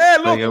frozen. Oh,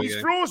 There, there you look, go.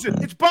 he's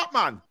frozen. It's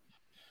Batman.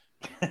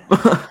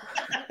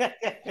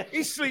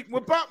 He's sleeping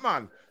with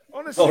Batman.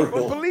 Honestly,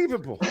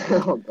 unbelievable.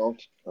 Oh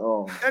God.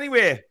 Oh.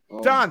 Anyway,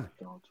 Dan,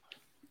 God.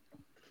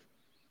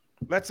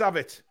 let's have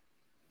it.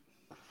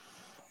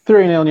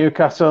 3-0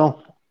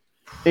 Newcastle.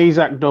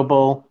 Isak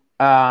double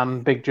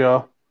and Big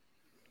Joe.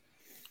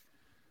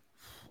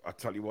 I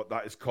tell you what,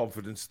 that is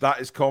confidence. That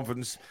is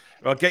confidence.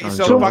 Well, get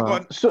yourself back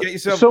on. Get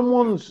yourself.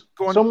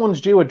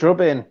 Someone's due a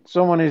drubbing.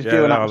 Someone is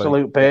due an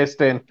absolute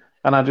pasting,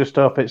 and I just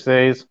hope it's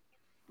these.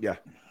 Yeah,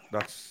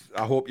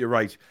 I hope you're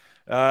right.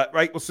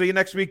 Right, we'll see you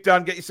next week,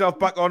 Dan. Get yourself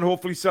back on.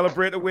 Hopefully,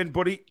 celebrate a win,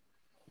 buddy.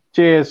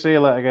 Cheers. See you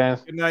later,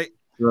 guys. Good night.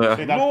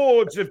 Yeah.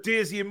 Loads of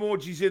Daisy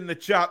emojis in the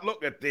chat.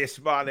 Look at this,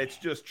 man. It's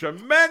just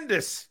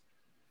tremendous.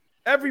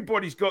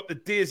 Everybody's got the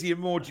Daisy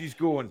emojis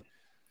going.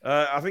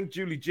 I think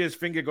Julie J's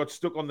finger got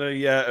stuck on the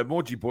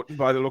emoji button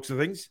by the looks of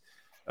things.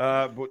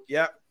 But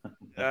yeah.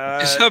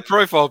 It's her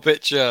profile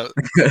picture.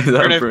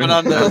 Bruno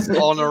Fernandes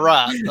on a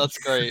rat. That's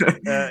great.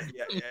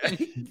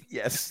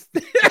 Yes.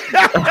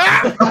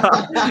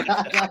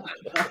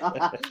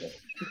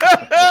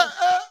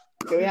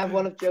 Can we have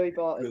one of Joey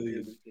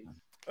Barton?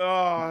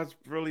 Oh, that's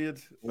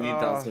brilliant. We need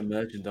that for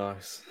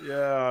merchandise.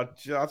 Yeah,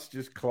 that's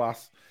just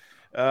class.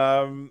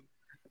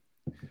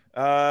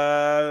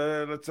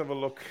 Let's have a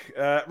look.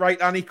 Right,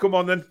 Annie, come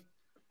on then.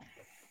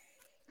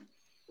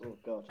 Oh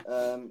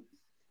God.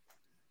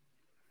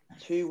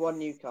 2-1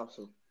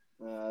 Newcastle.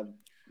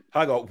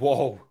 Hang on.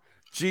 Whoa.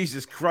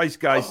 Jesus Christ,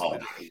 guys. Oh.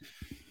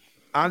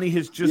 Annie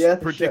has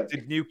just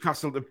predicted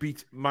Newcastle to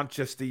beat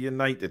Manchester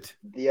United.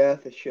 The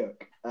earth is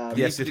shook.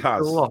 Yes, it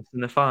has. Lost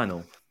in the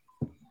final.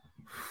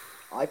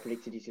 I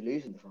predicted you to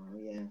lose in the final.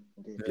 Yeah,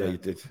 I did. Yeah, you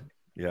did.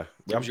 Yeah,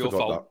 we haven't your forgot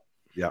fault.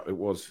 that. Yeah, it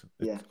was.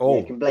 Yeah,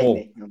 you can blame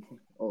me.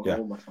 All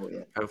my fault.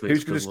 Yeah.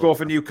 Who's going to score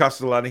for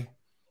Newcastle, Annie?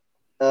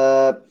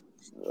 Oh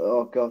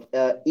God,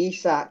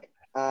 Isak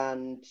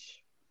and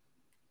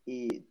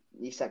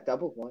Isak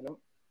double. Why not?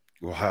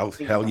 Well,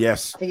 hell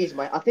yes. I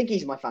think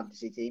he's my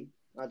fantasy team.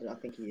 I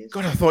think he is.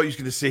 God, I thought he was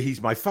going to say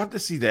he's my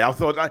fantasy there. I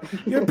thought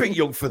you're a bit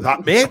young for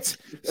that, mate.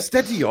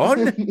 Steady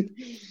on.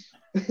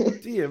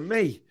 Dear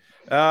me.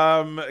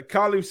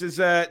 Carlu says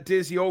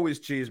Daisy always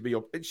cheers me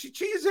up, and she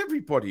cheers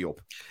everybody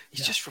up.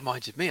 He's just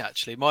reminded me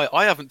actually.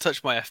 I haven't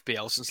touched my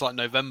FPL since like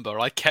November.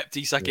 I kept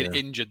Isak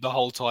injured the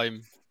whole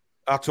time.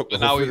 I took the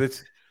hoof with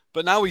it,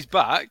 but now he's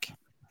back.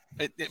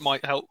 It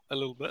might help a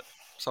little bit,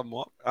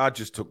 somewhat. I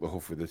just took the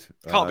hoof with it.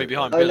 Can't be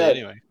behind Billy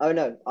anyway. Oh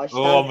no!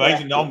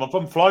 Amazing!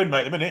 I'm flying,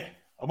 mate. A minute.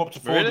 I'm up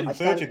to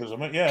 430 or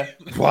something. Yeah.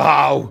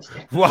 Wow!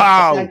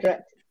 I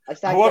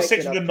was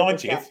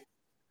 690th.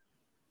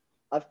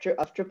 I've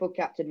triple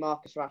captained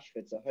Marcus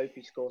Rashford, so I hope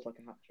he scores like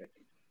a hat trick.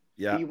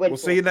 Yeah, we'll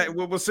see you.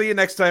 We'll see you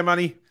next time,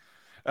 Annie.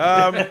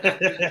 I'm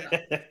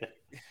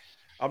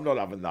not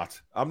having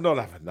that.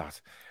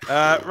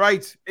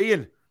 Right,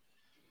 Ian.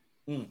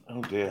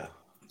 Oh dear.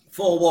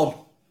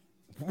 4-1.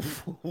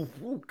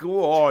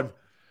 Go on.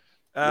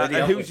 And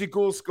who's your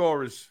goal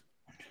scorers?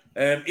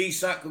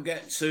 Isak will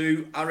get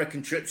 2. I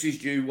reckon Tripsy's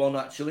due 1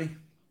 actually.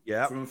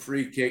 Yeah. From a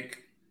free kick.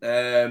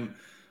 And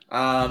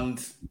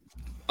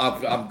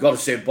I've got to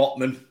say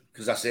Botman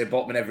because I say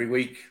Botman every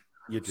week.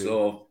 You do.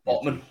 So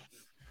Botman.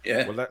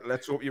 Yeah. Well,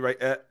 let's hope you're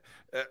right.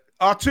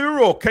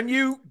 Arturo, can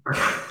you?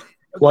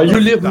 Why you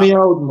leave me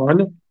out,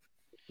 man?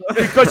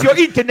 Because your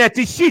internet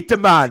is shit,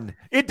 man.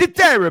 It's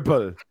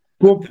terrible.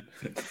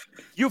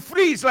 You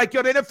freeze like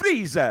you're in a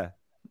freezer.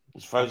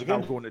 It's frozen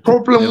again.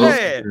 Problem.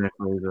 Yeah.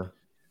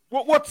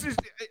 What's this,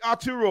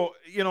 Arturo?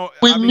 You know,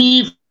 with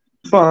me.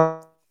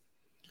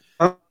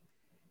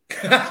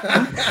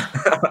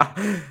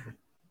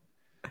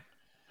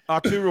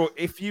 Arturo,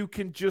 if you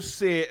can just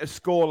say a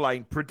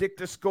scoreline, predict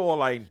a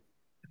scoreline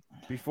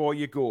before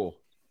you go.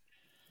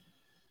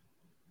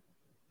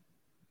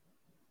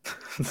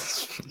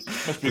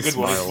 Must be a good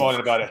one. He's smiling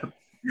about it.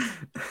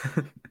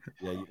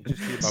 Yeah, you can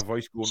just hear my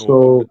voice going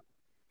so,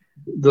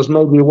 that's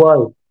maybe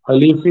why. I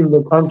live in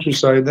the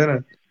countryside,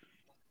 innit?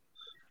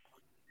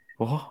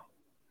 What?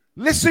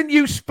 Listen,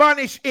 you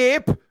Spanish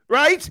ape,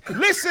 right?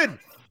 Listen,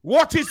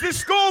 what is the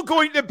score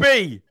going to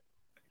be?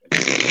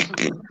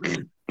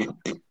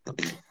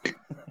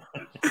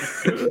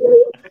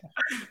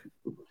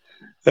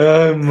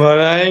 Man,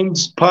 I ain't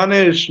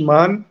Spanish,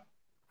 man.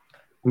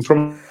 I'm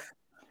from.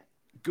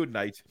 Good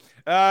night.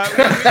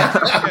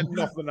 Get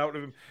nothing out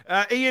of him.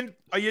 Ian,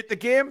 are you at the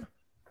game?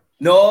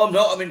 No, I'm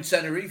not. I'm in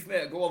Tenerife,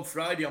 mate. I go on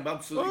Friday. I'm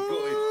absolutely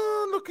gutted.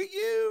 Look at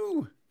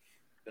you.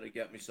 Gotta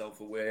get myself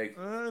away.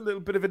 A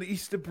little bit of an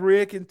Easter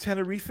break in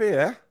Tenerife,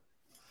 eh?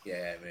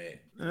 Yeah, mate.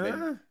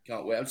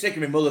 Can't wait. I'm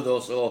taking my mother, though,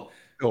 so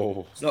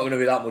it's not going to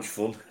be that much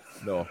fun.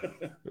 No.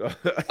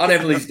 And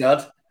Emily's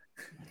dad.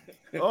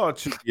 Oh, it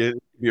should be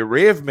a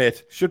rave,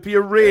 mate. Should be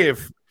a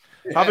rave.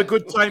 Yeah. Have a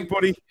good time,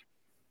 buddy.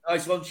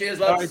 Nice one. Cheers,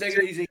 lads. Take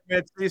it easy.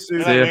 Mate. See you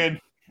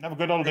soon. Have a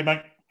good holiday,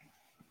 mate.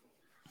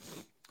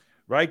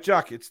 Right,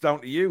 Jack, it's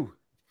down to you.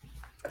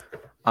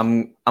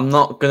 I'm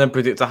not going to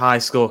predict a high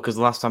score because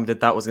the last time I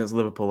did that was against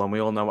Liverpool, and we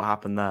all know what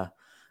happened there.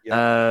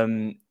 Yeah.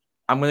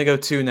 I'm going to go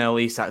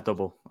 2-0 Isak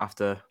double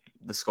after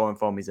the scoring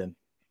form he's in.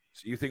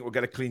 So you think we'll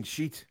get a clean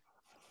sheet?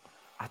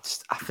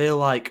 I feel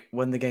like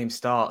when the game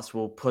starts,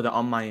 we'll put it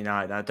on Man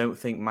United. I don't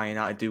think Man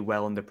United do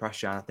well under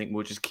pressure, and I think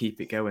we'll just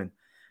keep it going.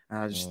 And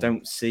I just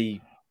don't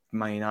see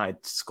Man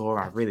United score.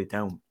 I really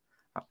don't.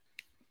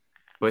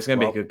 But it's going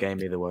to be a good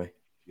game either way.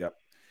 Yep.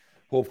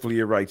 Hopefully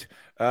you're right.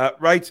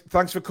 Right.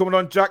 Thanks for coming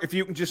on, Jack. If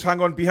you can just hang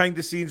on behind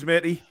the scenes,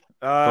 matey.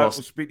 We'll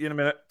speak to you in a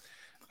minute.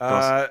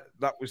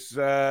 That was...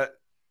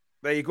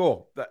 there you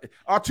go.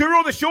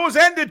 Arturo, the show's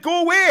ended.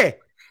 Go away.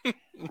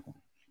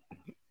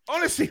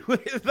 Honestly,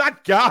 that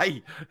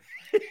guy.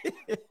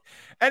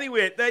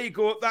 Anyway, there you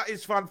go. That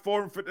is Fan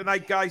Forum for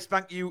tonight, guys.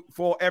 Thank you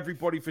for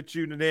everybody for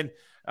tuning in.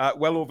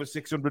 Well over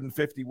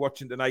 650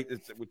 watching tonight,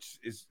 which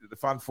is the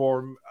Fan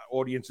Forum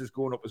audience is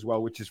going up as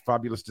well, which is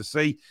fabulous to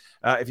see.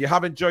 If you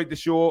have enjoyed the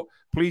show,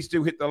 please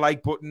do hit the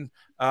like button.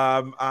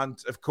 And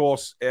of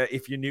course,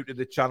 if you're new to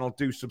the channel,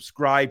 do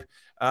subscribe.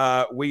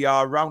 We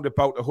are around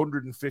about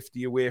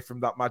 150 away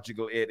from that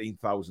magical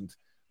 18,000.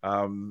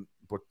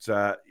 But,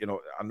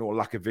 I know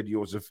lack of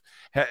videos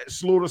have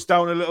slowed us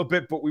down a little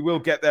bit, but we will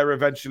get there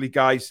eventually,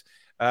 guys.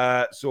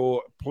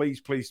 So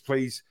please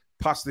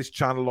pass this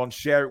channel on,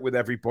 share it with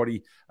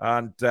everybody,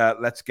 and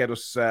let's get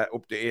us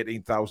up to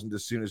 18,000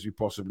 as soon as we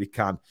possibly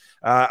can.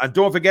 And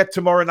don't forget,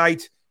 tomorrow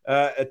night,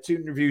 a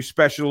Toon Review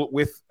special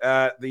with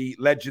the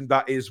legend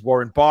that is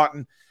Warren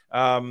Barton,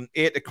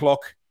 8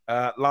 o'clock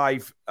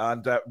live,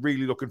 and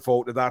really looking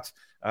forward to that,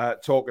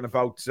 talking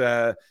about...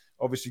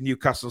 obviously,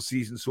 Newcastle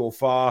season so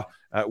far,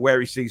 where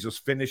he sees us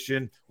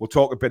finishing. We'll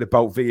talk a bit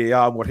about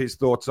VAR and what his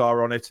thoughts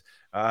are on it.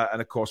 And,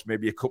 of course,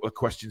 maybe a couple of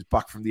questions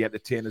back from the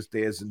entertainers'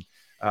 days and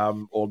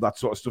all that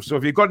sort of stuff. So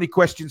if you've got any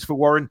questions for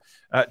Warren,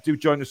 do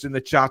join us in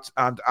the chat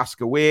and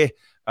ask away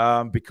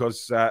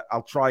because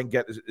I'll try and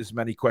get as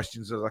many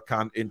questions as I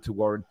can into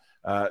Warren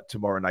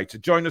tomorrow night. So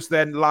join us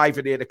then live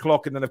at 8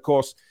 o'clock. And then, of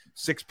course,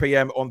 6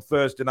 p.m. on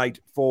Thursday night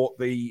for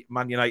the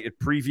Man United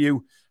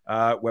preview.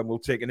 When we'll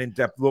take an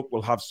in-depth look,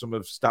 we'll have some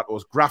of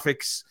Stato's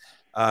graphics,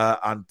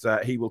 and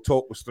he will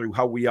talk us through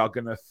how we are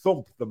going to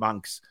thump the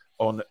Manx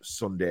on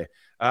Sunday.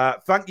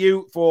 Thank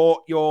you for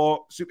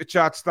your super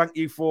chats. Thank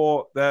you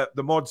for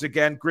the mods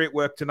again. Great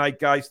work tonight,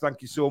 guys.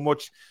 Thank you so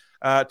much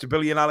to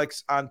Billy and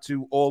Alex and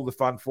to all the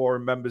Fan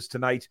Forum members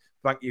tonight.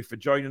 Thank you for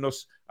joining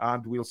us,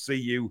 and we'll see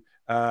you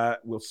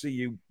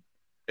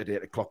at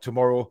 8 o'clock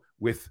tomorrow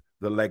with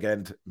the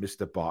legend,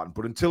 Mr. Barton.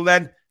 But until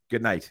then,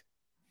 good night.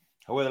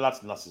 How are the lads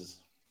and lasses?